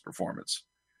Phoenix's performance.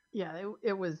 Yeah,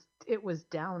 it was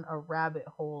down a rabbit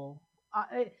hole.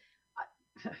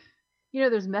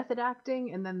 There's method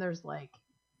acting, and then there's like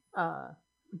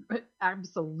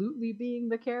absolutely being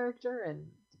the character, and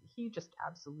he just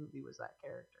absolutely was that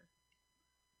character.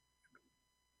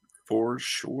 For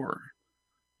sure.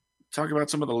 Talk about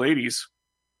some of the ladies.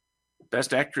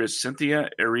 Best Actress, Cynthia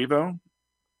Erivo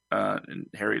and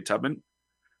Harriet Tubman.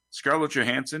 Scarlett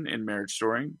Johansson in Marriage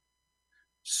Story.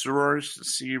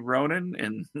 Saoirse Ronan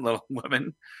in Little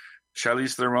Women.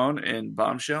 Charlize Theron in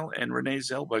Bombshell. And Renee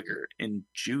Zellweger in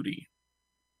Judy.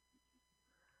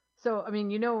 So, I mean,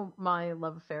 my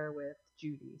love affair with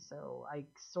Judy. So I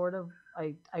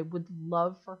would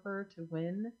love for her to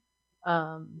win.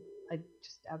 I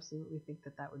just absolutely think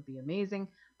that would be amazing.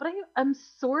 But I'm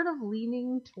sort of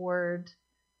leaning toward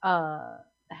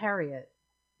Harriet,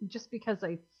 just because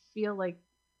I feel like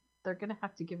they're going to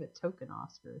have to give a token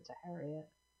Oscar to Harriet.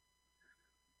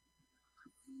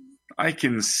 I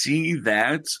can see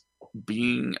that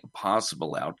being a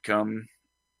possible outcome.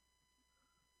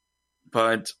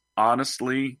 But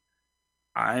honestly,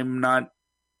 I'm not.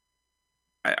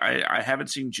 I haven't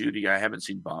seen Judy. I haven't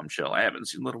seen Bombshell. I haven't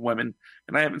seen Little Women.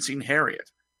 And I haven't seen Harriet.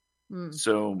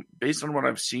 So based on what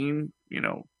I've seen,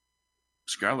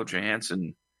 Scarlett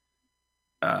Johansson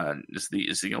is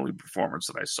the only performance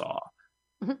that I saw.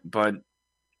 But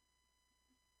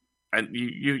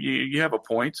you have a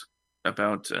point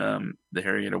about the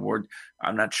Harriet Award.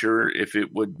 I'm not sure if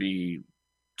it would be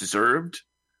deserved?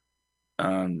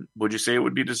 Would you say it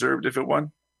would be deserved if it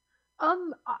won?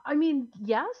 I mean,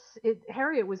 yes.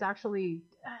 Harriet was actually,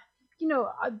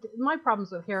 my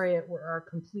problems with Harriet are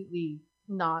completely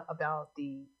not about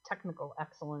the technical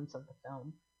excellence of the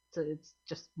film. So it's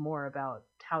just more about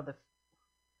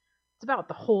it's about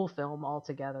the whole film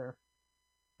altogether.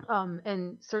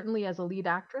 And certainly as a lead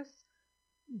actress,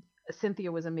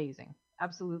 Cynthia was amazing,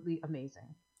 absolutely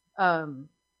amazing.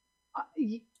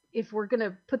 If we're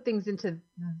gonna put things into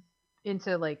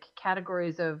like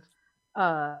categories of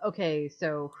okay,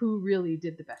 so who really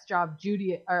did the best job?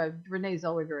 Renee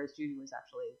Zellweger as Judy was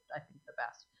actually, I think, the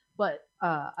best. But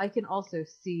I can also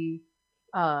see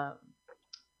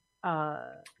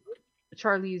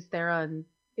Charlize Theron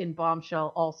in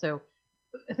Bombshell also.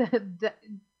 that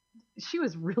she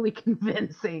was really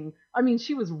convincing. I mean,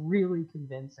 she was really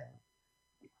convincing.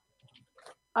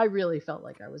 I really felt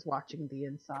like I was watching the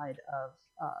inside of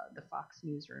the Fox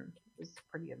newsroom. It was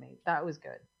pretty amazing. That was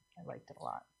good. I liked it a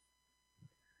lot.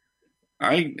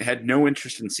 I had no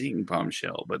interest in seeing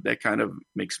Bombshell, but that kind of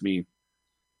makes me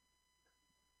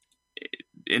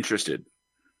interested.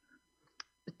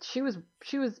 She was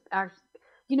actually,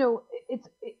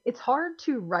 it's hard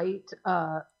to write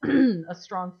a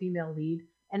strong female lead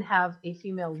and have a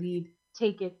female lead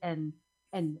take it and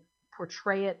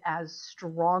portray it as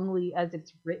strongly as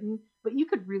it's written, but you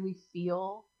could really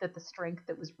feel that the strength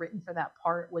that was written for that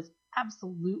part was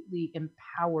absolutely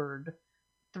empowered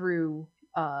through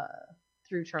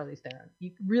Charlize Theron.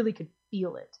 You really could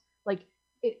feel it. Like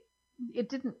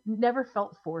it never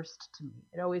felt forced to me.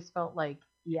 It always felt like,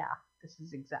 yeah, this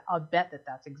is I'll bet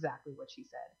that's exactly what she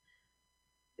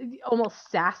said.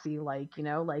 Almost sassy, like,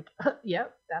 yep,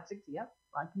 yep,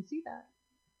 I can see that.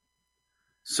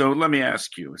 So let me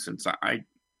ask you, since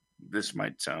this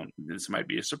might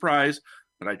be a surprise,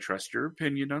 but I trust your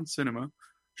opinion on cinema.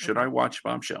 Should I watch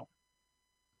Bombshell?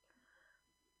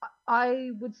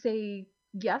 I would say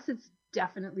yes, it's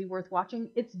definitely worth watching.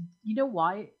 It's,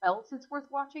 why else it's worth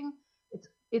watching?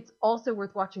 It's also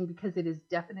worth watching because it is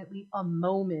definitely a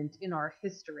moment in our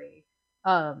history,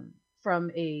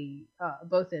 from a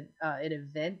both an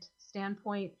event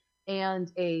standpoint and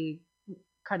a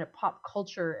kind of pop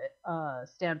culture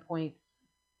standpoint,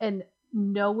 and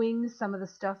knowing some of the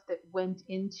stuff that went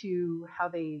into how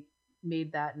they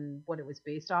made that and what it was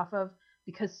based off of,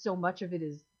 because so much of it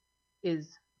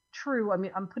is true. I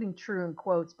mean, I'm putting true in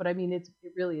quotes, but I mean it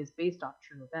really is based off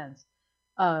true events.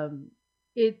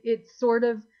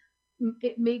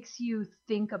 It makes you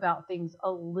think about things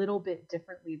a little bit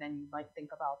differently than you might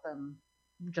think about them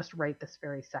just right this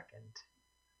very second.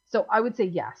 So I would say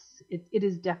yes, it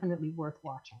is definitely worth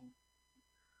watching.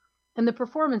 And the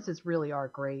performances really are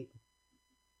great.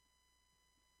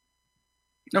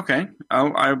 Okay,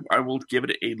 I will give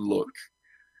it a look.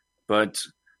 But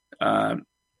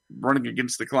running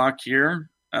against the clock here,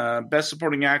 Best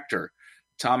Supporting Actor,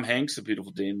 Tom Hanks, A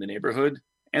Beautiful Day in the Neighborhood,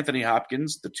 Anthony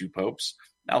Hopkins, The Two Popes,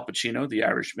 Al Pacino, The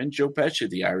Irishman, Joe Pesci,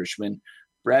 The Irishman,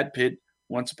 Brad Pitt,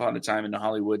 Once Upon a Time in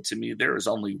Hollywood. To me, there is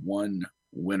only one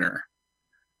winner.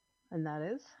 And that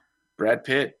is? Brad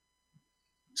Pitt.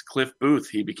 It's Cliff Booth.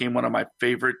 He became one of my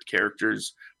favorite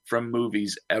characters from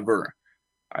movies ever.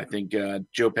 I think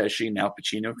Joe Pesci and Al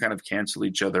Pacino kind of cancel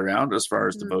each other out as far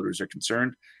as the voters are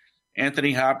concerned.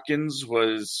 Anthony Hopkins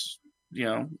was,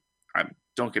 don't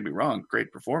get me wrong,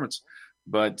 great performance.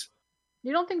 But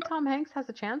you don't think Tom Hanks has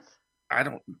a chance? I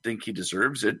don't think he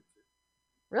deserves it.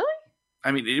 Really?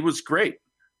 I mean, it was great,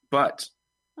 but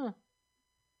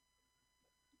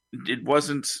it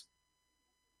wasn't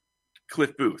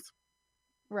Cliff Booth.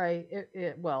 Right.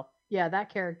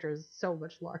 That character is so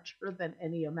much larger than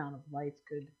any amount of life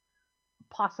could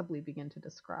possibly begin to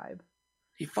describe.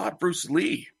 He fought Bruce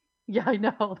Lee. Yeah, I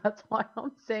know. That's why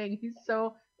I'm saying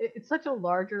it's such a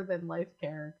larger than life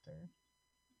character.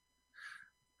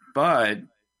 But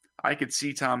I could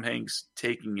see Tom Hanks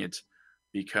taking it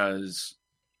because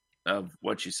of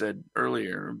what you said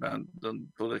earlier about the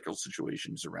political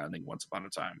situation surrounding Once Upon a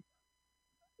Time.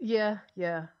 Yeah.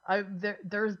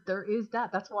 There is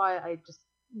that. That's why I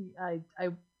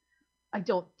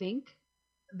don't think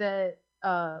that.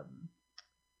 Well,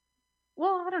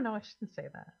 I don't know. I shouldn't say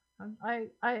that. I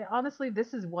honestly,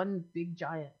 this is one big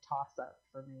giant toss up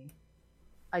for me.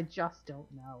 I just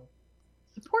don't know.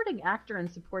 Supporting actor and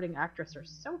supporting actress are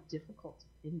so difficult to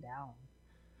pin down.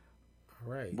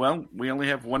 Right. Well, we only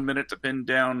have 1 minute to pin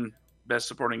down Best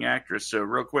Supporting Actress. So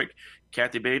real quick,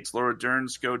 Kathy Bates, Laura Dern,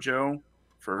 ScarJo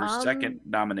for her second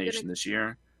nomination this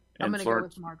year. I'm going to go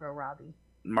with Margot Robbie.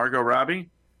 Margot Robbie?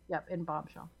 Yep, in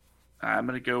Bombshell. I'm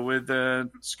going to go with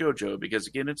ScarJo because,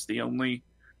 again, it's the only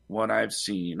one I've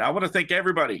seen. I want to thank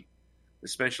everybody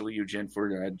especially you, Jen,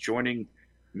 for joining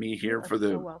me here for the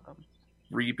so welcome.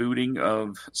 rebooting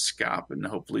of SCOP, and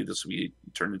hopefully this will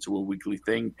turn into a weekly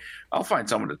thing. I'll find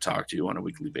someone to talk to on a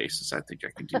weekly basis. I think I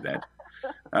can do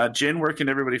that. Jen, where can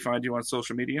everybody find you on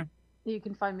social media? You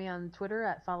can find me on Twitter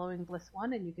at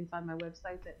followingbliss1, and you can find my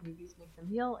websites at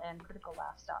moviesmakethem and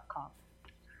criticallaughs.com.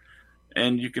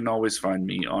 And you can always find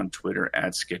me on Twitter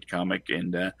at SkidComic.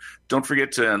 And don't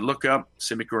forget to look up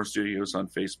Semicorn Studios on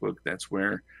Facebook. That's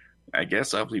where I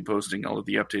guess I'll be posting all of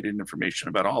the updated information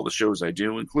about all the shows I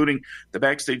do, including the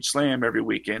Backstage Slam every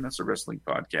weekend. That's a wrestling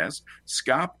podcast.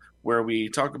 SCOP, where we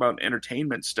talk about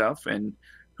entertainment stuff. And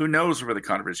who knows where the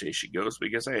conversation goes,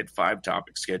 because I had 5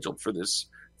 topics scheduled for this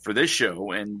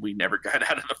show, and we never got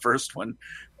out of the first one.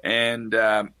 And,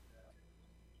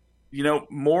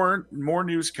 more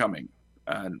news coming.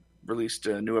 Released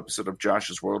a new episode of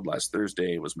Josh's World last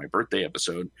Thursday. It was my birthday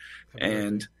episode.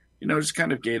 And, just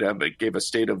kind of gave a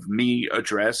state of me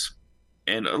address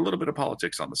and a little bit of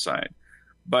politics on the side.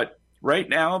 But right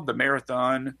now, the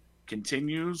marathon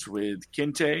continues with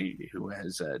Kinte, who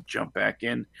has jumped back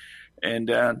in.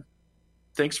 And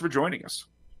thanks for joining us.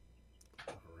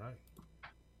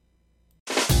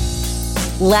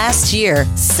 Last year,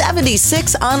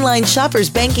 76 online shoppers'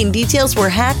 banking details were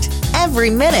hacked every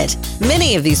minute.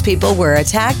 Many of these people were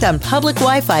attacked on public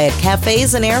Wi-Fi at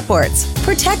cafes and airports.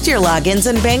 Protect your logins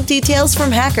and bank details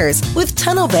from hackers with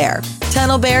TunnelBear.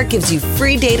 TunnelBear gives you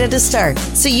free data to start,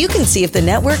 so you can see if the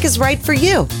network is right for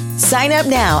you. Sign up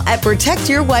now at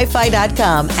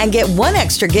protectyourwifi.com and get 1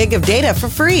 extra gig of data for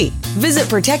free. Visit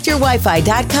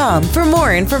protectyourwifi.com for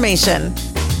more information.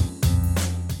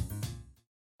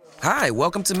 Hi,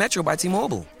 welcome to Metro by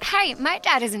T-Mobile. Hi, my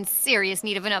dad is in serious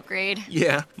need of an upgrade.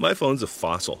 Yeah, my phone's a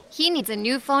fossil. He needs a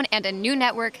new phone and a new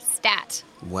network stat.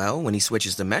 Well, when he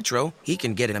switches to Metro, he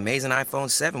can get an amazing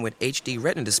iPhone 7 with HD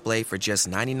Retina display for just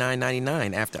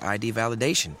 $99.99 after ID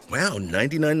validation. Wow,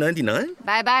 $99.99?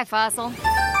 Bye-bye, fossil.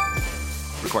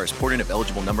 Requires porting of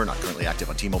eligible number not currently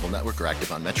active on T-Mobile network or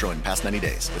active on Metro in past 90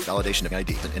 days. With validation of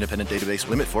ID. An independent database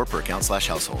limit 4 per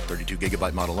account/household. 32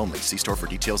 gigabyte model only. See store for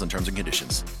details and terms and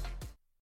conditions.